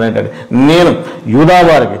మాట్లాడుతున్నాడు ఏంటంటే, నేను యూదా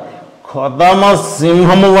వారికి కొదమ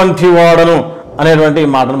సింహము వంటి వాడను అనేటువంటి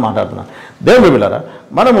మాటను మాట్లాడుతున్నాను. దేవుడు బిడ్డలారా,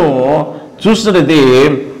 మనము చూసినట్టయితే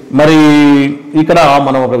మరి ఇక్కడ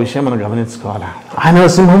మనం ఒక విషయం మనం గమనించుకోవాలి. ఆయన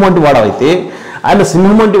సింహం వంటి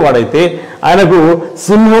వాడైతే ఆయనకు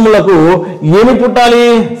సింహములకు ఏమి పుట్టాలి?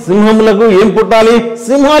 ఏం పుట్టాలి?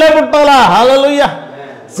 సింహాలే పుట్టాలా? హల్లెలూయా!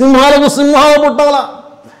 సింహాలకు సింహాలు పుట్టాలా,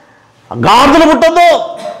 గాడిదలు పుట్టద్దు.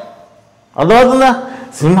 అర్థమవుతుందా?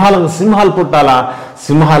 సింహాలకు సింహాలు పుట్టాలా,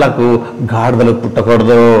 సింహాలకు గాడిదలు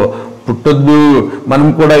పుట్టొద్దు. మనము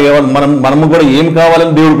కూడా ఏం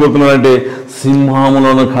కావాలని దేవుడు కోరుతున్నాడంటే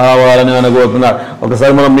సింహములను కావాలని ఆయన కోరుతున్నాడు.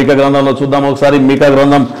 ఒకసారి మనం మీకా గ్రంథంలో చూద్దాం. ఒకసారి మీకా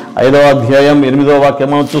గ్రంథం 5వ అధ్యాయం 8వ వాక్యం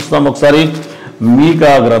మనం చూస్తాం. ఒకసారి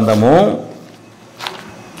మీకా గ్రంథము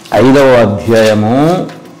 5వ అధ్యాయము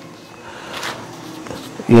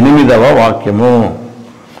 8వ వాక్యము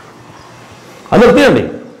అందరూ తీయండి.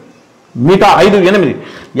 మీకా 5:8.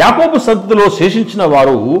 యాకోబు సంతతిలో శేషించిన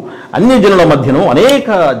వారు అన్య జనుల మధ్యను అనేక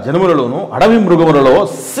జనములలోను అడవి మృగములలో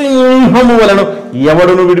సింహము వలెను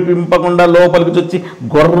ఎవడును విడిపింపకుండా లోపలికి చొచ్చి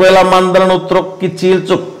గొర్రెల మందలను త్రొక్కి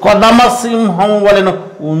చీల్చు కొదమ సింహం వలెను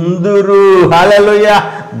ఉందురు. హల్లెలూయా!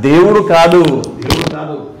 దేవుడు కాదు.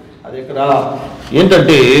 అది ఇక్కడ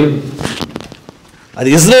ఏంటంటే అది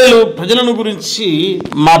ఇజ్రాయేలు ప్రజలను గురించి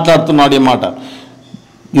మాట్లాడుతున్నాడు. ఈ మాట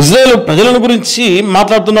ఇజ్రాయేలు ప్రజలను గురించి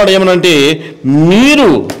మాట్లాడుతున్నాడు. ఏమనంటే, మీరు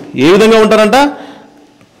ఏ విధంగా ఉంటారంట?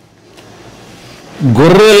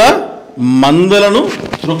 గొర్రెల మందలను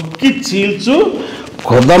త్రొక్కి చీల్చు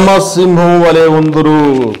కొదమ సింహం వలె ఉందురు.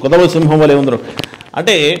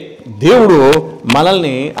 అంటే దేవుడు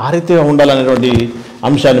మనల్ని ఆ రీతిగా ఉండాలనేటువంటి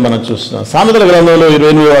అంశాన్ని మనం చూస్తున్నాం. సామెతల గ్రంథంలో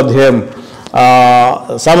 28వ అధ్యాయం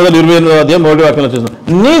 1వ వాక్యంలో చూస్తున్నాం.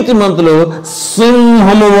 నీతిమంతులు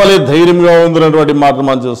సింహము వలె ధైర్యంగా ఉందన్నటువంటి మాటలు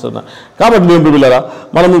మనం చూస్తున్నాం. కాబట్టి దేవుని బిడ్డలారా,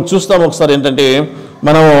 మనం చూస్తాం ఒకసారి ఏంటంటే,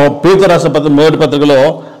 మనం పేతురు రాసిన మొదటి పత్రికలో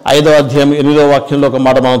 5వ అధ్యాయం 8వ వాక్యంలో ఒక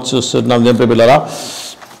మాట మనం చూస్తున్నాం. దేవుని బిడ్డలారా,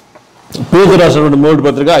 పేతురు రాసినటువంటి మొదటి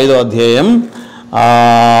పత్రిక 5వ అధ్యాయం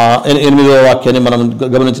 8వ వాక్యాన్ని మనం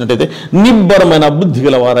గమనించినట్టయితే, నిబ్బరమైన బుద్ధి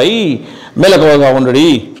గలవారై మెలకువగా ఉండడి,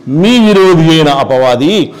 మీ విరోధి అయిన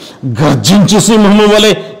అపవాది గర్జించు సింహము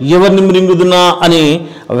వలె ఎవరిని మృంగుదునా అని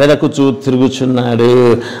వెదకుచూ తిరుగుచున్నాడు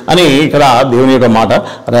అని ఇక్కడ దేవుని యొక్క మాట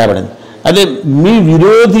రాయబడింది. అదే మీ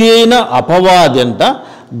విరోధి అయిన అపవాది అంట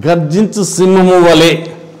గర్జించు సింహము వలె,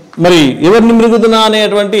 మరి ఎవరిని మృంగుదునా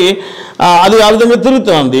అనేటువంటి అది ఆ విధంగా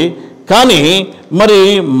తిరుగుతుంది. కానీ మరి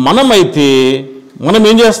మనం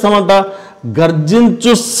ఏం చేస్తామంట?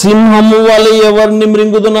 గర్జించు సింహము వలె ఎవరిని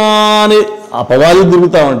మృంగుదునా అని అపవాది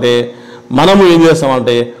తిరుగుతామంటే మనము ఏం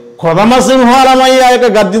చేస్తామంటే కొదమ సింహాలమై ఆ యొక్క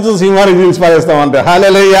గర్జించు సింహానికి తీసిపారేస్తామంటే.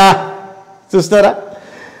 హల్లెలూయా! చూస్తారా?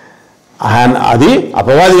 అది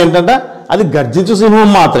అపవాది ఏంటంట? అది గర్జించు సింహం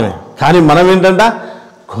మాత్రమే. కానీ మనం ఏంటంట?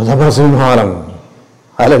 కొదమ సింహాలం.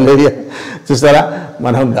 హల్లెలూయా! చూస్తారా?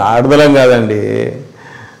 మనం గాడిదలం కాదండి.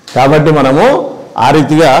 కాబట్టి మనము ఆ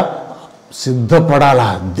రీతిగా సిద్ధపడాలా,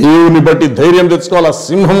 దేవుని బట్టి ధైర్యం తెచ్చుకోవాలా.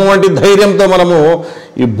 సింహం వంటి ధైర్యంతో మనము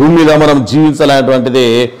ఈ భూమి మీద మనం జీవించాలనేటువంటిది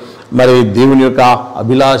మరి దేవుని యొక్క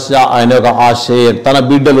అభిలాష, ఆయన యొక్క ఆశయం. తన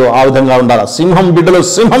బిడ్డలు ఆ విధంగా ఉండాలి. సింహం బిడ్డలు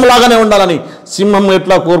సింహంలాగానే ఉండాలని సింహం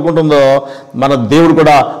ఎట్లా కోరుకుంటుందో మన దేవుడు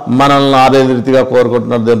కూడా మనల్ని అదే రీతిగా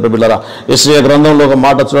కోరుకుంటున్నారు. దేవుని బిడ్డలారా, యెషయా గ్రంథంలో ఒక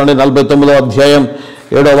మాట చూడండి. 49వ అధ్యాయం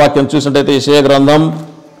 7వ వాక్యం చూసినట్టయితే, యెషయా గ్రంథం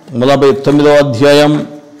 49వ అధ్యాయం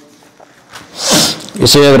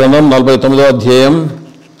యెషయా గ్రంథం 49వ అధ్యాయం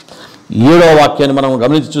 7వ వాక్యాన్ని మనం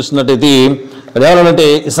గమనించి చూసినట్టయితే ఎవరంటే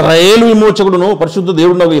ఇశ్రాయేలు విమోచకుడును పరిశుద్ధ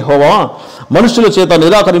దేవుడునగు యెహోవా మనుషుల చేత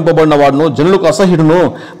నిరాకరింపబడిన వాడును జనులకు అసహ్యుడును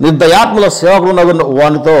నిర్దయాత్మల సేవకుడునగు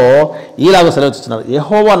వానితో ఈలాగ సెలవిస్తున్నారు.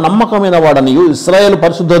 యెహోవా నమ్మకమైన వాడనియు ఇశ్రాయేలు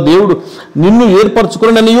పరిశుద్ధ దేవుడు నిన్ను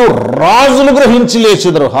ఏర్పరచుకుననియు రాజులు గ్రహించి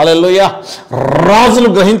లేచెదరు. హల్లెలూయా. రాజులు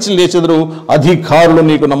గ్రహించి లేచెదరు, అధికారులు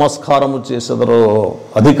నీకు నమస్కారము చేసెదరు.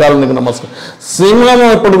 అధికారులు నీకు నమస్కారం. సింహం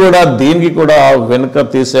ఎప్పుడు కూడా దేనికి కూడా వెనుక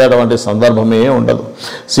తీసేటువంటి సందర్భమే ఉండదు.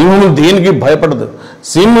 సింహము దేనికి భయపడదు.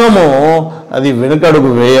 సింహము అది వెనుకడుగు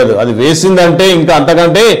వేయదు. అది వేసిందంటే ఇంకా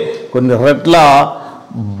అంతకంటే కొన్ని రెట్ల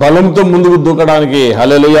బలంతో ముందుకు దూకడానికి.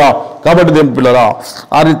 హల్లెలూయా. కాబట్టి దేవుని పిల్లరా,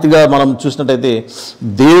 ఆ రీతిగా మనం చూసినట్టయితే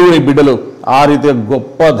దేవుని బిడ్డలు ఆ రీతిగా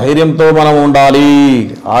గొప్ప ధైర్యంతో మనం ఉండాలి.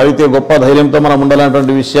 ఆ రీతిగా గొప్ప ధైర్యంతో మనం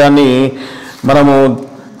ఉండాలనేటువంటి విషయాన్ని మనము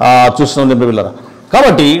చూస్తున్నాం దేవుని పిల్లరా.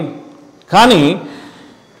 కాబట్టి కానీ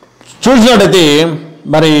చూసినట్టయితే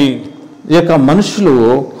మరి ఈ యొక్క మనుషులు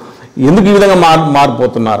ఎందుకు ఈ విధంగా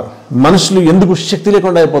మారిపోతున్నారు, మనుషులు ఎందుకు శక్తి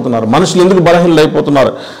లేకుండా అయిపోతున్నారు, మనుషులు ఎందుకు బలహీనలు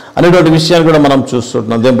అయిపోతున్నారు అనేటువంటి విషయాన్ని కూడా మనం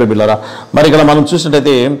చూస్తుంటున్నాం దేవుని బిడ్డలారా. మరి ఇక్కడ మనం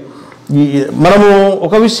చూసినట్టయితే మనము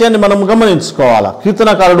ఒక విషయాన్ని మనం గమనించుకోవాలా.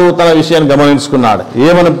 కీర్తనకారుడు తన విషయాన్ని గమనించుకున్నాడు.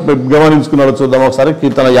 ఏమని గమనించుకున్నాడో చూద్దాం ఒకసారి.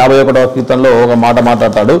 కీర్తన 51వ కీర్తనలో ఒక మాట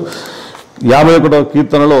మాట్లాడతాడు. 51వ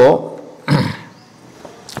కీర్తనలో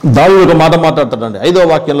దావీదు ఒక మాట మాట్లాడతాడండి. 5వ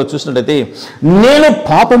వాక్యంలో చూసినట్టయితే నేను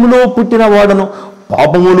పాపములో పుట్టిన వాడను,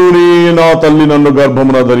 పాపములోనే నా తల్లి నన్ను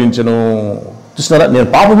గర్భమున ధరించెను. చూస్తున్నారా, నేను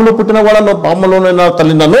పాపములో పుట్టిన వాడను, పాపములోనే నా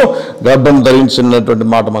తల్లి నన్ను గర్భం ధరించినటువంటి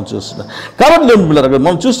మాట మనం చూస్తున్నాం. కాబట్టి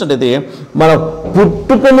మనం చూసినట్టయితే మన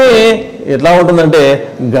పుట్టుకనే ఎట్లా ఉంటుందంటే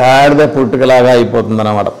గాడిద పుట్టుకలాగా అయిపోతుంది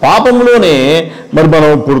అన్నమాట. పాపంలోనే మరి మనం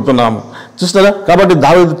పుడుతున్నాము. చూస్తున్నారా. కాబట్టి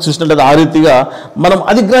దావీదు చూసినట్లయితే ఆ రీతిగా మనం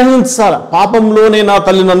అది గ్రహించాలి. పాపంలోనే నా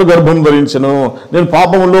తల్లి నన్ను గర్భం ధరించెను, నేను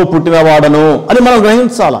పాపంలో పుట్టిన వాడను అని మనం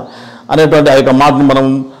గ్రహించాలి అనేటువంటి ఆ యొక్క మాటను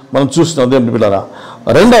మనం చూస్తున్నాం దేవుని పిల్లరా.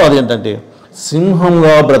 రెండవది ఏంటంటే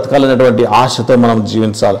సింహంగా బ్రతకాలనేటువంటి ఆశతో మనం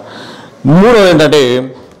జీవించాలి. మూడవది ఏంటంటే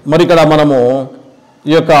మరి ఇక్కడ మనము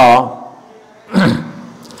ఈ యొక్క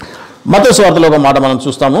మత్తయి సువార్తలో ఒక మాట మనం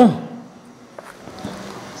చూస్తాము.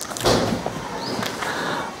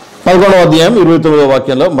 11వ అధ్యాయం 29వ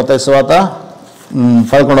వాక్యంలో, మత్తయి సువార్త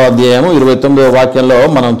 11వ అధ్యాయం 29వ వాక్యంలో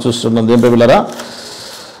మనం చూస్తున్నాం దేవుని పిల్లరా.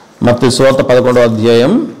 మత్తయి సువార్త 11వ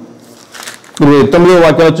అధ్యాయం 29వ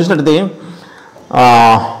వాక్యంలో చూసినట్టయితే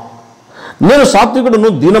నేను సాత్వికుడును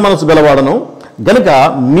దీన మనసు గలవాడను గనుక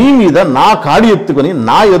మీ మీద నా కాడి ఎత్తుకొని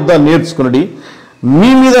నా యొద్ద నేర్చుకునడి, మీ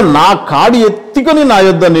మీద నా కాడి ఎత్తుకొని నా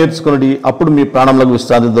యొద్ద నేర్చుకునడి, అప్పుడు మీ ప్రాణంలో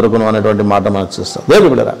విశ్రాంతి దొరకను అనేటువంటి మాట మనం చూస్తాం దేవుని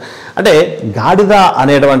బిడ్డలారా. అంటే గాడిద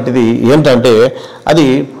అనేటువంటిది ఏంటంటే అది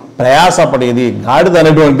ప్రయాసపడేది. గాడిద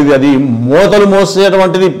అనేటువంటిది అది మోతలు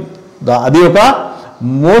మోసేటువంటిది, అది ఒక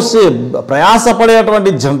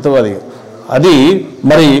ప్రయాసపడేటువంటి జంతువు. అది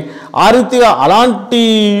మరి ఆ రీతిగా అలాంటి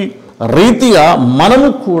రీతిగా మనము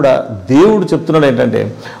కూడా దేవుడు చెప్తున్నాడు ఏంటంటే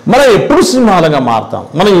మనం ఎప్పుడు సింహాలుగా మారుతాం,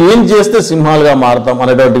 మనం ఏం చేస్తే సింహాలుగా మారుతాం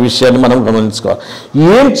అనేటువంటి విషయాన్ని మనం గమనించుకోవాలి.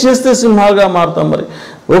 ఏం చేస్తే సింహాలుగా మారుతాం? మరి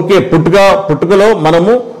ఓకే, పుట్టుకలో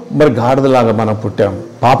మనము మరి గాడిదలాగా మనం పుట్టాము,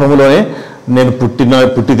 పాపములోనే నేను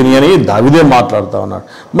పుట్టి తిని అని దావీదే మాట్లాడుతూ ఉన్నాడు.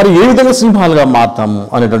 మరి ఏ విధంగా సింహాలుగా మారుతాము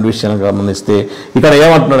అనేటువంటి విషయాన్ని గమనిస్తే ఇక్కడ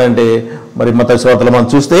ఏమంటున్నాడంటే మరి మత్తయి సువార్తలో మనం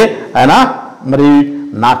చూస్తే ఆయన మరి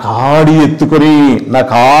నా కాడి ఎత్తుకొని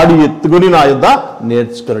నా యొద్ద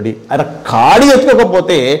నేర్చుకునడి. ఆయన కాడి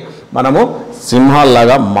ఎత్తుకోకపోతే మనము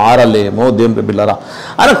సింహాల్లాగా మారలేము దేవుని బిడ్డలారా.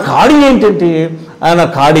 ఆయన కాడి ఏంటంటే ఆయన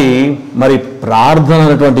కాడి మరి ప్రార్థన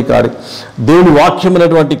అనేటువంటి కాడి, దేవుని వాక్యం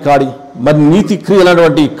అనేటువంటి కాడి, మరి నీతి క్రియలు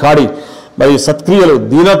అనేటువంటి కాడి, మరి సత్క్రియలు,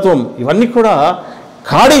 దీనత్వం, ఇవన్నీ కూడా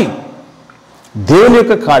కాడి, దేవుని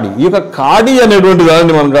యొక్క కాడి. ఈ యొక్క కాడి అనేటువంటి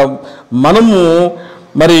దానిని మనము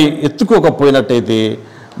మరి ఎత్తుకోకపోయినట్టయితే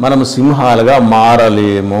మనము సింహాలుగా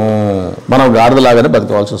మారలేము, మనం గాడిదలాగానే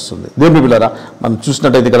బతకవలసి వస్తుంది దేవుని బిడ్డలారా. మనం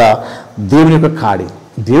చూసినట్టయితే ఇక్కడ దేవుని యొక్క కాడి,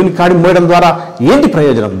 దేవుని కాడి మోయడం ద్వారా ఏంటి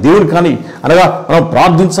ప్రయోజనం? దేవుని కాని అనగా మనం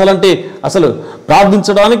ప్రార్థించాలంటే అసలు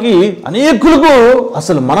ప్రార్థించడానికి అనేకులకు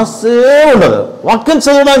అసలు మనస్సే ఉండదు, వాక్యం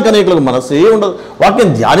చదవడానికి అనేకులకు మనస్సే ఉండదు,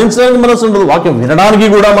 వాక్యం ధ్యానించడానికి మనసు ఉండదు, వాక్యం వినడానికి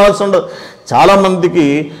కూడా మనసు ఉండదు. చాలామందికి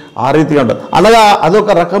ఆ రీతిగా ఉంటుంది. అనగా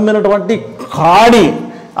అదొక రకమైనటువంటి కాడి.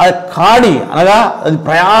 ఆ కాడి అనగా అది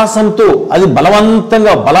ప్రయాసంతో, అది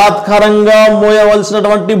బలవంతంగా బలాత్కారంగా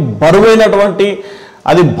మోయవలసినటువంటి బరువైనటువంటి,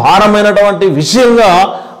 అది భారమైనటువంటి విషయంగా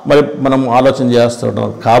మరి మనం ఆలోచన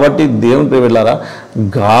చేస్తుంటాం. కాబట్టి దేవుని వెళ్ళారా,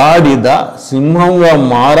 గాడిద సింహంగా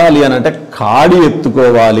మారాలి అని అంటే కాడి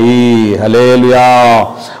ఎత్తుకోవాలి. హల్లెలూయా.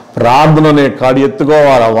 ప్రార్థన అనే కాడి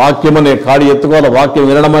ఎత్తుకోవాలా, వాక్యం అనే కాడి ఎత్తుకోవాలా, వాక్యం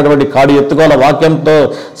వినడమైనటువంటి కాడి ఎత్తుకోవాలా, వాక్యంతో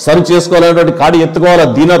సరి చేసుకోవాలనేటువంటి కాడి ఎత్తుకోవాలా,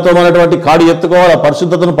 దీనత్వమైనటువంటి కాడి ఎత్తుకోవాలా,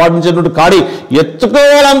 పరిశుద్ధతను పాటించేటువంటి కాడి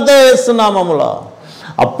ఎత్తుకోవాలంతే వేస్తున్నామములా.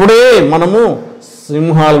 అప్పుడే మనము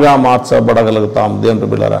సింహాలుగా మార్చబడగలుగుతాం దేవుని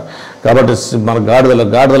బిడ్డలారా. కాబట్టి మన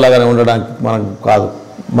గాడిదలాగానే ఉండడానికి మనం కాదు,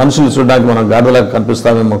 మనుషులు చూడడానికి మనం గాడిదలాగా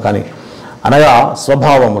కనిపిస్తామేమో కానీ అనగా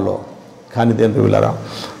స్వభావములో. కానీ దేవుని బిడ్డలారా,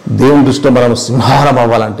 దేవుని దృష్టిలో మనం సింహారం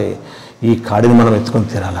అవ్వాలంటే ఈ కాడిని మనం ఎత్తుకొని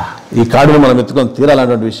తీరాలా, ఈ కాడిని మనం ఎత్తుకొని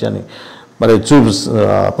తీరాలనేటువంటి విషయాన్ని మరి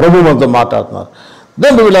ప్రభు మనతో మాట్లాడుతున్నారు.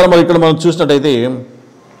 దేవుని బిడ్డలారా, మరి ఇక్కడ మనం చూసినట్టయితే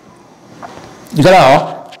ఇక్కడ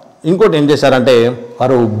ఇంకోటి ఏం చేశారంటే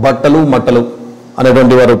వారు మట్టలు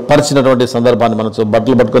అనేటువంటి వారు పరిచినటువంటి సందర్భాన్ని మనం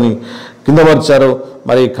బట్టలు పట్టుకొని కింద పరిచారు,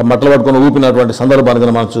 మరి మట్టలు పట్టుకొని ఊపినటువంటి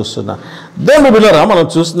సందర్భాన్ని మనం చూస్తున్నాం. దేవుని బిడ్డలారా, మనం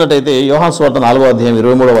చూస్తున్నట్టయితే యోహాను సువార్త 4వ అధ్యాయం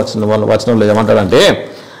 23వ వచనంలో ఏమంటాడంటే,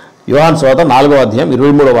 యోహాను సువార్త 4వ అధ్యాయం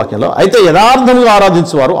 23వ వాక్యంలో, అయితే యథార్థంగా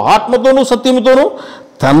ఆరాధించువారు ఆత్మతోనూ సత్యముతోనూ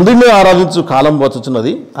తండ్రిని ఆరాధించు కాలం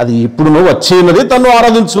వచ్చుచున్నది, అది ఇప్పుడును వచ్చి ఉన్నది, తను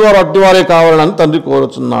ఆరాధించువారు అట్టివారే కావాలని తండ్రి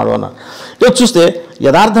కోరుచున్నాడు అన్న. ఇక చూస్తే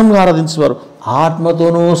యథార్థంగా ఆరాధించేవారు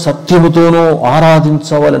ఆత్మతోనూ సత్యముతోనూ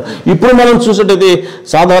ఆరాధించవాలని. ఇప్పుడు మనం చూసేటైతే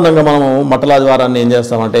సాధారణంగా మనము మట్టల ఆదివారాన్ని ఏం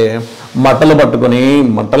చేస్తామంటే మట్టలు పట్టుకొని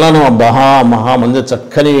మట్టలను మహా మంచి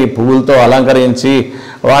చక్కని పువ్వులతో అలంకరించి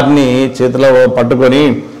వాటిని చేతిలో పట్టుకొని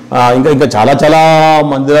ఇంకా చాలా చాలా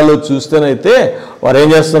మందిరాలు చూస్తేనైతే వారు ఏం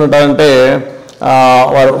చేస్తుంటారంటే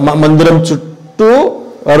వారు మందిరం చుట్టూ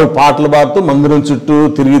వారు పాటలు పాడుతూ మందిరం చుట్టూ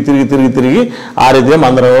తిరిగి ఆ రీతిగా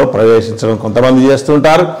మందిరంలో ప్రవేశించడం కొంతమంది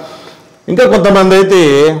చేస్తుంటారు. ఇంకా కొంతమంది అయితే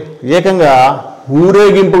ఏకంగా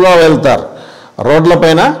ఊరేగింపుగా వెళ్తారు,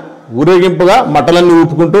 రోడ్లపైన ఊరేగింపుగా మట్టలన్నీ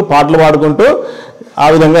ఊపుకుంటూ పాటలు పాడుకుంటూ ఆ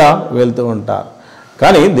విధంగా వెళ్తూ ఉంటారు.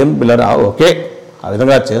 కానీ దేవుని పిల్లరా, ఓకే, ఆ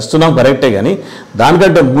విధంగా చేస్తున్నాం కరెక్టే, కానీ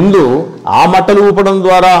దానికంటే ముందు ఆ మట్టలు ఊపడం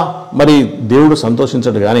ద్వారా మరి దేవుడు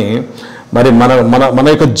సంతోషించడు. కానీ మరి మన మన మన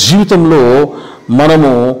యొక్క జీవితంలో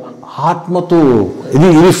మనము ఆత్మతో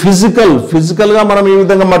ఇది ఫిజికల్గా మనం ఈ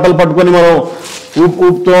విధంగా మట్టలు పట్టుకొని మనం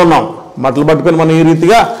ఊపుతూ ఉన్నాం, మట్టలు పట్టుకొని మనం ఈ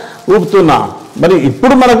రీతిగా ఊపుతున్నాం. మరి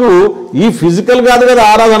ఇప్పుడు మనకు ఈ ఫిజికల్ కాదు కదా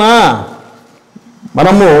ఆరాధన,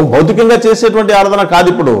 మనము భౌతికంగా చేసేటువంటి ఆరాధన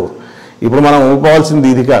కాదు. ఇప్పుడు మనం ఊపవలసింది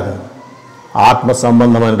ఇది కాదు, ఆత్మ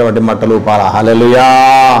సంబంధమైనటువంటి మట్టలు ఊపాలా. హల్లెలూయా.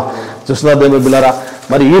 చూస్తున్నా దేవుని బిడ్డలారా,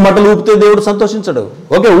 మరి ఈ మట్టలు ఊపితే దేవుడు సంతోషించడు.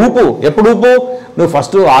 ఓకే, ఊపు. ఎప్పుడు ఊపు? నువ్వు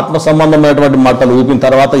ఫస్ట్ ఆత్మ సంబంధమైనటువంటి మట్టలు ఊపిన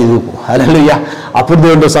తర్వాత ఇది ఊపు. హల్లెలూయా. అప్పుడు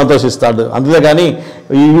దేవుడు సంతోషిస్తాడు. అంతేగాని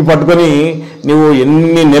ఇవి పట్టుకొని నువ్వు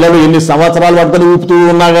ఎన్ని నెలలు ఎన్ని సంవత్సరాలు పట్టుకొని ఊపుతూ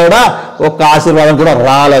ఉన్నా కూడా ఒక్క ఆశీర్వాదం కూడా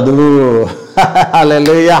రాలేదు.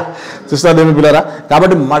 హల్లెలూయా. చూస్తా దేవుని పిల్లరా.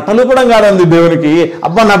 కాబట్టి మట్టలు కూడా కాదండి దేవునికి.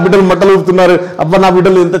 అబ్బా నా బిడ్డలు మట్టలు ఊపుతున్నారు, అబ్బా నా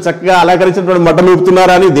బిడ్డలు ఇంత చక్కగా అలంకరించినటువంటి మట్టలు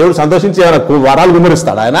ఊపుతున్నారు అని దేవుడు సంతోషించి వరాలు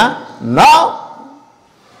గుమ్మరిస్తాడు ఆయన? నా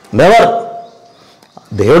నెవర్.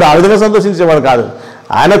 దేవుడు ఆ విధంగా సంతోషించేవాడు కాదు.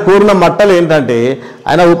 ఆయన కోరిన మట్టలు ఏంటంటే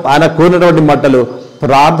ఆయన కోరినటువంటి మట్టలు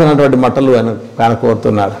ప్రార్థన అనేటువంటి మట్టలు ఆయన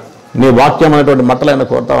కోరుతున్నాడు. నీ వాక్యం అనేటువంటి మట్టలు ఆయన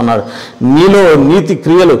కోరుతా ఉన్నాడు. నీలో నీతి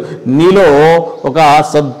క్రియలు, నీలో ఒక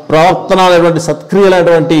సత్ప్రవర్తన అనేటువంటి సత్క్రియలు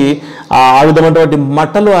అనేటువంటి ఆ విధమైనటువంటి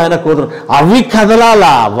మట్టలు ఆయన కోరుతున్నాడు. అవి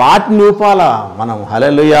కదలాలా, వాటిని ఊపాలా మనం.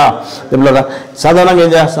 హల్లెలూయా. సాధారణంగా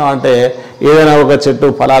ఏం చేస్తామంటే ఏదైనా ఒక చెట్టు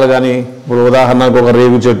ఫలాలు కానీ, ఇప్పుడు ఉదాహరణకు ఒక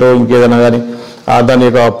రేగు చెట్టు ఇంకేదైనా కానీ దాని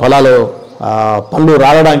యొక్క ఫలాలు పళ్ళు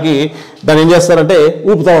రావడానికి దాన్ని ఏం చేస్తారంటే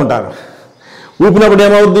ఊపుతూ ఉంటారు. ఊపినప్పుడు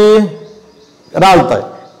ఏమవుద్ది? రాలుతాయి,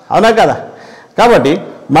 అవునా కదా? కాబట్టి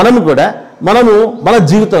మనము మన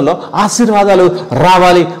జీవితంలో ఆశీర్వాదాలు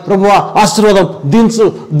రావాలి. ప్రభువా ఆశీర్వాదం దించు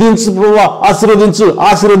ప్రభువా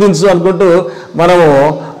ఆశీర్వదించు అనుకుంటూ మనము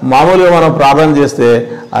మామూలుగా మనం ప్రార్థన చేస్తే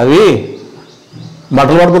అవి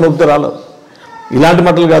మట్టలు పడుకుని ఊపితే రాలు. ఇలాంటి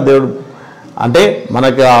మట్టలు కాదు దేవుడు అంటే.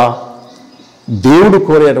 మనకు దేవుడు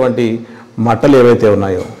కోరేటువంటి మట్టలు ఏవైతే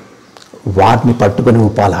ఉన్నాయో వాటిని పట్టుకొని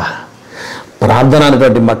ఊపాలా. ప్రార్థన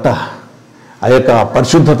అనేటువంటి మట్ట, ఆ యొక్క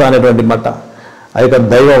పరిశుద్ధత అనేటువంటి మట్ట, ఆ యొక్క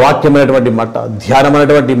దైవ వాక్యమైనటువంటి మట్ట, ధ్యానం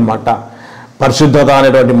అనేటువంటి మట్ట, పరిశుద్ధత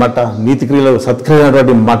అనేటువంటి మట్ట, నీతిక్రియలు సత్క్రియలు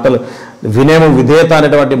అనేటువంటి మట్టలు, వినయం విధేయత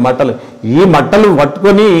అనేటువంటి మట్టలు, ఈ మట్టలు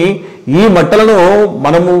పట్టుకొని ఈ మట్టలను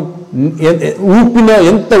మనము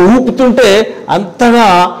ఎంత ఊపుతుంటే అంతగా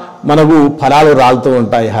మనకు ఫలాలు రాలుతూ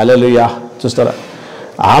ఉంటాయి. హల్లెలూయా. చూస్తారా,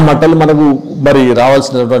 ఆ మట్టలు మనకు మరి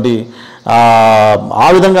రావాల్సినటువంటి ఆ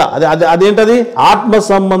విధంగా అదేంటది? ఆత్మ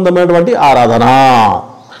సంబంధమైనటువంటి ఆరాధన.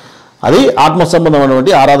 అది ఆత్మ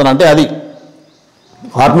సంబంధమైనటువంటి ఆరాధన అంటే అది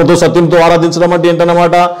ఆత్మతో సత్యంతో ఆరాధించడం అంటే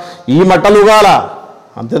ఏంటన్నమాట? ఈ మట్టలు కాల,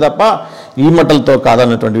 అంతే తప్ప ఈ మట్టలతో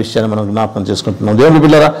కాదన్నటువంటి విషయాన్ని మనం జ్ఞాపకం చేసుకుంటున్నాం. దేవుని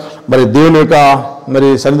పిల్లరా, మరి దేవుని యొక్క మరి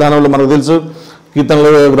సన్నిధానంలో మనకు తెలుసు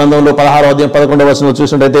కీర్తనల గ్రంథంలో 16వ అధ్యాయం 11వ వచనంలో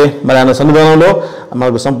చూసినట్టయితే మరి ఆయన సన్నిధానంలో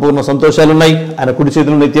మనకు సంపూర్ణ సంతోషాలు ఉన్నాయి, ఆయన కుడి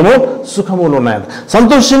చేతులు నిత్యము సుఖములు ఉన్నాయని.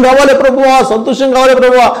 సంతోషం కావాలి ప్రభువా, సంతోషం కావాలి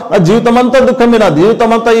ప్రభువా, నా జీవితం అంతా దుఃఖమే, నా జీవితం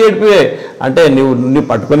అంతా ఏడిపివే అంటే నువ్వు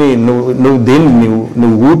పట్టుకొని నువ్వు దేన్ని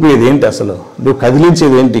నువ్వు ఊపేది ఏంటి, అసలు నువ్వు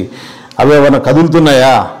కదిలించేది ఏంటి? అవి ఏమైనా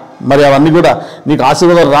కదులుతున్నాయా? మరి అవన్నీ కూడా నీకు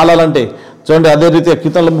ఆశీర్వాదాలు రాలంటే చూడండి. అదే రీతిగా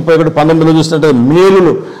కీర్తనల 31:19 చూసినట్టు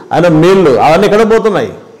మేలులు, ఆయన మేళ్ళు అవన్నీ ఎక్కడ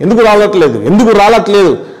పోతున్నాయి? ఎందుకు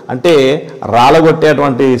రాలట్లేదు అంటే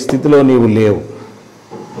రాలగొట్టేటువంటి స్థితిలో నీవు లేవు.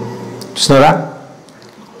 చూసినారా?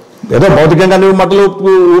 ఏదో భౌతికంగా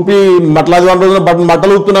నువ్వు ఊపి మట్టలాది రోజున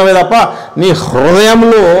మట్టలు ఊపుతున్నావే తప్ప నీ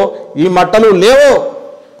హృదయంలో ఈ మట్టలు లేవు,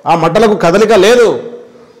 ఆ మట్టలకు కదలిక లేదు,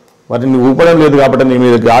 వాటిని ఊపడం లేదు కాబట్టి నీ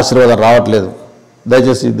మీదకి ఆశీర్వాదం రావట్లేదు.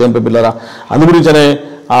 దయచేసి దేంప పిల్లరా, అందు గురించనే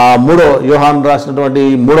ఆ 3వ యోహాను రాసినటువంటి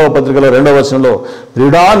 3వ పత్రికలో 2వ వచనంలో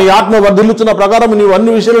ప్రియుడా నీ ఆత్మ వర్ధిల్లుచున్న ప్రకారం నీవు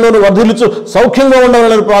అన్ని విషయంలోనూ వర్ధిల్లుచు సౌఖ్యంగా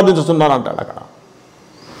ఉండాలని ప్రార్థిస్తున్నాను అంటాడు. అక్కడ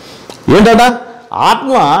ఏంటంట?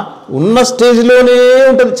 ఆత్మ ఉన్న స్టేజ్లోనే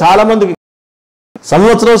ఉంటుంది. చాలామందికి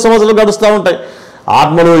సంవత్సరాలు గడుస్తూ ఉంటాయి,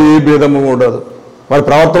 ఆత్మలో ఏ భేదము ఉండదు, వారి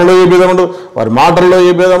ప్రవర్తనలో ఏ భేదం ఉండదు, వారి మాటల్లో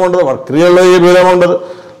ఏ భేదం ఉండదు, వారి క్రియల్లో ఏ భేదం ఉండదు.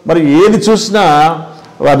 మరి ఏది చూసినా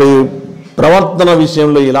వారి ప్రవర్తన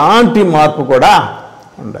విషయంలో ఇలాంటి మార్పు కూడా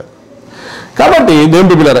ఉండదు. కాబట్టి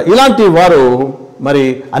దేవుని పిల్లరా, ఇలాంటి వారు మరి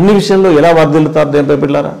అన్ని విషయంలో ఎలా వర్ధిల్లుతారు దేవుని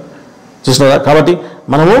పిల్లరా? చూసినారా? కాబట్టి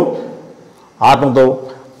మనము ఆత్మతో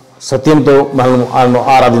సత్యంతో మనం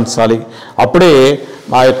ఆరాధించాలి. అప్పుడే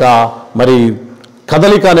ఆ యొక్క మరి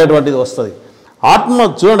కదలిక అనేటువంటిది వస్తుంది. ఆత్మ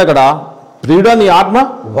చూడండి, అక్కడ ప్రియుడా నీ ఆత్మ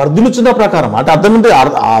వర్ధిల్లుచున్న ప్రకారం అంటే అర్థం ఏంటి?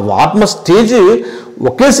 ఆ ఆత్మ స్టేజ్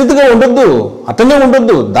ఒకే స్థితిగా ఉండొద్దు, అతనే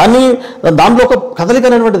ఉండొద్దు, దాంట్లో ఒక కదలిక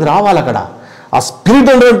అనేటువంటిది రావాలి. అక్కడ ఆ స్పిరిట్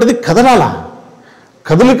అనేటువంటిది కదలాల.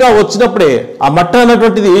 కదలిక వచ్చినప్పుడే ఆ మట్ట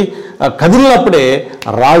అనేటువంటిది కదిలినప్పుడే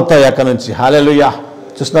రాలుతాయి అక్కడి నుంచి. హల్లెలూయా!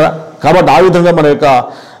 చూస్తున్నారా? కాబట్టి ఆ విధంగా మన యొక్క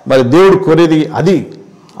మరి దేవుడు కోరేది అది.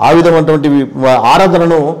 ఆ విధమైనటువంటి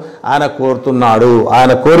ఆరాధనను ఆయన కోరుతున్నాడు.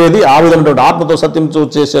 ఆయన కోరేది ఆ విధమైనటువంటి ఆత్మతో సత్యంతో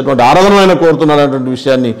చేసేటువంటి ఆరాధన ఆయన కోరుతున్నాడు అనేటువంటి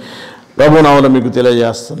విషయాన్ని ప్రభునామములో మీకు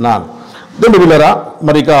తెలియజేస్తున్నాను. దేవుని బిడ్డలారా,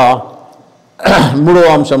 మరి ఇక 3వ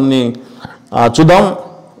అంశంని చూద్దాం.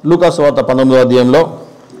 లూకా సువార్త 19వ అధ్యాయంలో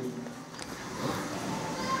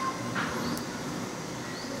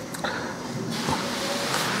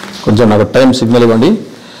కొంచెం నాకు టైం సిగ్నల్ ఇవ్వండి.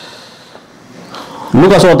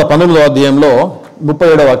 లూకా సువార్త 19వ అధ్యాయంలో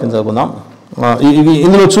 37వ వాక్యం చదువుకుందాం.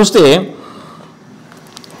 ఇందులో చూస్తే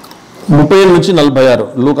 37 నుంచి 46.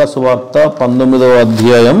 లూకా సువార్త 19వ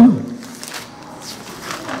అధ్యాయం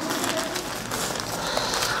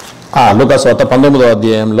లూకా సువార్త 19వ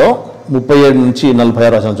అధ్యాయంలో 37 నుంచి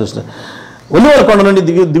 46 వచనం చూస్తే, ఒలివల కొండ నుండి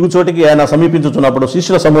దిగుచోటికి ఆయన సమీపించుచున్నప్పుడు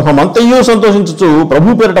శిష్యుల సమూహం అంతయు సంతోషించుచు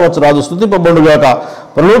ప్రభు పేరిట వచ్చు రాజు స్తుతింపబడుగాక,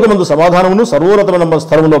 పరలోకమందు సమాధానమును సర్వోన్నతమైన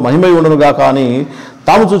స్థలములో మహిమై ఉండునుగాక అని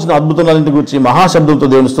తాము చూసిన అద్భుతాలన్నింటి గురించి మహాశబ్దంతో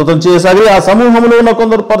దేవుని స్తుతం చేయసాగి ఆ సమూహంలో ఉన్న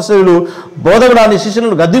కొందరు పరిసయ్యులు బోధకుడాని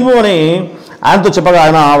శిష్యులను గద్దింపమని ఆయనతో చెప్పగా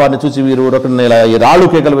ఆయన వారిని చూసి వీరు ఒకరిని ఇలా ఈ రాళ్ళు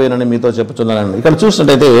కేకలు వేయనని మీతో చెప్పుచున్నాను. ఇక్కడ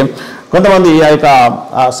చూసినట్టయితే కొంతమంది ఆ యొక్క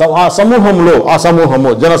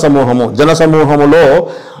జన సమూహములో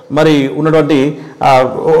మరి ఉన్నటువంటి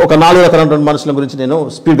ఒక 4 రకాలైనటువంటి మనుషుల గురించి నేను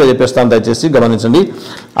స్పీడ్గా చెప్పేస్తాను, దయచేసి గమనించండి.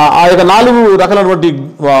 ఆ యొక్క 4 రకాలైనటువంటి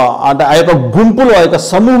అంటే ఆ యొక్క గుంపులో ఆ యొక్క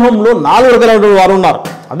సమూహంలో 4 రకాలైనటువంటి వారు ఉన్నారు.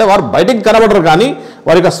 అంటే వారు బయటికి కనబడరు, కానీ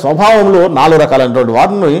వారి యొక్క స్వభావంలో 4 రకాలైనటువంటి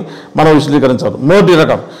వారిని మనం విశ్లేషించవచ్చు. మొదటి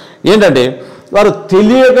రకం ఏంటంటే వారు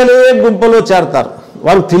తెలియకలే గుంపులో చేరతారు.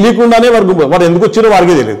 వారు తెలియకుండానే వారు గుంపు, వారు ఎందుకు వచ్చారో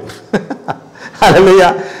వారికి తెలియదు. హల్లెలూయా!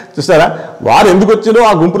 చూస్తారా? వారు ఎందుకు వచ్చారో,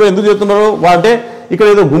 ఆ గుంపులో ఎందుకు చేస్తున్నారో, అంటే ఇక్కడ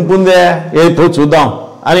ఏదో గుంపు ఉందే ఏదో చూద్దాం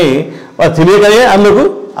అని వారు తెలియకనే అందుకు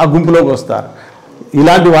ఆ గుంపులోకి వస్తారు.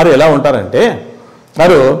 ఇలాంటి వారు ఎలా ఉంటారంటే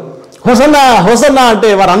వారు హోసన్నా హోసన్నా అంటే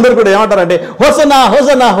వారందరూ కూడా ఏమంటారంటే హోసన్నా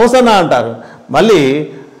హోసన్నా హోసన్నా అంటారు. మళ్ళీ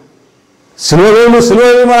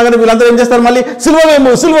సిలువవేము అనగానే వీళ్ళందరూ ఏం చేస్తారు? మళ్ళీ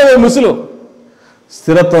సిలువ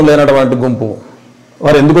స్థిరత్వం లేనటువంటి గుంపు.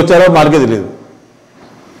 వారు ఎందుకు వచ్చారో మనకే తెలియదు.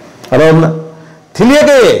 అలా ఉందా?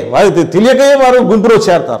 తెలియకయే వారు గుంపులో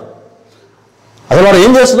చేరతారు. అసలు వారు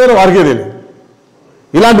ఏం చేస్తున్నారో వారికే తెలియదు.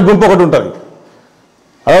 ఇలాంటి గుంపు ఒకటి ఉంటుంది.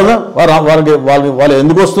 అలా వాళ్ళు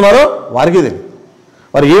ఎందుకు వస్తున్నారో వారికే తెలియదు,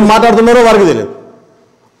 వారు ఏం మాట్లాడుతున్నారో వారికి తెలియదు.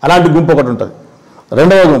 అలాంటి గుంపు ఒకటి ఉంటుంది.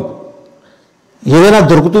 రెండవ గుంపు ఏదైనా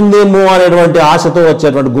దొరుకుతుందేమో అనేటువంటి ఆశతో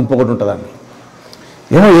వచ్చేటువంటి గుంపు ఒకటి ఉంటుందండి.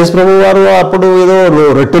 ఏమో యేసు ప్రభు వారు అప్పుడు ఏదో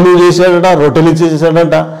రొట్టెలు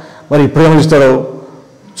చేశాడంట, మరి ఇప్పుడు ఏమో ఇస్తాడో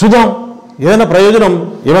చూద్దాం, ఏదైనా ప్రయోజనం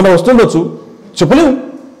ఏమైనా వస్తుండొచ్చు, చెప్పలేము,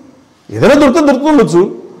 ఏదైనా దొరుకుతుండొచ్చు,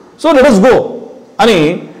 సో లెట్ us గో అని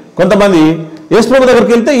కొంతమంది యేసు ప్రభు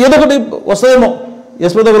దగ్గరికి వెళ్తే ఏదో ఒకటి వస్తుందేమో.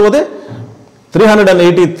 యేసు ప్రభు దగ్గర పోతే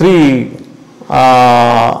 383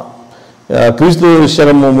 క్రీస్తు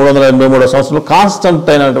శకం 383 సంవత్సరంలో కాన్స్టంట్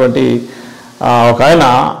అయినటువంటి ఒక ఆయన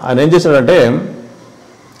ఏం చేశాడంటే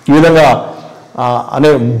ఈ విధంగా అనే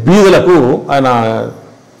బీదలకు ఆయన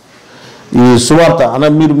ఈ సువార్త అన్న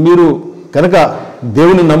మీరు కనుక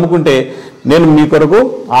దేవుని నమ్ముకుంటే నేను మీ కొరకు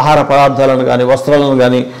ఆహార పదార్థాలను కానీ వస్త్రాలను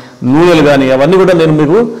కానీ నూనెలు కానీ అవన్నీ కూడా నేను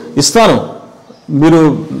మీకు ఇస్తాను, మీరు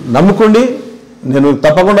నమ్ముకోండి, నేను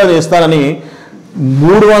తప్పకుండా ఇస్తానని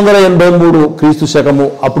 383 క్రీస్తు శకము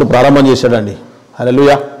అప్పుడు ప్రారంభం చేశాడండి.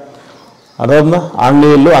 హల్లెలూయా. అర్థమవుతుందా?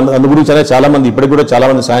 ఆంగ్లేయులు అందు గురించి అనే చాలామంది ఇప్పటికి కూడా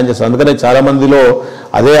చాలామంది సాయం చేస్తారు. అందుకనే చాలామందిలో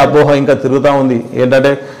అదే అపోహ ఇంకా తిరుగుతూ ఉంది.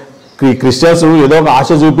 ఏంటంటే క్రిస్టియన్స్ ఏదో ఒక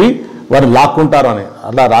ఆశ చూపి వారు లాక్కుంటారు అని.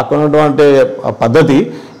 అలా లాక్కున్నటువంటి పద్ధతి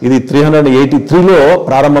ఇది 383లో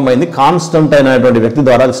ప్రారంభమైంది. కాన్స్టంటైన్ అనేటువంటి వ్యక్తి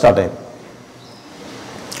ద్వారా అది స్టార్ట్ అయింది.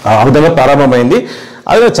 ఆ విధంగా ప్రారంభమైంది.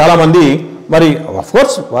 అదే చాలామంది మరి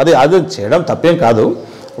అఫ్కోర్స్ అది చేయడం తప్పేం కాదు,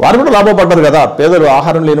 వారు కూడా లాభపడ్డారు కదా. పేదలు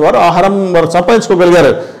ఆహారం లేని వారు ఆహారం వారు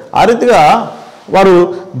సంపాదించుకోగలిగారు. ఆ రీతిగా వారు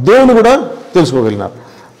దేవుని కూడా తెలుసుకోగలిగినారు.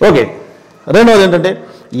 ఓకే. రెండవది ఏంటంటే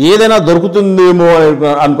ఏదైనా దొరుకుతుందేమో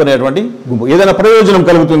అనుకునేటువంటి గుంపు, ఏదైనా ప్రయోజనం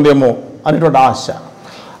కలుగుతుందేమో అనేటువంటి ఆశ.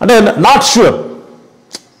 అంటే నాట్ ష్యూర్,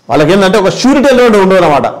 వాళ్ళకి ఏంటంటే ఒక ష్యూరిటీ అనేది ఉండదు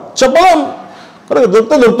అన్నమాట. చెప్పడం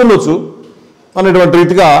దొరుకుతుండొచ్చు అనేటువంటి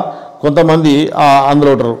రీతిగా కొంతమంది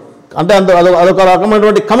అందులో ఉంటారు. అంటే అదొక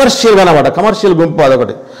రకమైనటువంటి కమర్షియల్గా అన్నమాట. కమర్షియల్ గుంపు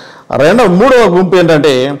అదొకటి. మూడవ గుంపు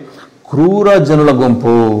ఏంటంటే క్రూర జనుల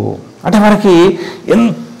గుంపు. అంటే వారికి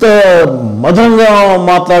ఎంత మధురంగా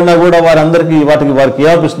మాట్లాడినా కూడా వారికి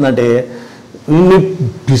ఏమనిపిస్తుందంటే ఇన్ని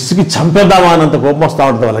పిసికి చంపేద్దామా అన్నంత కోపం వస్తూ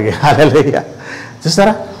ఉంటుంది వాళ్ళకి. హల్లెలూయా.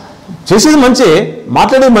 చూస్తారా, చేసేది మంచి,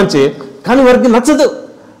 మాట్లాడేది మంచి, కానీ వారికి నచ్చదు,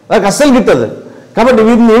 వారికి అస్సలు గిట్టదు. కాబట్టి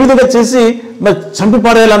వీటిని ఏ విధంగా చేసి మరి చంపి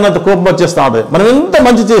పారేయాలన్నంత కోపం వచ్చేస్తూ ఉంటుంది. మనం ఎంత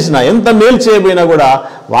మంచి చేసినా, ఎంత మేలు చేయబోయినా కూడా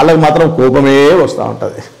వాళ్ళకి మాత్రం కోపమే వస్తూ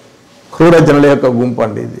ఉంటుంది. క్రూర జనుల యొక్క గుంపు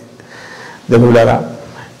అండి ఇది. దేవుడారా,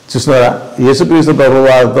 చూస్తున్నారా, యేసుక్రీస్తు ప్రభు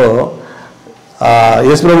వారితో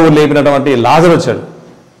యేసుప్రభువు లేపినటువంటి లాజరు వచ్చాడు.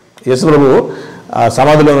 యేసుప్రభు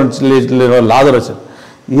సమాధిలో నుంచి లాజరు వచ్చాడు.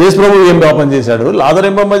 యేసుప్రభు ఏం పాపం చేశాడు, లాజరు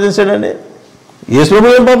ఏం పాపం చేశాడండి?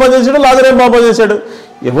 యేసుప్రభు ఏం పాపం చేశాడు, లాజరు ఏం పాపం చేశాడు?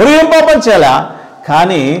 ఎవరు ఏం పాపం చేయాలా?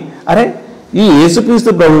 కానీ అరే ఈ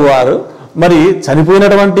యేసుక్రీస్తు ప్రభు వారు మరి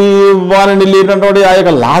చనిపోయినటువంటి వారిని లేపినటువంటి ఆ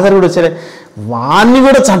యొక్క లాజరు కూడా వచ్చాడే, వాణ్ణి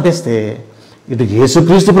కూడా చంపేస్తే ఇటు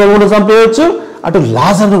యేసుక్రీస్తు ప్రభువును చంపేయచ్చు, అటు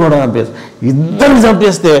లాజరును కూడా చంపేయచ్చు. ఇద్దరిని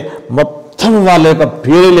చంపేస్తే మొత్తం వాళ్ళ యొక్క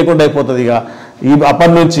పేరే లేకుండా అయిపోతుంది. ఇక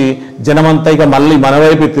అప్పటి నుంచి జనమంతా ఇక మళ్ళీ మన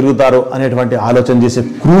వైపు తిరుగుతారు అనేటువంటి ఆలోచన చేసే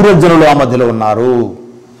క్రూర జనులు ఆ మధ్యలో ఉన్నారు.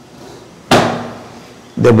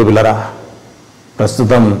 దెబ్బ పిల్లరా,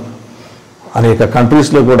 ప్రస్తుతం అనేక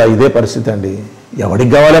కంట్రీస్లో కూడా ఇదే పరిస్థితి అండి.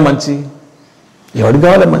 ఎవడికి కావాలే మంచి, ఎవడికి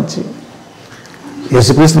కావాలే మంచి?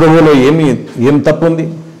 యేసుక్రీస్తు ప్రభువులో ఏం తప్పు ఉంది?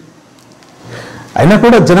 అయినా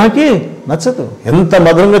కూడా జనానికి నచ్చదు. ఎంత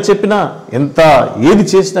మధురంగా చెప్పినా, ఎంత ఏది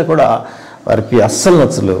చేసినా కూడా వారికి అస్సలు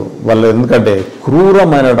నచ్చలు. వాళ్ళు ఎందుకంటే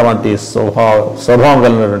క్రూరమైనటువంటి స్వభావం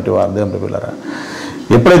కలిగినటువంటి వారు. దేవుని పిల్లరా,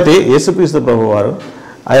 ఎప్పుడైతే యేసుక్రీస్తు ప్రభు వారు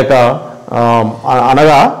ఆ యొక్క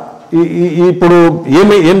అనగా ఇప్పుడు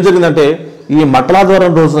ఏం జరిగిందంటే ఈ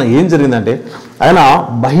మట్టలాద్వారం రోజున ఏం జరిగిందంటే ఆయన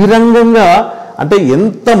బహిరంగంగా అంటే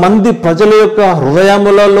ఎంతమంది ప్రజల యొక్క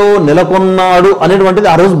హృదయములలో నెలకొన్నాడు అనేటువంటిది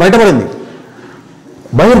ఆ రోజు బయటపడింది,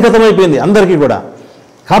 బహిర్గతమైపోయింది అందరికీ కూడా.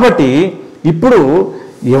 కాబట్టి ఇప్పుడు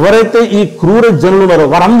ఎవరైతే ఈ క్రూర జనులు ఉన్నారో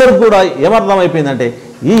వారందరికీ కూడా ఏమర్థమైపోయిందంటే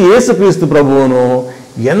ఈ యేసుక్రీస్తు ప్రభువును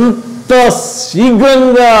ఎంత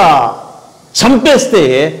శీఘ్రంగా చంపేస్తే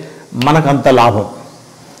మనకంత లాభం.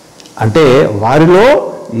 అంటే వారిలో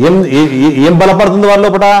ఏం బలపడుతుంది వారి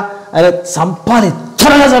లోపల? ఆయన చంపాలి,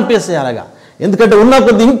 త్వరగా చంపేసేయాలగా. ఎందుకంటే ఉన్న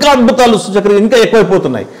కొద్ది ఇంకా అద్భుతాలు సూచక్రియలు ఇంకా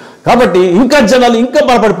ఎక్కువైపోతున్నాయి. కాబట్టి ఇంకా జనాలు ఇంకా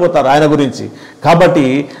బలపడిపోతారు ఆయన గురించి. కాబట్టి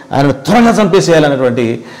ఆయన త్వరగా చంపేసేయాలనేటువంటి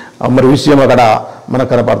మరి విషయం అక్కడ మనకు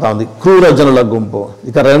కనపడతా ఉంది. క్రూర జనుల గుంపు.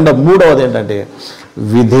 ఇక మూడవది ఏంటంటే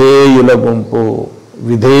విధేయుల గుంపు.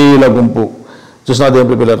 విధేయుల గుంపు చూసినా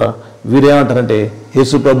దేవుని పిల్లరా, వీరేమంటారంటే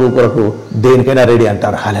యేసు ప్రభు కొరకు దేనికైనా రెడీ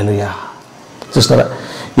అంటారు. హల్లెలూయా. చూస్తారా,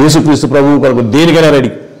 యేసుక్రీస్తు ప్రభు కొరకు దేనికైనా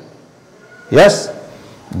రెడీ. ఎస్,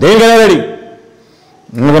 దేనికైనా రెడీ.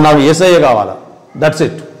 నాకు యేసయ్య కావాలా, దట్స్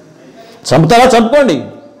ఇట్. చంపుతారా, చంపుకోండి.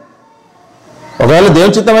 ఒకవేళ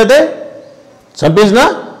దేవుని చిత్తం అయితే చంపేసినా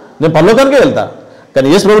నేను పరలోకానికే వెళ్తా, కానీ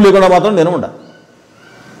యేసు ప్రభు లేకుండా మాత్రం నేను ఉండా.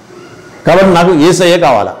 కాబట్టి నాకు యేసయ్య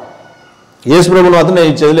కావాలా. యేసు ప్రభువుని మాత్రం నేను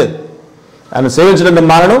ఇచ్చేది లేదు. ఆయన సేవించడం నేను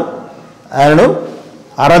మానను, ఆయనను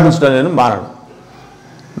ఆరాధించడం నేను మానను.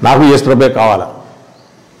 నాకు యేసు ప్రభువే కావాలా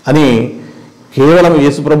అని కేవలం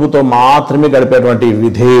యేసు ప్రభుతో మాత్రమే గడిపేటువంటి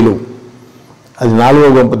విధేయులు. అది నాలుగో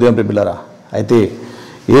గుంపు దేవుని పిల్లరా. అయితే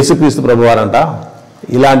యేసుక్రీస్తు ప్రభు వారంట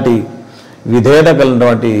ఇలాంటి విధేయత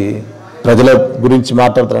కలిగినటువంటి ప్రజల గురించి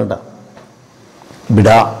మాట్లాడుతారంట.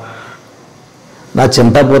 బిడా, నా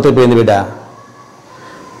చెమట పోతే పోయింది బిడ్డ,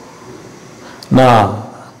 నా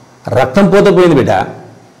రక్తం పోతే పోయింది బిడ్డ,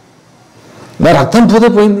 నా రక్తం పోతే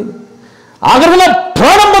పోయింది, ఆఖరికి నా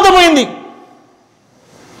ప్రాణం పోతే పోయింది,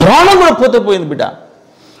 ప్రాణం కూడా పోతే పోయింది బిడ్డ,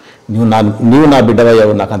 నీవు నా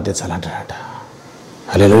బిడ్డవయ్యావు, నాకు అంతే చాలా అంటాడట.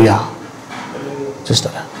 హల్లెలూయా.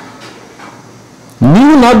 చూస్తారా,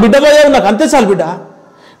 నీవు నా బిడ్డవయ్యావు, నాకు అంతే చాలు బిడ్డ,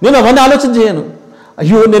 నేను అవన్నీ ఆలోచన చేయను.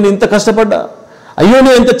 అయ్యో నేను ఇంత కష్టపడ్డా, అయ్యో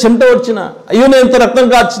నేను ఎంత చెమట వచ్చినా, అయ్యో నేను ఎంత రక్తం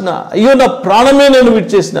కార్చినా, అయ్యో నా ప్రాణమే నేను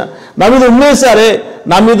విడిచేసిన, నా మీద ఉమ్మేశారే,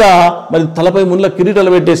 నా మీద మరి తలపై ముళ్ళ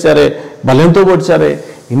కిరీటాలు పెట్టేశారే, బలంతో పొడిచారే,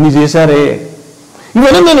 ఇన్ని చేశారే,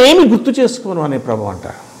 ఇవన్నీ నేను ఏమి గుర్తు చేసుకోను అనే ప్రభు అంట.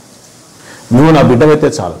 నువ్వు నా బిడ్డవైతే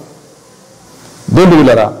చాలు. దేవుని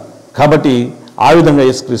బిడ్డలారా, కాబట్టి ఆ విధంగా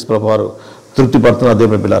యేసుక్రీస్తు ప్రభు వారు తృప్తిపడుతున్న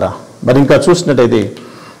దేవుని బిడ్డలారా. మరి ఇంకా చూసినట్టయితే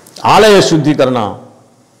ఆలయ శుద్ధీకరణ,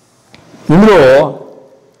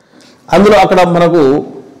 అందులో అక్కడ మనకు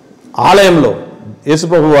ఆలయంలో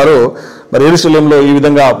యేసుప్రభు వారు మరి యెరూషలేములో ఈ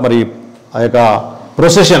విధంగా మరి ఆ యొక్క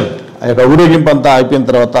ప్రొసెషన్, ఆ యొక్క ఊరేగింపు అంతా అయిపోయిన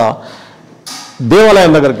తర్వాత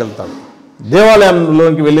దేవాలయం దగ్గరికి వెళ్తాడు.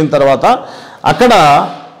 దేవాలయంలోకి వెళ్ళిన తర్వాత అక్కడ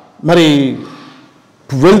మరి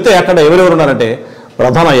వెళ్తే అక్కడ ఎవరెవరు ఉన్నారంటే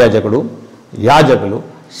ప్రధాన యాజకులు,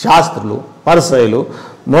 శాస్త్రులు, పరిసయ్యులు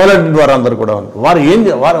మొదలైన వారందరూ కూడా ఉన్నారు.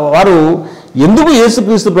 వారు ఎందుకు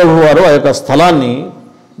యేసుక్రీస్తు ప్రభు వారు ఆ యొక్క స్థలాన్ని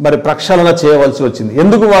మరి ప్రక్షాళన చేయవలసి వచ్చింది,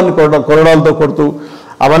 ఎందుకు వారిని కొరడాలతో కొడుతూ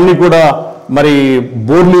అవన్నీ కూడా మరి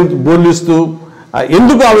బోర్లిస్తూ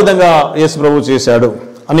ఎందుకు ఆ విధంగా యేసు ప్రభు చేశాడు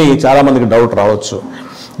అని చాలామందికి డౌట్ రావచ్చు.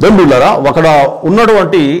 దేవుళ్ళారా, అక్కడ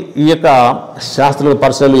ఉన్నటువంటి ఈ యొక్క శాస్త్రులు,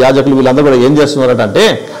 పరిసయ్యులు, యాజకులు వీళ్ళందరూ కూడా ఏం చేస్తున్నారంటే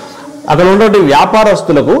అక్కడ ఉన్నటువంటి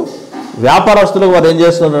వ్యాపారస్తులకు వారు ఏం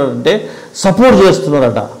చేస్తున్నారంటే సపోర్ట్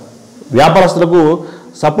చేస్తున్నారట. వ్యాపారస్తులకు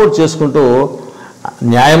సపోర్ట్ చేసుకుంటూ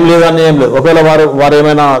న్యాయం లేదు, అన్యాయం లేదు. ఒకవేళ వారు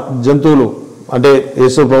ఏమైనా జంతువులు అంటే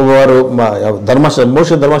యేసు ప్రభు వారు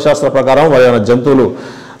మోషే ధర్మశాస్త్ర ప్రకారం వారు ఏమైనా జంతువులు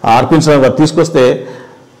అర్పించడానికి తీసుకొస్తే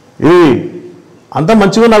ఇది అంత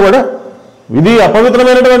మంచిగా ఉన్నా కూడా ఇది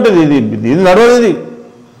అపవిత్రమైనటువంటిది, ఇది నడవదు, ఇది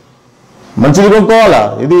మంచిది కొనుక్కోవాలా,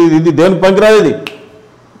 ఇది దేవునికి పనికిరాదు ఇది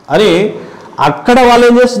అని అక్కడ వాళ్ళు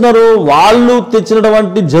ఏం చేస్తున్నారు, వాళ్ళు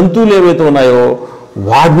తెచ్చినటువంటి జంతువులు ఏవైతే ఉన్నాయో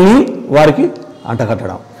వాటిని వారికి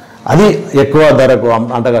అంటగట్టడం, అది ఎక్కువ ధరకు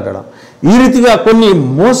అంటగట్టడం, ఈ రీతిగా కొన్ని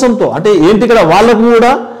మోసంతో, అంటే ఏంటి ఇక్కడ వాళ్ళకు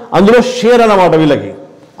కూడా అందులో షేర్ అన్నమాట, వీళ్ళకి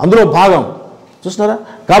అందులో భాగం. చూస్తున్నారా?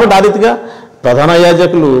 కాబట్టి ఆ రీతిగా ప్రధాన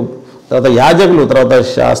యాజకులు, తర్వాత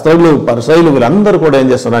శాస్త్రులు, పరిసయ్యులు వీళ్ళందరూ కూడా ఏం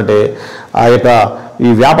చేస్తున్నారంటే ఆ యొక్క ఈ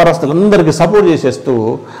వ్యాపారస్తులందరికీ సపోర్ట్ చేసేస్తూ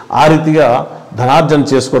ఆ రీతిగా ధనార్జన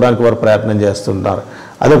చేసుకోవడానికి వారు ప్రయత్నం చేస్తున్నారు.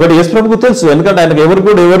 అదొకటి యేసు ప్రభువుకు తెలుసు, ఎందుకంటే ఆయనకు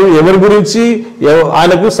ఎవరి గురించి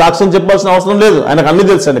ఆయనకు సాక్ష్యం చెప్పాల్సిన అవసరం లేదు, ఆయనకు అన్ని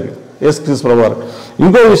తెలుసు. ఆయనకి యేసుక్రీస్తు ప్రభువు వారు.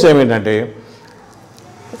 ఇంకో విషయం ఏంటంటే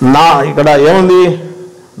ఇక్కడ ఏముంది,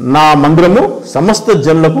 నా మందిరము సమస్త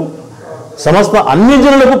అన్ని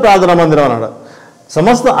జనులకు ప్రార్థన మందిరం అన్నాడు.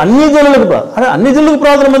 సమస్త అన్ని జనులకు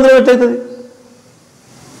ప్రార్థన మందిరం ఎట్లయితుంది?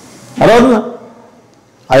 అర్థమవుతుందా?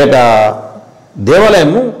 ఆ యొక్క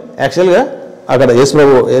దేవాలయము యాక్చువల్గా అక్కడ యేసు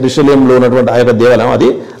ప్రభు యెరూషలేములో ఉన్నటువంటి ఆ యొక్క దేవాలయం,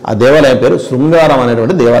 ఆ దేవాలయం పేరు శృంగారం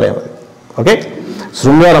అనేటువంటి దేవాలయం. అది ఓకే,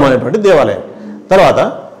 శృంగారం అనేటువంటి దేవాలయం. తర్వాత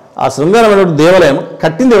ఆ శృంగారం అనేటువంటి దేవాలయం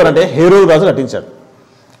కట్టింది ఎవరంటే హేరోదు రాజు కట్టించాడు.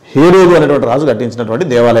 హేరోదు అనేటువంటి రాజు కట్టించినటువంటి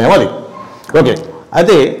దేవాలయం అది. ఓకే,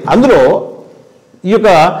 అయితే అందులో ఈ యొక్క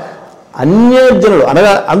అన్యజనులు అనగా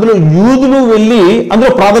అందులో యూదులు వెళ్ళి అందులో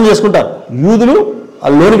ప్రార్థన చేసుకుంటారు. యూదులు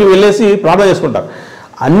లోనికి వెళ్ళేసి ప్రార్థన చేసుకుంటారు.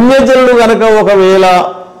 అన్యజనులు కనుక ఒకవేళ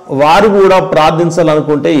వారు కూడా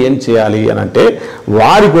ప్రార్థించాలనుకుంటే ఏం చేయాలి అని అంటే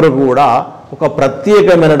వారి కొరకు కూడా ఒక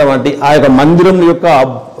ప్రత్యేకమైనటువంటి ఆ యొక్క మందిరం యొక్క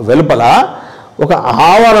వెలుపల ఒక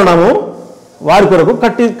ఆవరణము వారి కొరకు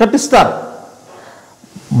కట్టిస్తారు.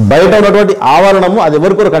 బయట ఉన్నటువంటి ఆవరణము అది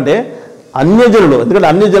ఎవరి కొరకు అంటే అన్యజనులు, ఎందుకంటే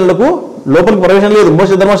అన్యజనులకు లోపలికి ప్రవేశం లేదు.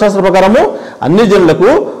 మోషే ధర్మశాస్త్ర ప్రకారము అన్యజనులకు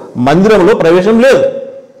మందిరంలో ప్రవేశం లేదు.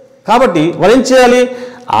 కాబట్టి వారు ఏం చేయాలి,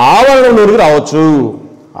 ఆవరణలోనికి రావచ్చు,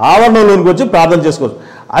 ఆవరణలోనికి వచ్చి ప్రార్థన చేసుకోవచ్చు.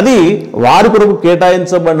 అది వారి కొరకు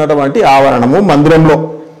కేటాయించబడినటువంటి ఆవరణము మందిరంలో.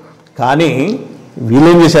 కానీ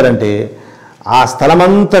వీళ్ళేం చేశారంటే ఆ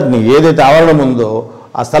స్థలమంతటిని, ఏదైతే ఆవరణం ఉందో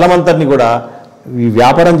ఆ స్థలమంతటిని కూడా ఈ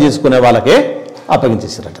వ్యాపారం చేసుకునే వాళ్ళకే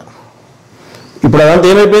అప్పగించేశారట. ఇప్పుడు అదంతా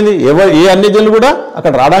ఏమైపోయింది, ఏ అన్యజనులు కూడా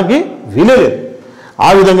అక్కడ రావడానికి వీలేదు. ఆ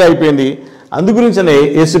విధంగా అయిపోయింది. అందుగురించనే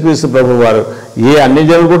యేసుక్రీస్తు ప్రభు వారు ఏ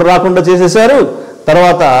అన్యజనులు కూడా రాకుండా చేసేశారు.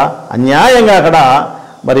 తర్వాత అన్యాయంగా అక్కడ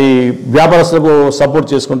మరి వ్యాపారస్తులకు సపోర్ట్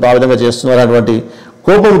చేసుకుంటూ ఆ విధంగా చేస్తున్నారు అటువంటి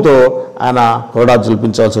కోపంతో ఆయన కొరడా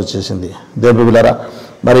జల్పించాల్సి వచ్చేసింది. దేవుని బిడ్డలారా,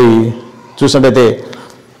 మరి చూసినట్టయితే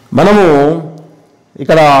మనము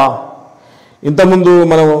ఇక్కడ ఇంతకుముందు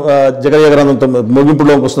మనం జకర్యా గ్రంథం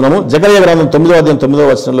ముగింపులోకి వస్తున్నాము. జకర్యా గ్రంథం 9వ అధ్యాయం 9వ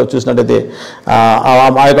వచనంలో చూసినట్టయితే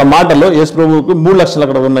ఆ యొక్క మాటల్లో యేసు ప్రభువుకు 3 లక్షలు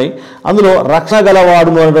అక్కడ ఉన్నాయి. అందులో రక్షణ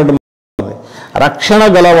గలవాడును అనేటువంటి రక్షణ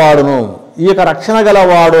గలవాడును. ఈ యొక్క రక్షణ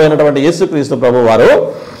గలవాడు అయినటువంటి యేసుక్రీస్తు ప్రభు వారు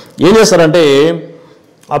ఏం చేస్తారంటే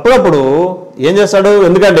అప్పుడప్పుడు ఏం చేస్తాడు,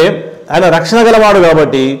 ఎందుకంటే ఆయన రక్షణ గలవాడు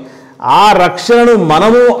కాబట్టి ఆ రక్షణను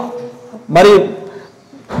మనం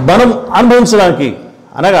అనుభవించడానికి,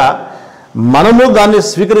 అనగా మనము దాన్ని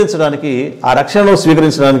స్వీకరించడానికి, ఆ రక్షణను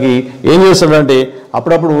స్వీకరించడానికి ఏం చేస్తాడంటే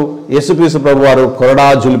అప్పుడప్పుడు యేసుక్రీస్తు ప్రభు వారు కొరడా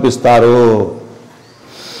జులిపిస్తారు.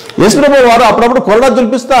 యేసు ప్రభు వారు అప్పుడప్పుడు కొరడా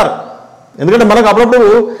జులిపిస్తారు. ఎందుకంటే మనకు అప్పుడప్పుడు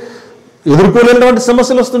ఎదుర్కోలేనటువంటి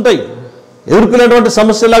సమస్యలు వస్తుంటాయి. ఎదుర్కోలేనటువంటి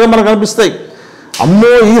సమస్యలాగా మనకు అనిపిస్తాయి.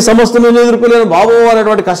 అమ్మో ఈ సమస్యను నేను ఎదుర్కోలేను బాబో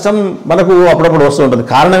అనేటువంటి కష్టం మనకు అప్పుడప్పుడు వస్తూ ఉంటుంది.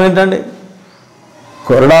 కారణం ఏంటండి?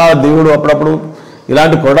 కొరడా దేవుడు అప్పుడప్పుడు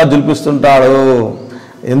ఇలాంటి కొరడా జులిపిస్తుంటాడు.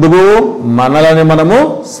 ఎందుకు? మనలని మనము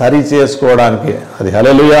సరి చేసుకోవడానికి. అది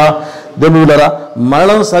హల్లెలూయా. దేవుడురా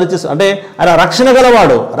మనలను సరిచేసు అంటే ఆయన రక్షణ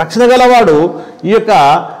గలవాడు ఈ యొక్క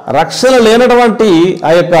రక్షణ లేనటువంటి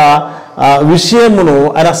ఆ యొక్క విషయమును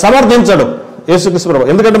ఆయన సమర్థించడు యేసుక్రీస్తు ప్రభువు.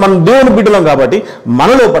 ఎందుకంటే మనం దేవుని బిడ్డలం కాబట్టి మన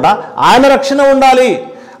లోపల ఆయన రక్షణ ఉండాలి,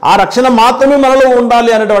 ఆ రక్షణ మాత్రమే మనలో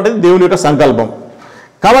ఉండాలి అనేటువంటిది దేవుని యొక్క సంకల్పం.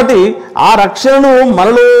 కాబట్టి ఆ రక్షణను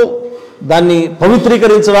మనలో దాన్ని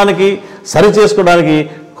పవిత్రీకరించడానికి, సరి చేసుకోవడానికి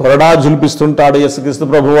కొరడా జులిపిస్తుంటాడు యేసుక్రీస్తు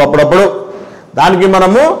ప్రభువు అప్పుడప్పుడు. దానికి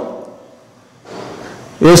మనము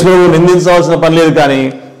యేసు ప్రభువు నిందించవలసిన పని లేదు, కానీ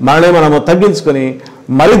మనల్ని మనము తగ్గించుకొని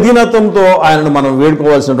మరి దీనత్వంతో ఆయనను మనం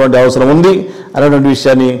వేడుకోవాల్సినటువంటి అవసరం ఉంది అనేటువంటి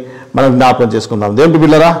విషయాన్ని మనం జ్ఞాపకం చేసుకుందాం. దేవుని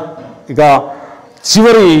బిడ్డలారా, ఇక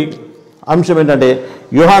చివరి అంశం ఏంటంటే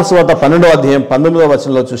యోహాను సువార్త 12వ అధ్యాయం 19వ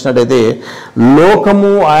వచనంలో చూసినట్టయితే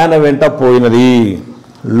లోకము ఆయన వెంట పోయినది,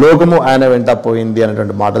 లోకము ఆయన వెంట పోయింది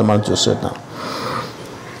అనేటువంటి మాటలు మనం చూస్తున్నాం.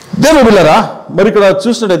 దేవుని బిడ్డలారా, మరి ఇక్కడ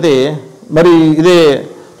చూసినట్టయితే మరి ఇదే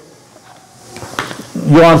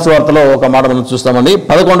యోహాను సువార్తలో ఒక మాట మనం చూస్తామండి.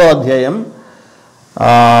 11వ అధ్యాయం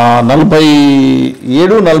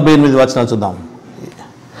 47, 48 వచనాలు చూద్దాం.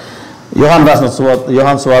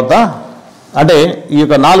 యోహాను సువార్త అంటే ఈ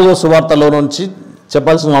యొక్క 4వ సువార్తలో నుంచి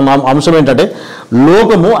చెప్పాల్సిన అంశం ఏంటంటే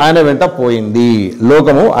లోకము ఆయన వెంట పోయింది,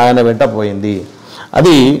 లోకము ఆయన వెంట పోయింది.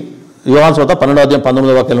 అది యోహాను సువార్త 12వ అధ్యాయం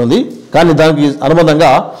 19వ వాక్యం ఉంది. కానీ దానికి అనుబంధంగా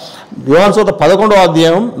యోహాను సువార్త 11వ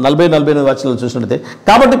అధ్యాయం 40-48 వచనాలు చూసినట్లయితే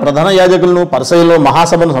కాబట్టి ప్రధాన యాజకులను పరిసయ్యులను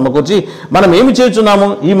మహాసభను సమకూర్చి మనం ఏమి చేయుచున్నాము,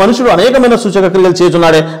 ఈ మనుషుడు అనేకమైన సూచక క్రియలు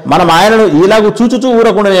చేయుచున్నాడే, మనం ఆయనను ఇలాగూ చూచుచూ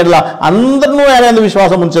ఊరకుండా ఎడల అందరినూ ఆయన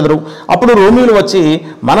విశ్వాసం ఉంచెదరు. అప్పుడు రోమీయులు వచ్చి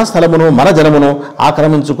మన స్థలమును మన జనమును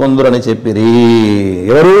ఆక్రమించుకొందురని చెప్పిరి.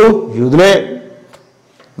 ఎవరు? యూదులే.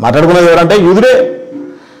 మాట్లాడుకున్నది ఎవరంటే యూదులే.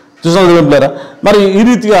 చూసినా మరి ఈ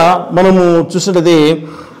రీతిగా మనము చూసినట్లయితే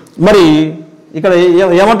మరి ఇక్కడ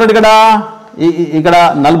ఏమంటాడు, ఇక్కడ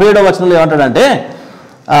 47వ వచనంలో ఏమంటాడంటే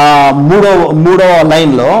మూడవ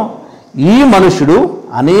లైన్లో ఈ మనుషుడు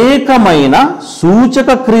అనేకమైన సూచక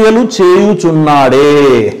క్రియలు చేయుచున్నాడే.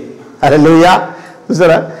 హల్లెలూయా.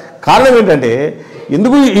 చూసారా? కారణం ఏంటంటే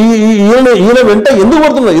ఎందుకు ఈయన వెంట ఎందుకు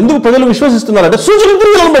పడుతున్నారు, ఎందుకు ప్రజలు విశ్వసిస్తున్నారు అంటే సూచక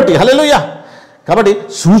క్రియలను బట్టి. హల్లెలూయా. కాబట్టి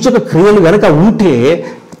సూచక క్రియలు కనుక ఉంటే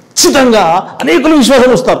ఖచ్చితంగా అనేకులు విశ్వాసం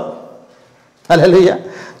వస్తారు. హల్లెలూయా.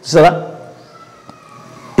 చూసారా?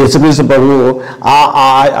 యేసుక్రీస్తు ప్రభువు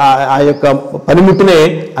ఆ యొక్క పనిముట్టునే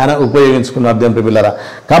ఆయన ఉపయోగించుకున్నారు దేవుని పిల్లరా.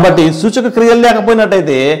 కాబట్టి సూచక క్రియలు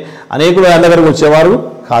లేకపోయినట్టయితే అనేకులు ఆయన దగ్గరకు వచ్చేవారు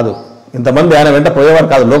కాదు, ఇంతమంది ఆయన వెంట పోయేవారు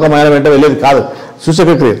కాదు, లోకం ఆయన వెంట వెళ్ళేది కాదు,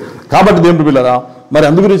 సూచక క్రియలు. కాబట్టి దేవుని పిల్లరా, మరి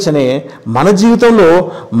అందుగురించనే మన జీవితంలో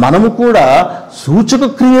మనము కూడా సూచక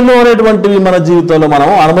క్రియలు అనేటువంటివి మన జీవితంలో మనం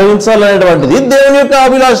అనుభవించాలనేటువంటిది దేవుని యొక్క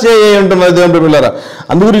అభిలాష ఉంటున్నది దేవుని పిల్లరా.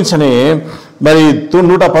 అందుగురించనే మరి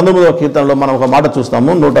 119వ కీర్తనలో మనం ఒక మాట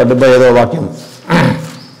చూస్తాము. 175వ వాక్యం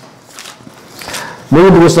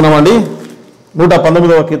ముందు చూస్తున్నామండి.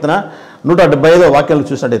 119వ కీర్తన 175వ వాక్యాలు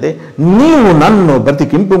చూసినట్టయితే నీవు నన్ను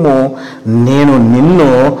బ్రతికింపుము, నేను నిన్ను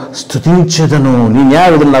స్తుతించెదను, నీ న్యాయ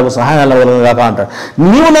విధులు నాకు సహాయాలు కాక అంటాడు.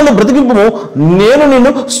 నీవు నన్ను బ్రతికింపుము, నేను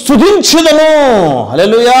నిన్ను స్తుతించెదను.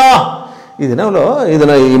 హల్లెలూయా. ఈ దినంలో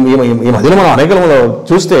ఈ మధ్యలో మనం అనేకలో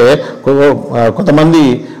చూస్తే కొంతమంది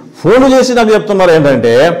ఫోన్లు చేసి నాకు చెప్తున్నారు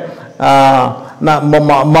ఏంటంటే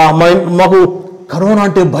మాకు కరోనా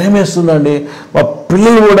అంటే భయం వేస్తుందండి, మా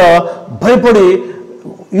పిల్లలు కూడా భయపడి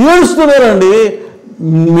ఏడుస్తున్నారండి,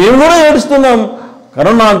 మేము కూడా ఏడుస్తున్నాం,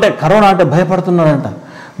 కరోనా అంటే భయపడుతున్నారంట.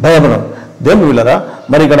 భయపడం దేవుని వీళ్ళరా.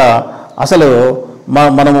 మరి ఇక్కడ అసలు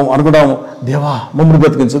మనము అనుకుంటాము దేవా మమ్మల్ని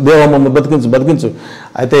బతికించు, దేవా మమ్మల్ని బతికించు.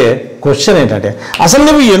 అయితే క్వశ్చన్ ఏంటంటే అసలు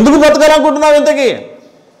నువ్వు ఎందుకు బతకాలనుకుంటున్నావు? ఇంతకీ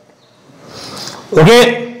ఓకే,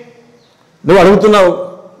 నువ్వు అడుగుతున్నావు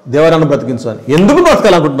దేవా నన్ను బ్రతికించు అని. ఎందుకు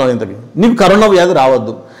బ్రతకాలనుకుంటున్నావు? ఇంతకి నీకు కరోనా వ్యాధి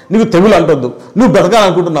రావద్దు, నీకు తెగులు అంటొద్దు, నువ్వు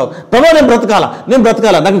బ్రతకాలనుకుంటున్నావు. ప్రభా నేను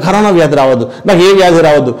బ్రతకాలా, నాకు కరోనా వ్యాధి రావద్దు, నాకు ఏ వ్యాధి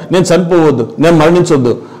రావద్దు, నేను చనిపోవద్దు, నేను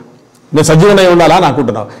మరణించొద్దు, నేను సజీవనై ఉండాలా అని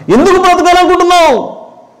అనుకుంటున్నావు. ఎందుకు బ్రతకాలనుకుంటున్నావు?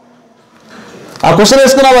 ఆ క్వశ్చన్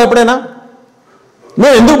వేసుకున్నావా ఎప్పుడైనా?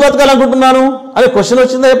 నేను ఎందుకు బ్రతకాలనుకుంటున్నాను అనే క్వశ్చన్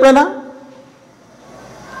వచ్చిందా ఎప్పుడైనా?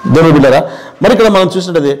 దేవుని బిడ్డలారా, మరి ఇక్కడ మనం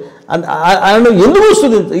చూసినట్టు ఆయన ఎందుకు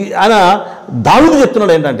ఆయన దావీదు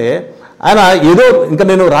చెప్తున్నాడు ఏంటంటే, ఆయన ఏదో ఇంకా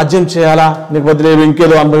నేను రాజ్యం చేయాలా, నీకు వదిలేదు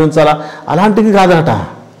ఇంకేదో అనుభవించాలా, అలాంటివి కాదట.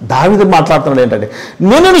 దావీదు మాట్లాడుతున్నాడు ఏంటంటే,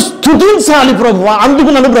 నేను స్తుతించాలి ప్రభువా, అందుకు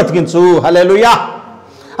నన్ను బ్రతికించు. హల్లెలూయా.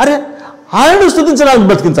 అరే ఆయనను స్తుతించడానికి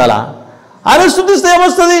బ్రతికించాలా? ఆయన స్తుతిస్తే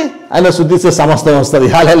ఏమొస్తుంది? ఆయన స్తుతిస్తే సమస్తం వస్తుంది.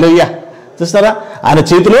 హల్లెలూయా. చూస్తారా, ఆయన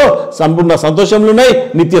చేతిలో సంపూర్ణ సంతోషములు ఉన్నాయి,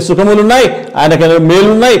 నిత్య సుఖములు ఉన్నాయి, ఆయనకి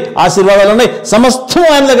మేలున్నాయి, ఆశీర్వాదాలు ఉన్నాయి, సమస్తం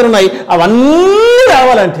ఆయన దగ్గర ఉన్నాయి. అవన్నీ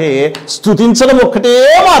రావాలంటే స్తుతించడం ఒక్కటే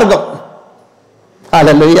మార్గం.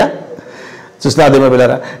 హల్లెలూయా. చూస్తా దేమ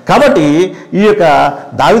బిడ్డలారా. కాబట్టి ఈ యొక్క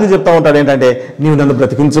దావీదు చెప్తా ఉంటాడు ఏంటంటే, నీవు నన్ను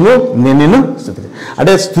బ్రతికించుము, నేను నిన్ను స్తుతి,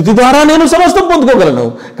 అంటే స్తుతి ద్వారా నేను సమస్తం పొందుకోగలను.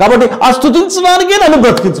 కాబట్టి ఆ స్తుతించడానికే నన్ను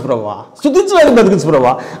బ్రతికించు ప్రభువా, స్తుతించడానికి బ్రతికించు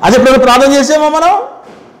ప్రభువా. అది ఎప్పుడైనా ప్రార్థన చేసామా మనం?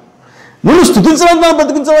 నువ్వు స్తుతించడానికి నన్ను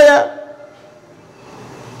బ్రతికించవయ్యా.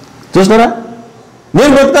 చూసినారా,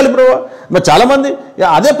 నేను బ్రతకాలి ప్రభు. మరి చాలామంది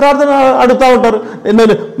అదే ప్రార్థన అడుగుతూ ఉంటారు.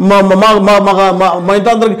 నేను మా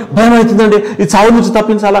ఇంట్లో అందరికి భయం అవుతుందండి, ఈ చావు నుంచి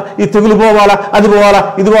తప్పించాలా, ఈ తెగులు పోవాలా, అది పోవాలా,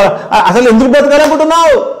 ఇది పోవాలా. అసలు ఎందుకు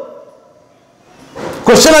బ్రతకాలనుకుంటున్నావు?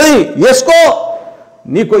 క్వశ్చన్ అది వేసుకో,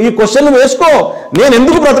 నీకు ఈ క్వశ్చన్ వేసుకో. నేను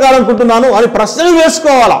ఎందుకు బ్రతకాలనుకుంటున్నాను అని ప్రశ్నలు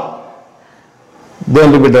వేసుకోవాలా.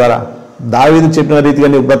 దేవుని బిడ్డలారా, దావీదు చెప్పిన రీతిగా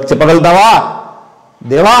నీవు చెప్పగలుగుతావా?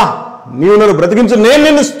 దేవా నీవు నన్ను బ్రతికించు, నేను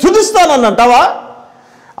నిన్ను స్తుతిస్తానని అంటావా?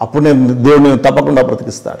 అప్పుడు దేవుడు నేను తప్పకుండా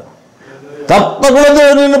బ్రతికిస్తాడు. తప్పకుండా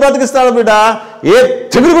దేవుడు నిన్ను బ్రతికిస్తాడు బిడ్డ. ఏ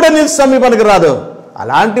తెగులు కూడా నీ సమీపానికి రాదు.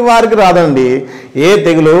 అలాంటి వారికి రాదండి. ఏ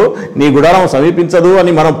తెగులు నీ గుడారం సమీపించదు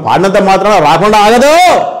అని మనం పాడినంత మాత్రం రాకుండా ఆగదు.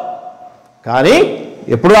 కానీ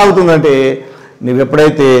ఎప్పుడు ఆగుతుందంటే,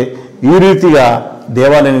 నువ్వెప్పుడైతే ఈ రీతిగా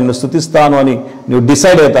దేవా నేను నిన్ను స్తుతిస్తాను అని నువ్వు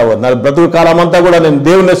డిసైడ్ అవుతావో, నా బ్రతుకు కాలం అంతా కూడా నేను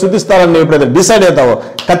దేవుడిని స్తుతిస్తానని నువ్వు ఎప్పుడైతే డిసైడ్ అవుతావో,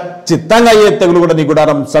 ఖచ్చితంగా ఏ తెగులు కూడా నీ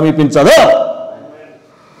గుడారం సమీపించదు.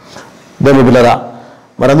 దేవుని బిడ్డలారా,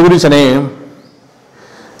 మరి అందు గురించనే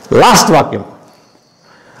లాస్ట్ వాక్యం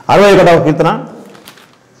 61వ కీర్తన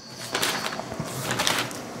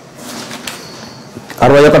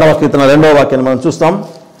 61వ కీర్తన 2వ వాక్యాన్ని మనం చూస్తాం.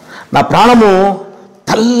 నా ప్రాణము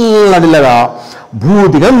తల్లడిల్లగా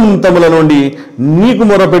భూదిగంతముల నుండి నీకు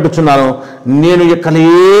మొరపెట్టుచున్నాను, నేను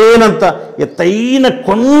ఎక్కలేనంత ఎత్తైన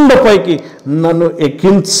కొండపైకి నన్ను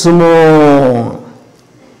ఎక్కించుము.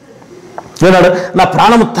 ఏనాడు నా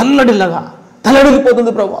ప్రాణము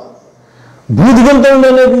తల్లడిల్లిపోతుంది ప్రభా, భూదిగంతంలో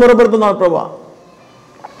నేను మొరపెడుతున్నాను ప్రభా,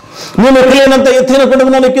 నేను ఎక్కలేనంత ఎత్తైన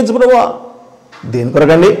కొండకు నన్ను ఎక్కించు ప్రభా. దేని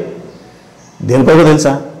కొరకండి? దేని కొరకు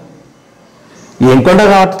తెలుసా? ఏం కొండ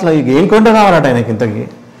కావట్లే, ఏం కొండ కావాలట ఆయనకి? ఇంతకీ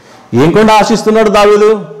ఏం కొండ ఆశిస్తున్నాడు దావీదు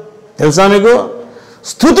తెలుసా మీకు?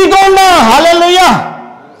 స్తుతి కొండ. హల్లెలూయా.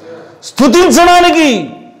 స్తుతించడానికి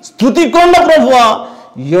స్తుతి కొండ ప్రభువా.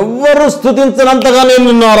 ఎవరు స్తుతించినంతగా నేను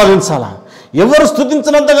నిన్ను ఆరాధించాలా, ఎవరు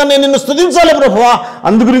స్తుతించినంతగా నేను నిన్ను స్తుతించాలి ప్రభువా.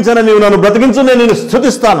 అందుగురించైనా నీవు నన్ను బ్రతికించు, నేను నిన్ను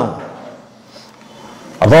స్తుతిస్తాను.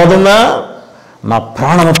 అర్థమవుతుందా? నా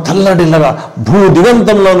ప్రాణము తల్లడిల్లగా భూ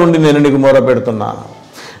దిగంతంలో నుండి నేను నీకు మొర పెడుతున్నాను.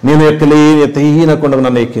 నేను ఎత్తైన కొండకు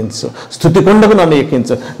నన్ను ఎక్కించు, స్తుతి కొండకు నన్ను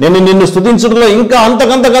ఎక్కించు. నేను నిన్ను స్తుతించడంలో ఇంకా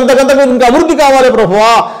అంతకంతకంతకంతకు ఇంకా అభివృద్ధి కావాలి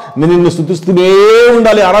ప్రభువా. నేను నిన్ను స్తుతిస్తూనే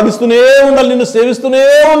ఉండాలి, ఆరాధిస్తూనే ఉండాలి, నిన్ను సేవిస్తూనే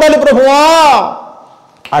ఉండాలి ప్రభువా.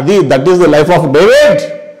 అది that is the life of David.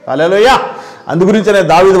 హల్లెలూయా. అందుగురించనే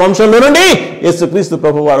దావీదు వంశంలో నుండి యేసుక్రీస్తు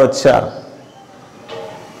ప్రభువు వారు వచ్చారు.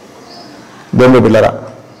 దేవుని బిడ్డలారా,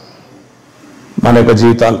 మన యొక్క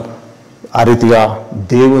జీవితాలు ఆ రీతిగా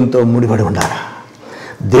దేవునితో ముడిపడి ఉండాలా,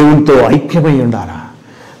 దేవునితో ఐక్యమై ఉండాలా,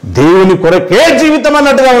 దేవుని కొరకే జీవితం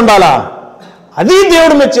అన్నట్టుగా ఉండాలా. అది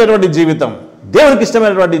దేవుడు మెచ్చేటువంటి జీవితం, దేవునికి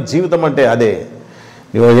ఇష్టమైనటువంటి జీవితం అంటే అదే.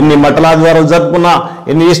 నువ్వు ఎన్ని మట్టలాదివారాలు జరుపుకున్నా,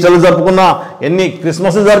 ఎన్ని ఈస్టర్లు జరుపుకున్నా, ఎన్ని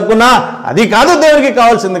క్రిస్మస్ జరుపుకున్నా అది కాదు దేవునికి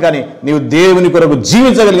కావాల్సింది. కానీ నీవు దేవుని కొరకు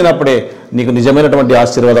జీవించగలిగినప్పుడే నీకు నిజమైనటువంటి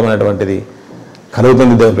ఆశీర్వాదం అనేటువంటిది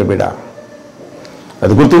కలుగుతుంది. దేవుని బిడ్డ,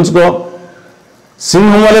 అది గుర్తుంచుకో.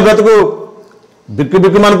 సింహం వలె బ్రతుకు,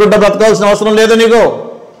 బిక్కుబిక్కుమనుకుంటా బ్రతకాల్సిన అవసరం లేదు. నీకు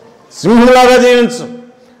సింహంలాగా జీవించు.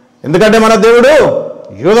 ఎందుకంటే మన దేవుడు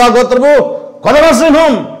యూదా గోత్రము కొదమ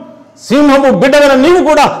సింహం, సింహము బిడ్డగా నీవు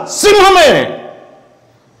కూడా సింహమే.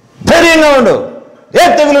 ధైర్యంగా ఉండు, ఏ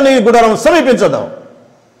తెగులు నీ గుడారం సమీపించదు.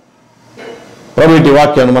 ప్రభు ఇటు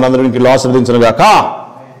వాక్యాన్ని మనందరికి ఆశీర్వదించునుగాక.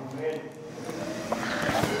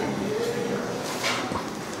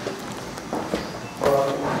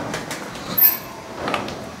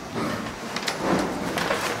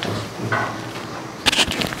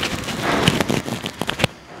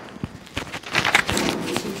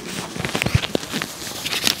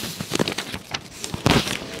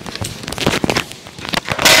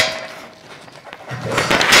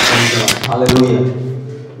 హల్లెలూయా.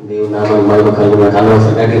 దేవుని నామమున మహిమ కలుగును గాక.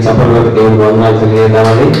 అనవసరంగా చెప్పడానికి దేవునికి వందనాలు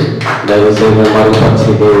తెలియజేద్దామని దైవసేవకులు మరుగుపరిచి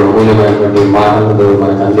దేవుడు అమూల్యమైనటువంటి మాటలను దేవుడు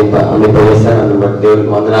మనకు అందింపజేస్తారు. అందుని బట్టి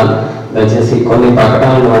దేవునికి వందనాలు. దయచేసి కొన్ని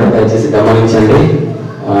ప్రకటనలను వాటి దయచేసి గమనించండి.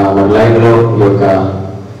 లైన్లో ఈ యొక్క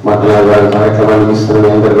మాట్లాడే కార్యక్రమాన్ని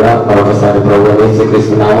తీసుకుని అందరూ కూడా మరొకసారి ప్రభువు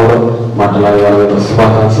యేసుక్రీస్తు నామములో మాట్లాడే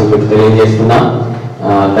శుభాకాంక్షలు మీకు తెలియజేస్తున్నాం.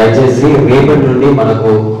 దయచేసి రేపటి నుండి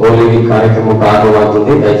మనకు హోలీ వీక్ కార్యక్రమం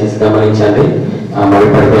ప్రారంభమవుతుంది. దయచేసి గమనించండి. మరి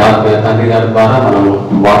ఇప్పటికీ ఆత్మీయ తండ్రి గారి ద్వారా మనం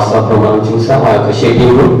వాట్సాప్లో మనం చూసాం ఆ యొక్క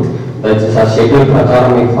షెడ్యూల్. దయచేసి ఆ షెడ్యూల్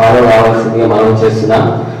ప్రకారం మీకు ఫాలో కావాల్సిందిగా మనం చేస్తున్నాం.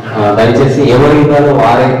 దయచేసి ఎవరిలో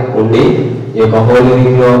వారే ఉండి ఈ యొక్క హోలీ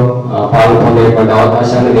వీక్ లో పాల్గొనేటువంటి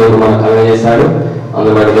అవకాశాన్ని దేవుడు మనకు కలుగజేశాడు.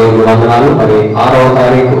 అందులో దేవుడు వందనాలు. మరి 6వ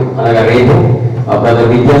తారీఖు అనగా రేపు బ్రదర్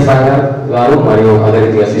విద్యాసాగర్ గారు మరియు అదే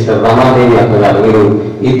రీతిగా సిస్టర్ రమాదేవి అక్క గారు వీరు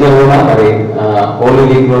ఇద్దరు కూడా మరి హోలీ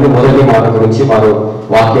వీక్ లోని మొదటి మాట గురించి వారు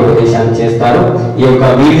వాక్యోపదేశాన్ని చేస్తారు. ఈ యొక్క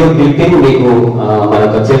వీడియో క్లిప్పింగ్ మీకు మన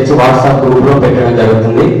యొక్క చర్చ్ వాట్సాప్ గ్రూప్ లో పెట్టడం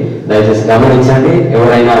జరుగుతుంది. దయచేసి గమనించండి.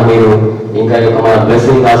 ఎవరైనా మీరు ఇంకా మన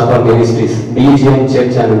blessing gospel ministries BGM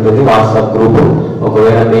church అని ఉంటుంది వాట్సాప్ గ్రూప్.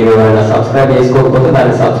 ఒకవేళ మీరు ఎవరైనా సబ్స్క్రైబ్ చేసుకోకపోతే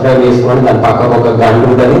దాన్ని సబ్స్క్రైబ్ చేసుకోండి. దాని పక్కకు ఒక గంట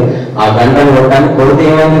ఉంటుంది. ఆ గంటను కొట్టడానికి కొడితే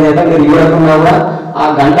ఏమైంది అంటే మీరు చూడకుండా కూడా ఆ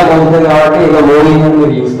గంట అవుతుంది కాబట్టి ఏదో మోడీని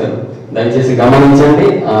మీరు చూస్తారు. దయచేసి గమనించండి.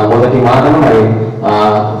 మొదటి మాటను మరి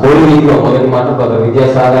హోలీ వీక్ లో మొదటి మాట బ్రదర్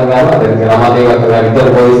విద్యాసాగర్ గారు అదే రమాదేవి అక్క గారు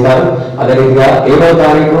ఇద్దరు బోధిస్తారు. అదే రీతిగా 7వ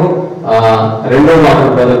తారీఖు రెండో మాట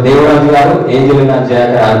బ్రదర్ దేవరాజు గారు ఏంజలినా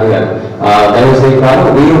జయాకర్ ఆర్వి గారు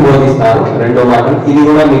దైవసేవకులు వీరు బోధిస్తారు రెండో మాట. ఇది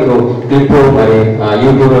కూడా మీకు క్లిప్ మరి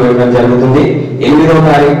యూట్యూబ్ లో ఇవ్వడం జరుగుతుంది. 8వ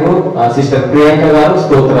తారీఖు సిస్టర్ ప్రియాంక గారు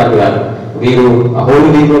స్తోత్రాలు గారు వీరు హోలీ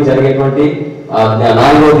వీక్ లో జరిగేటువంటి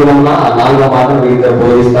 4వ దినంన 4వ మాటను వీరిద్దరు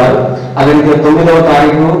బోధిస్తారు. అదే 9వ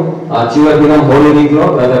తారీఖు చివరి దినం హోలీ వీక్ లో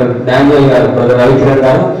బ్రదర్ డానియల్ గారు బ్రదర్ రవికిరణ్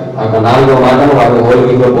గారు 4వ మాటను వారు హోలీ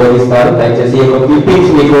వీక్ లో బోధిస్తారు. దయచేసి ఈ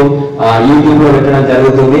క్లిప్పింగ్స్ మీకు యూట్యూబ్ లో పెట్టడం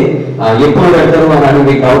జరుగుతుంది. ఎప్పుడు పెడతారు అని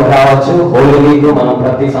మీకు డౌట్ రావచ్చు. హోలీ వీక్ మనం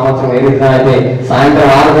ప్రతి సంవత్సరం ఏ విధంగా అయితే సాయంత్రం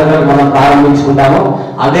 6 గంటలకు మనం ప్రారంభించుకుంటామో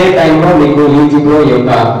అదే టైంలో మీకు యూట్యూబ్ లో ఈ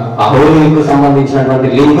యొక్క హోలీ వీక్ కు సంబంధించినటువంటి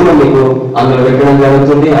లింకులు మీకు అందులో పెట్టడం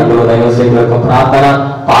జరుగుతుంది. అందులో దైవసేవకుల యొక్క ప్రార్థన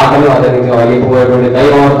పాటలు అదే విధంగా వెళ్ళిపోయేటువంటి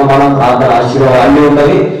దైవవర్తమానం ప్రార్థన ఆశీర్వాదాలు అన్ని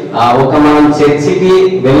ఉంటుంది. ఒక మనం చర్చికి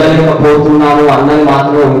వెళ్ళలేకపోతున్నాము అన్నది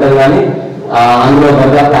మాత్రమే ఉంటుంది కానీ అందులో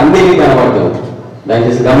భద్రత అన్ని కనబడుతుంది.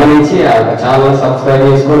 దయచేసి గమనించి ఆ ఛానల్ సబ్స్క్రైబ్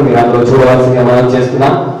చేసుకొని మీరు అందులో చూడవలసిందిగా మనం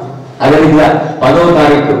చేస్తున్నాం. అదే రీతిగా 10వ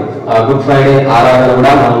తారీఖు గుడ్ ఫ్రైడే ఆరాధన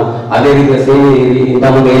కూడా మనం అదే రీతిగా సేమ్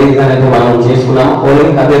ఇంతకుముందు ఏ రీతిగానైతే మనం చేసుకున్నాము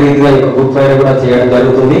హోలీకి అదే రీతిగా గుడ్ ఫ్రైడే కూడా చేయడం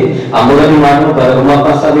జరుగుతుంది. ఆ మొదటి మాటను బ్రదర్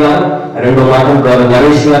ఉమాప్రసాద్ గారు, రెండో మాటను బ్రదర్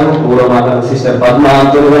నరేష్ గారు, 3వ మాటను సిస్టర్ పద్మ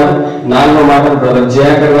ఆంతోని గారు, 4వ మాటను బ్రదర్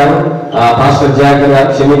జయాకర్ గారు పాస్టర్ జయాకర్ గారు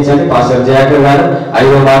క్షమించండి పాస్టర్ జయాకర్ గారు,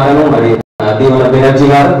 5వ మాటను మరి దీవెన బెనర్జీ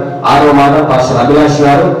గారు, 6వ మాట పాస్టర్ అభిలాష్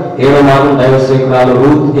గారు, 7వ మాట దైవసేవకురాలు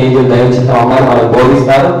రూత్ ఏంజల్ దైవచిత్తం అమ్మారు మనకు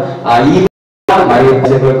బోధిస్తారు. ఈ మరి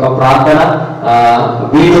యొక్క ప్రార్థన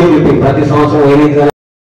వీడియో క్లిప్పింగ్ ప్రతి సంవత్సరం ఏ రీతిగా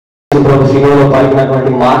శివులో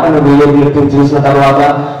పలికినటువంటి మాటను వీడియో క్లిప్పింగ్ చూసిన తర్వాత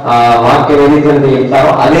వాక్యం ఏ రీతిగా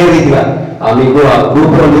చెప్తారో అదే రీతిగా మీకు ఆ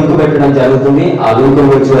గ్రూప్ లో లింక్ పెట్టడం జరుగుతుంది. ఆ లింక్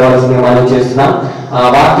మీరు చూడవలసింది మనం చేస్తున్నాం.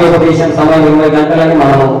 వాక్యోపదేశం సమయం 20 గంటలని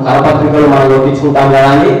మనం కరపత్రికలు మనం నోటించుకుంటాం కదా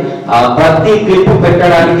అని ప్రతి క్లిప్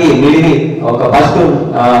పెట్టడానికి మిడిగి ఒక ఫస్ట్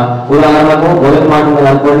ఉదాహరణకు మొదటి మాట ఉన్నది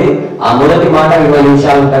అనుకోండి. ఆ మొదటి మాట 20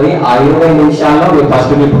 నిమిషాలు ఉంటుంది. ఆ 20 నిమిషాల్లో మీకు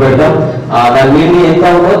ఫస్ట్ క్లిప్ పెట్టడం దాని మిడిగి ఎంత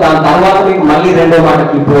ఉందో దాని తర్వాత మీకు మళ్ళీ రెండో మాట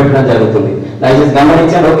క్లిప్ పెట్టడం జరుగుతుంది. దయచేసి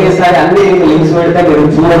గమనించండి. ఒకేసారి అన్ని లింక్స్ పెడితే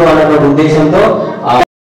మీరు చూడడం అన్నటువంటి ఉద్దేశంతో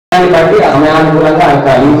బట్టి ఆ సమయానుకూలంగా ఆ యొక్క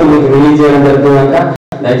లింక్ మీకు రిలీజ్ చేయడం జరుగుతుంది కనుక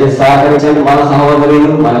దయచేసి సహకరించండి. మన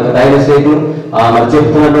సహోదరులు మన దైవ సేవకులు మరి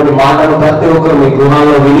చెప్తున్నటువంటి మాటలు ప్రతి ఒక్కరు మీ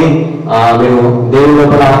గృహాల్లో విని మీరు దేవుని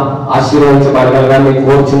లోపల ఆశీర్వదించబడగలగాలని మీకు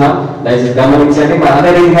కోరుచున్నాం. దయచేసి గమనించండి. మరి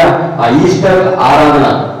అదే రీతిగా ఆ ఈస్టర్ ఆరాధన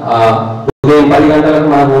ఉదయం 10 గంటలకు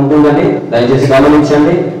మనకు ఉంటుందని దయచేసి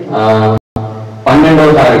గమనించండి. 12వ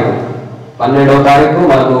తారీఖు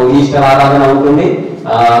మనకు ఈస్టర్ ఆరాధన ఉంటుంది.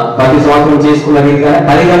 ప్రతి సంవత్సరం చేసుకున్న రీతిగా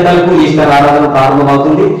 10 గంటలకు ఈస్టర్ ఆరాధన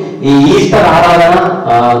ప్రారంభమవుతుంది. ఈ ఈస్టర్ ఆరాధన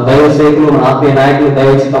దైవ సేవకులు మన ఆత్మీయ నాయకులు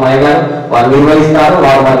దైవచిత్తం అయ్యగారు వారు నిర్వహిస్తారు.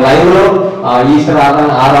 వారు మరి లైవ్ లో ఈస్టర్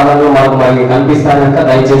ఆరాధనలో మనకు మరి కనిపిస్తారు కనుక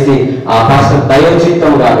దయచేసి పాస్టర్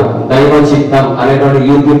దైవచిత్తం గారు దైవచిత్తం అనేటువంటి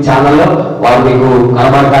యూట్యూబ్ ఛానల్లో వారు మీకు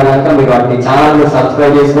కనబడతారు కనుక మీరు వాటి ఛానల్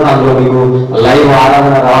సబ్స్క్రైబ్ చేసుకుని అందులో మీకు లైవ్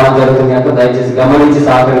ఆరాధన రావడం జరుగుతుంది కనుక దయచేసి గమనించి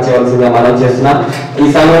సహకరించవలసిందిగా మనం చేస్తున్నాం. ఈ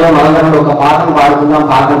సమయంలో మనందరం ఒక పాటను పాడుకుందాం.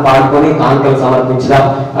 పాటను పాడుకొని కానుకలు సమర్పించడం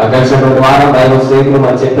గడిచినటువంటి వారం దైవ సేవకులు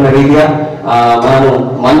మనం చెప్పిన రీతిగా మనము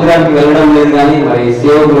మందిరానికి వెళ్ళడం లేదు కానీ మరి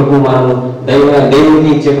సేవకులకు మనము దేవునికి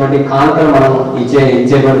ఇచ్చేటువంటి కానుకలు మనం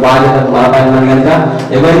ఇచ్చేటువంటి బాధ్యత మన పైన ఉన్నది కనుక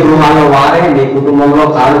ఎవరి గృహాల్లో వారే నీ కుటుంబంలో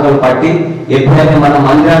కానుకలు పట్టి ఎప్పుడైతే మన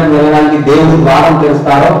మందిరానికి వెళ్ళడానికి దేవుడి ద్వారం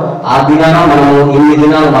తెరుస్తారో ఆ దినాన మనము ఇన్ని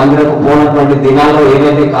దినాలు మందిరకు పోనటువంటి దినాల్లో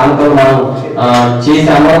ఏవైతే కానుకలు మనం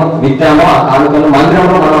చేశామో విత్తామో ఆ కానుకలు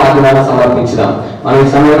మందిరంలో మనం ఆ దినాన సమర్పించుదాం. మనం ఈ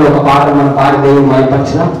సమయంలో ఒక పాట మనం పాడి దేవుని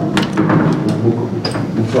మైపరిచినాం.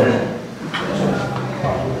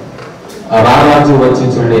 రారాజు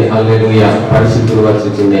వచ్చించుండే హల్లెలూయా, పరిశుద్ధుడు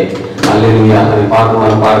వచ్చించుండే హల్లెలూయా అనే పాట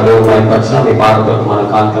మనం పాడడం మైపరిచినాం. ఈ పాటతో మనం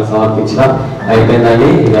కానుకలు సమర్పించినాం. అయిపోయిందండి.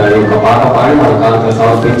 ఇక ఈ యొక్క పాట పాడి మనం కానుకలు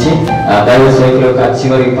సమర్పించి దైవ సేవకుల యొక్క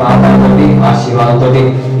చివరి ప్రాంతాలతో ఆశీర్వాదంతో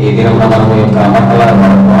ఈ దినం మనం యొక్క మట్టల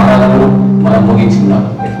ఆరాధనను మనం ముగించుకున్నాం.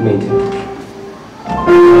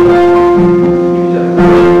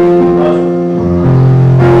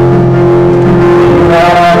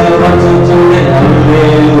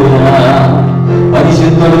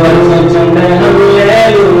 పరిశుద్ధుడు వచ్చుచుండే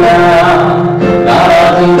హల్లెలూయా,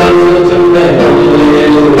 రారాజు వచ్చుచుండే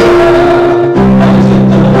హల్లెలూయా,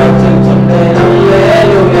 పరిశుద్ధుడు వచ్చుచుండే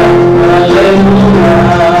హల్లెలూయా, హల్లెలూయా,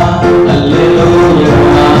 హల్లెలూయా,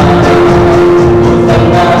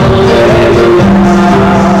 హల్లెలూయా,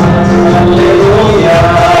 హల్లెలూయా,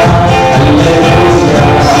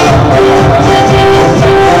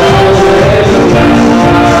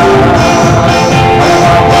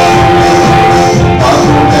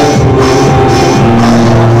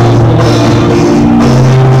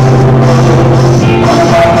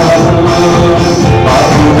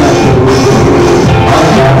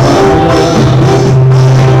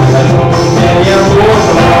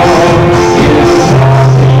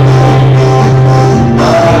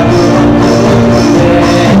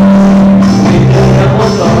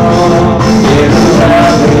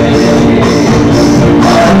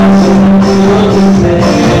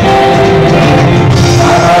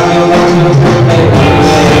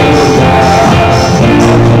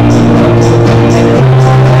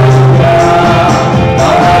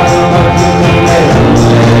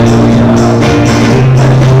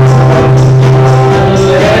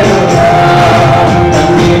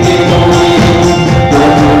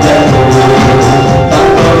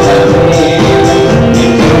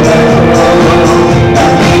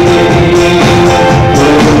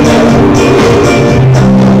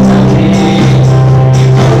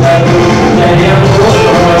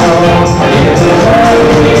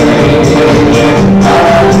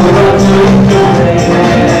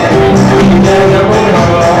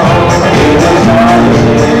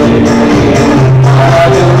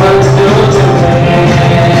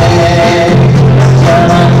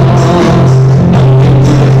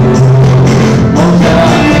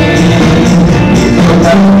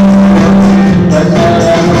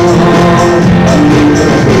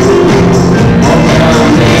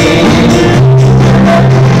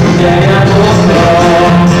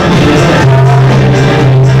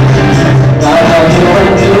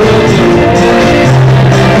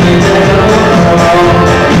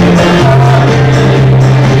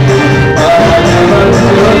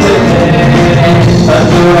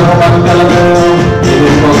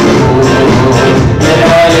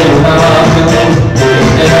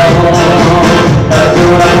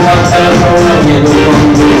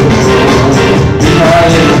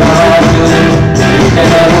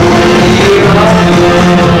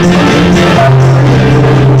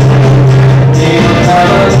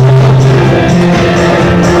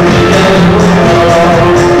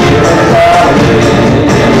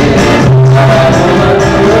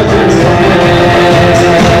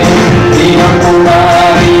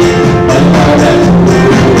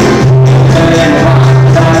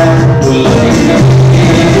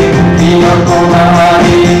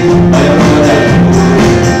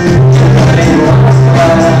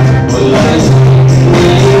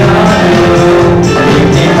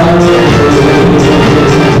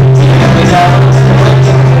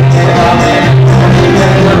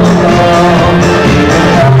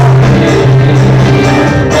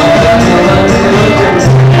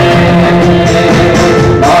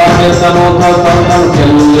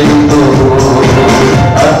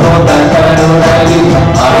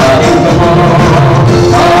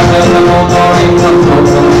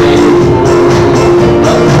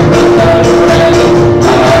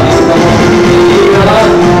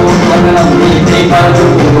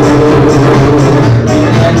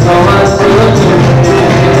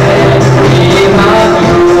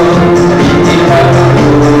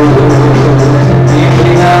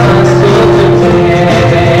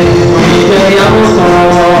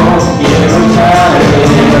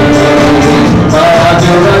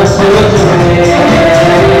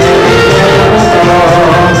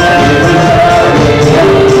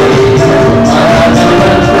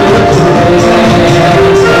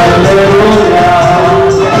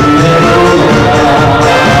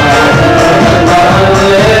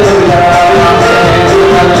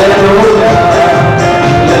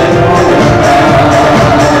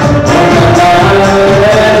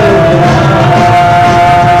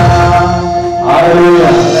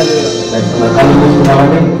 కళ్ళు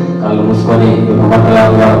మూసుకున్నామండి. కళ్ళు మూసుకొని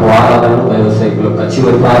ఆరాధన సేవకుల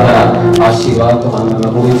చివరి ప్రార్థన ఆశీర్వాదంతో మనం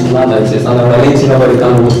ముగించుకున్నా. దయచేసి అందరూ లేచిన వారి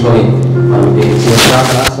కళ్ళు మూసుకొని మనకి చివరి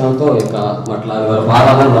ప్రార్థనాశ్రమంతో యొక్క మట్లాది వారి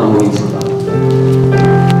ఆరాధన మనం ముగించుకున్నాం.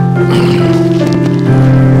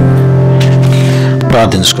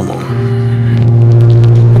 ప్రార్థించుకోము.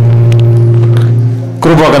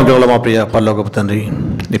 కృపా కనుక మా ప్రియ పరలోకపు తండ్రి,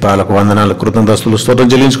 నీ పాలకు వందనాలు, కృతజ్ఞతలు, స్తోత్రం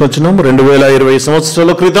చెల్లించుకొచ్చున్నాం. 2020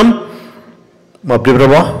 సంవత్సరాల క్రితం మా ప్రియ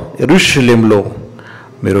ప్రభా యెరూషలేములో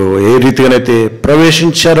మీరు ఏ రీతిగానైతే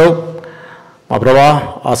ప్రవేశించారో మా ప్రభా,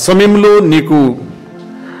 ఆ సమయంలో నీకు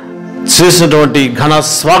చేసినటువంటి ఘన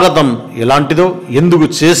స్వాగతం ఎలాంటిదో, ఎందుకు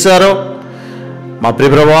చేశారో మా ప్రియ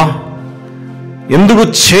ప్రభా, ఎందుకు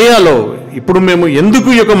చేయాలో, ఇప్పుడు మేము ఎందుకు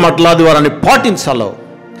ఈ యొక్క మట్లాది వారాన్ని పాటించాలో,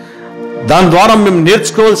 దాని ద్వారా మేము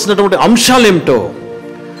నేర్చుకోవాల్సినటువంటి అంశాలు ఏమిటో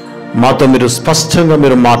మాతో మీరు స్పష్టంగా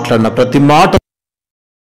మీరు మాట్లాడిన ప్రతి మాట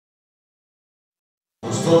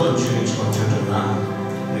స్తోత్రం చెల్లించుకుంటున్నాను.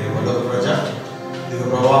 ప్రజా దిగు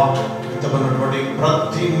ప్రభా, ఇంతమంది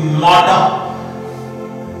ప్రతి మాట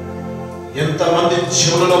ఎంతమంది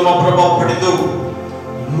చెవులలో మా ప్రభా పడిదో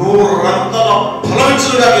 100 రంతల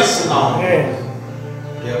ఫలమిచ్చులుగా వేస్తున్నాము.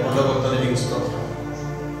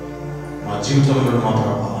 మా జీవితంలో మా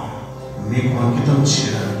ప్రభా మీకు అంకితం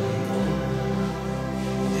చేయడానికి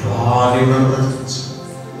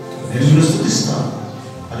నిన్ను స్తుతిస్తాను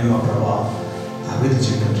అని మా ప్రభా దావీదు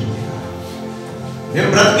చెప్పినట్టు మేము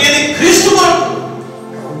బ్రతికేది క్రీస్తు కొరకు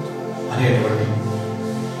అనేటువంటి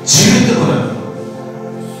జీవితములను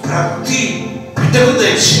ప్రతి బిడ్డకు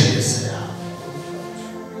దయచేసా.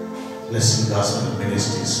 బ్లెస్సింగ్ గాస్పెల్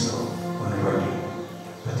మినిస్ట్రీస్ లో ఉన్నటువంటి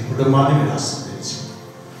ప్రతి కుటుంబాన్ని మీరు ఆశీర్వదించి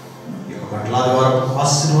ఈ యొక్క మట్లాది వారు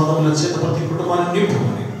ఆశీర్వాదముల చేత ప్రతి కుటుంబాన్ని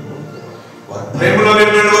నింపుకొని వారి ప్రేమలో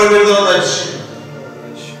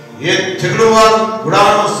ఏ తెగులు వారు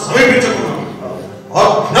గుడాలను సమీపించకుండా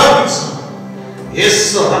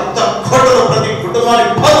యేసు రక్త కోటలో ప్రతి కుటుంబాన్ని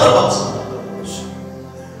భద్రపరచు.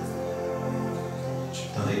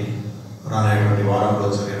 రానటువంటి వారంలో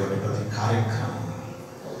జరిగేటువంటి ప్రతి కార్యక్రమం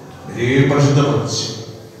మీరే పరిశుద్ధపరిచి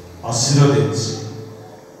ఆశీర్వదించి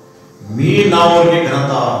మీ నామానికి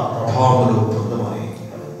ఘనత ప్రభావములు పొందమని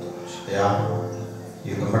అయ్యా ఈ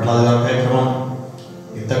యొక్క మట్లాది వారి కార్యక్రమం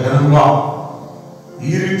ఇంత ఘనంగా ఈ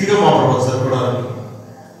రీతిగా మా ప్రభు జరపడానికి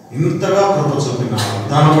ఇంతగా కృప చూపిన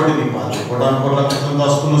విధానం బట్టి నీ పాల్గొనడానికి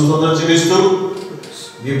స్తోత్రం చెల్లిస్తూ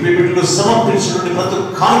నీ ప్రియబిడ్డలు సమర్పించినటువంటి ప్రతి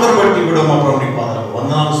కానుకను బట్టి కూడా మా ప్రభు నీ పాదాలకు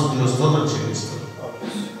వందనాలు స్తుతులు స్తోత్రం చెల్లిస్తూ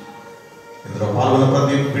ఇందులో పాల్గొన్న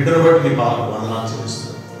ప్రతి బిడ్డను బట్టి నీ పాదాలకు వందనాలు చెల్లిస్తూ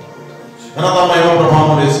ఘనత మహిమ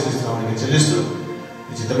ప్రభావం వేసుకిస్తామని చెల్లిస్తూ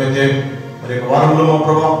నిశ్చితమైతే మరి యొక్క వారంలో మా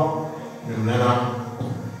ప్రభావం మేము నేను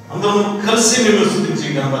అందరం కలిసి మేము స్తుతించి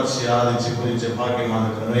కనపరిచి ఆరాధించి పూజించే భాగ్యం మా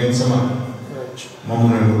దగ్గర నిర్ణయించమని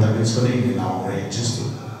మమ్మల్ని తగ్గించుకొని నీ నామమును హెచ్చిస్తూ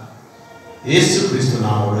యేసుక్రీస్తు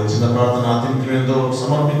నామములో చిన్న ప్రార్థన అతిథులతో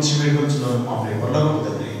సమర్పించి వేడుకొంచున్నాము మా ప్రియ పరలోకపు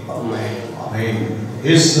తండ్రి. ఆమేన్.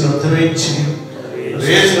 యేసు రక్తమే జయం,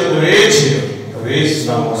 యేసు రక్తమే జయం, యేసు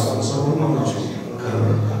నామమున సంపూర్ణంగా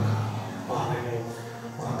కరుణించుగాక. ఆమేన్.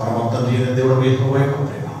 మన పరమ తండ్రి అయిన దేవుడు యెహోవా యొక్క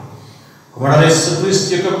ప్రేమ, కుమారుడైన యేసుక్రీస్తు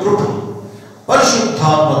యొక్క కృప,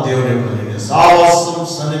 పరిశుద్ధాత్మ దేవుని యొక్క సావాసం,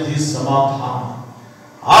 సన్నిధి, సమాధానం,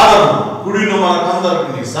 ఆదరణ కుడిన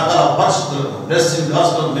మనకందరికి సకల పరిశుద్ధులకు బ్లెస్సింగ్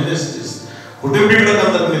గాస్పెల్ మినిస్ట్రీస్ కుటుంబీకులకు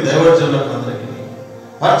అందరికీ దైవజనులకు అందరికీ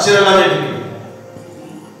పరిచర్యలన్నిటికీ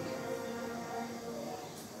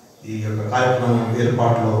ఈ యొక్క కార్యక్రమం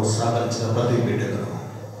ఏర్పాటులో సహకరించిన ప్రతి బిడ్డను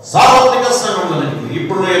సార్వత్రిక సంఘములన్నిటికీ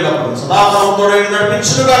ఇప్పుడు ఎల్లప్పుడూ సదాకాలంతో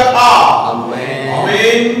నడిపించుగాక.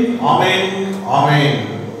 ఆమేన్. ఆమేన్. ఆమేన్.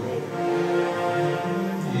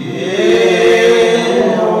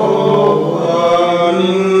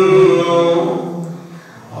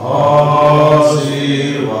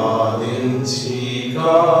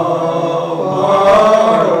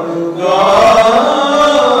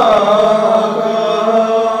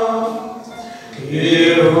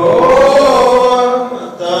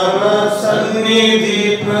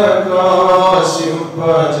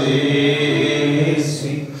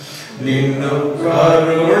 నిన్ను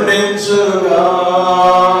కరుణించుగాక,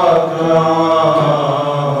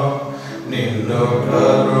 నిన్ను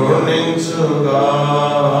కరుణించుగాక.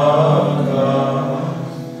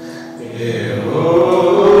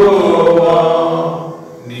 యెహోవా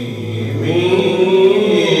నీ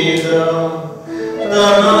మీద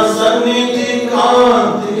తన సన్నిధి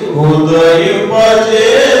కాంతి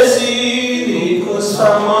ఉదయింపజేసి నీకు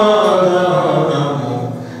సమాధానము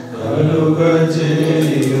కలుగజేయుగాక.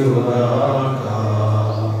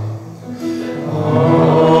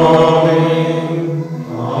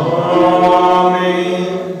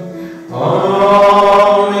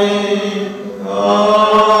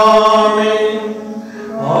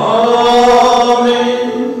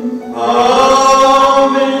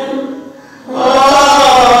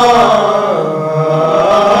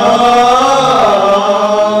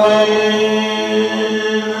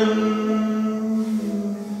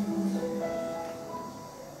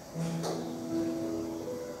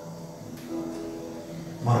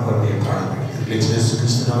 కొరకే ప్రాణం పెట్టి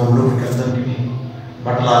లేచిస్తున్నాము మీకు అందరికీ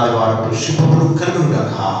బట్టల ఆదివారపు శుభములు కలుగును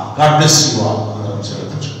గాక. God bless you all. అందరం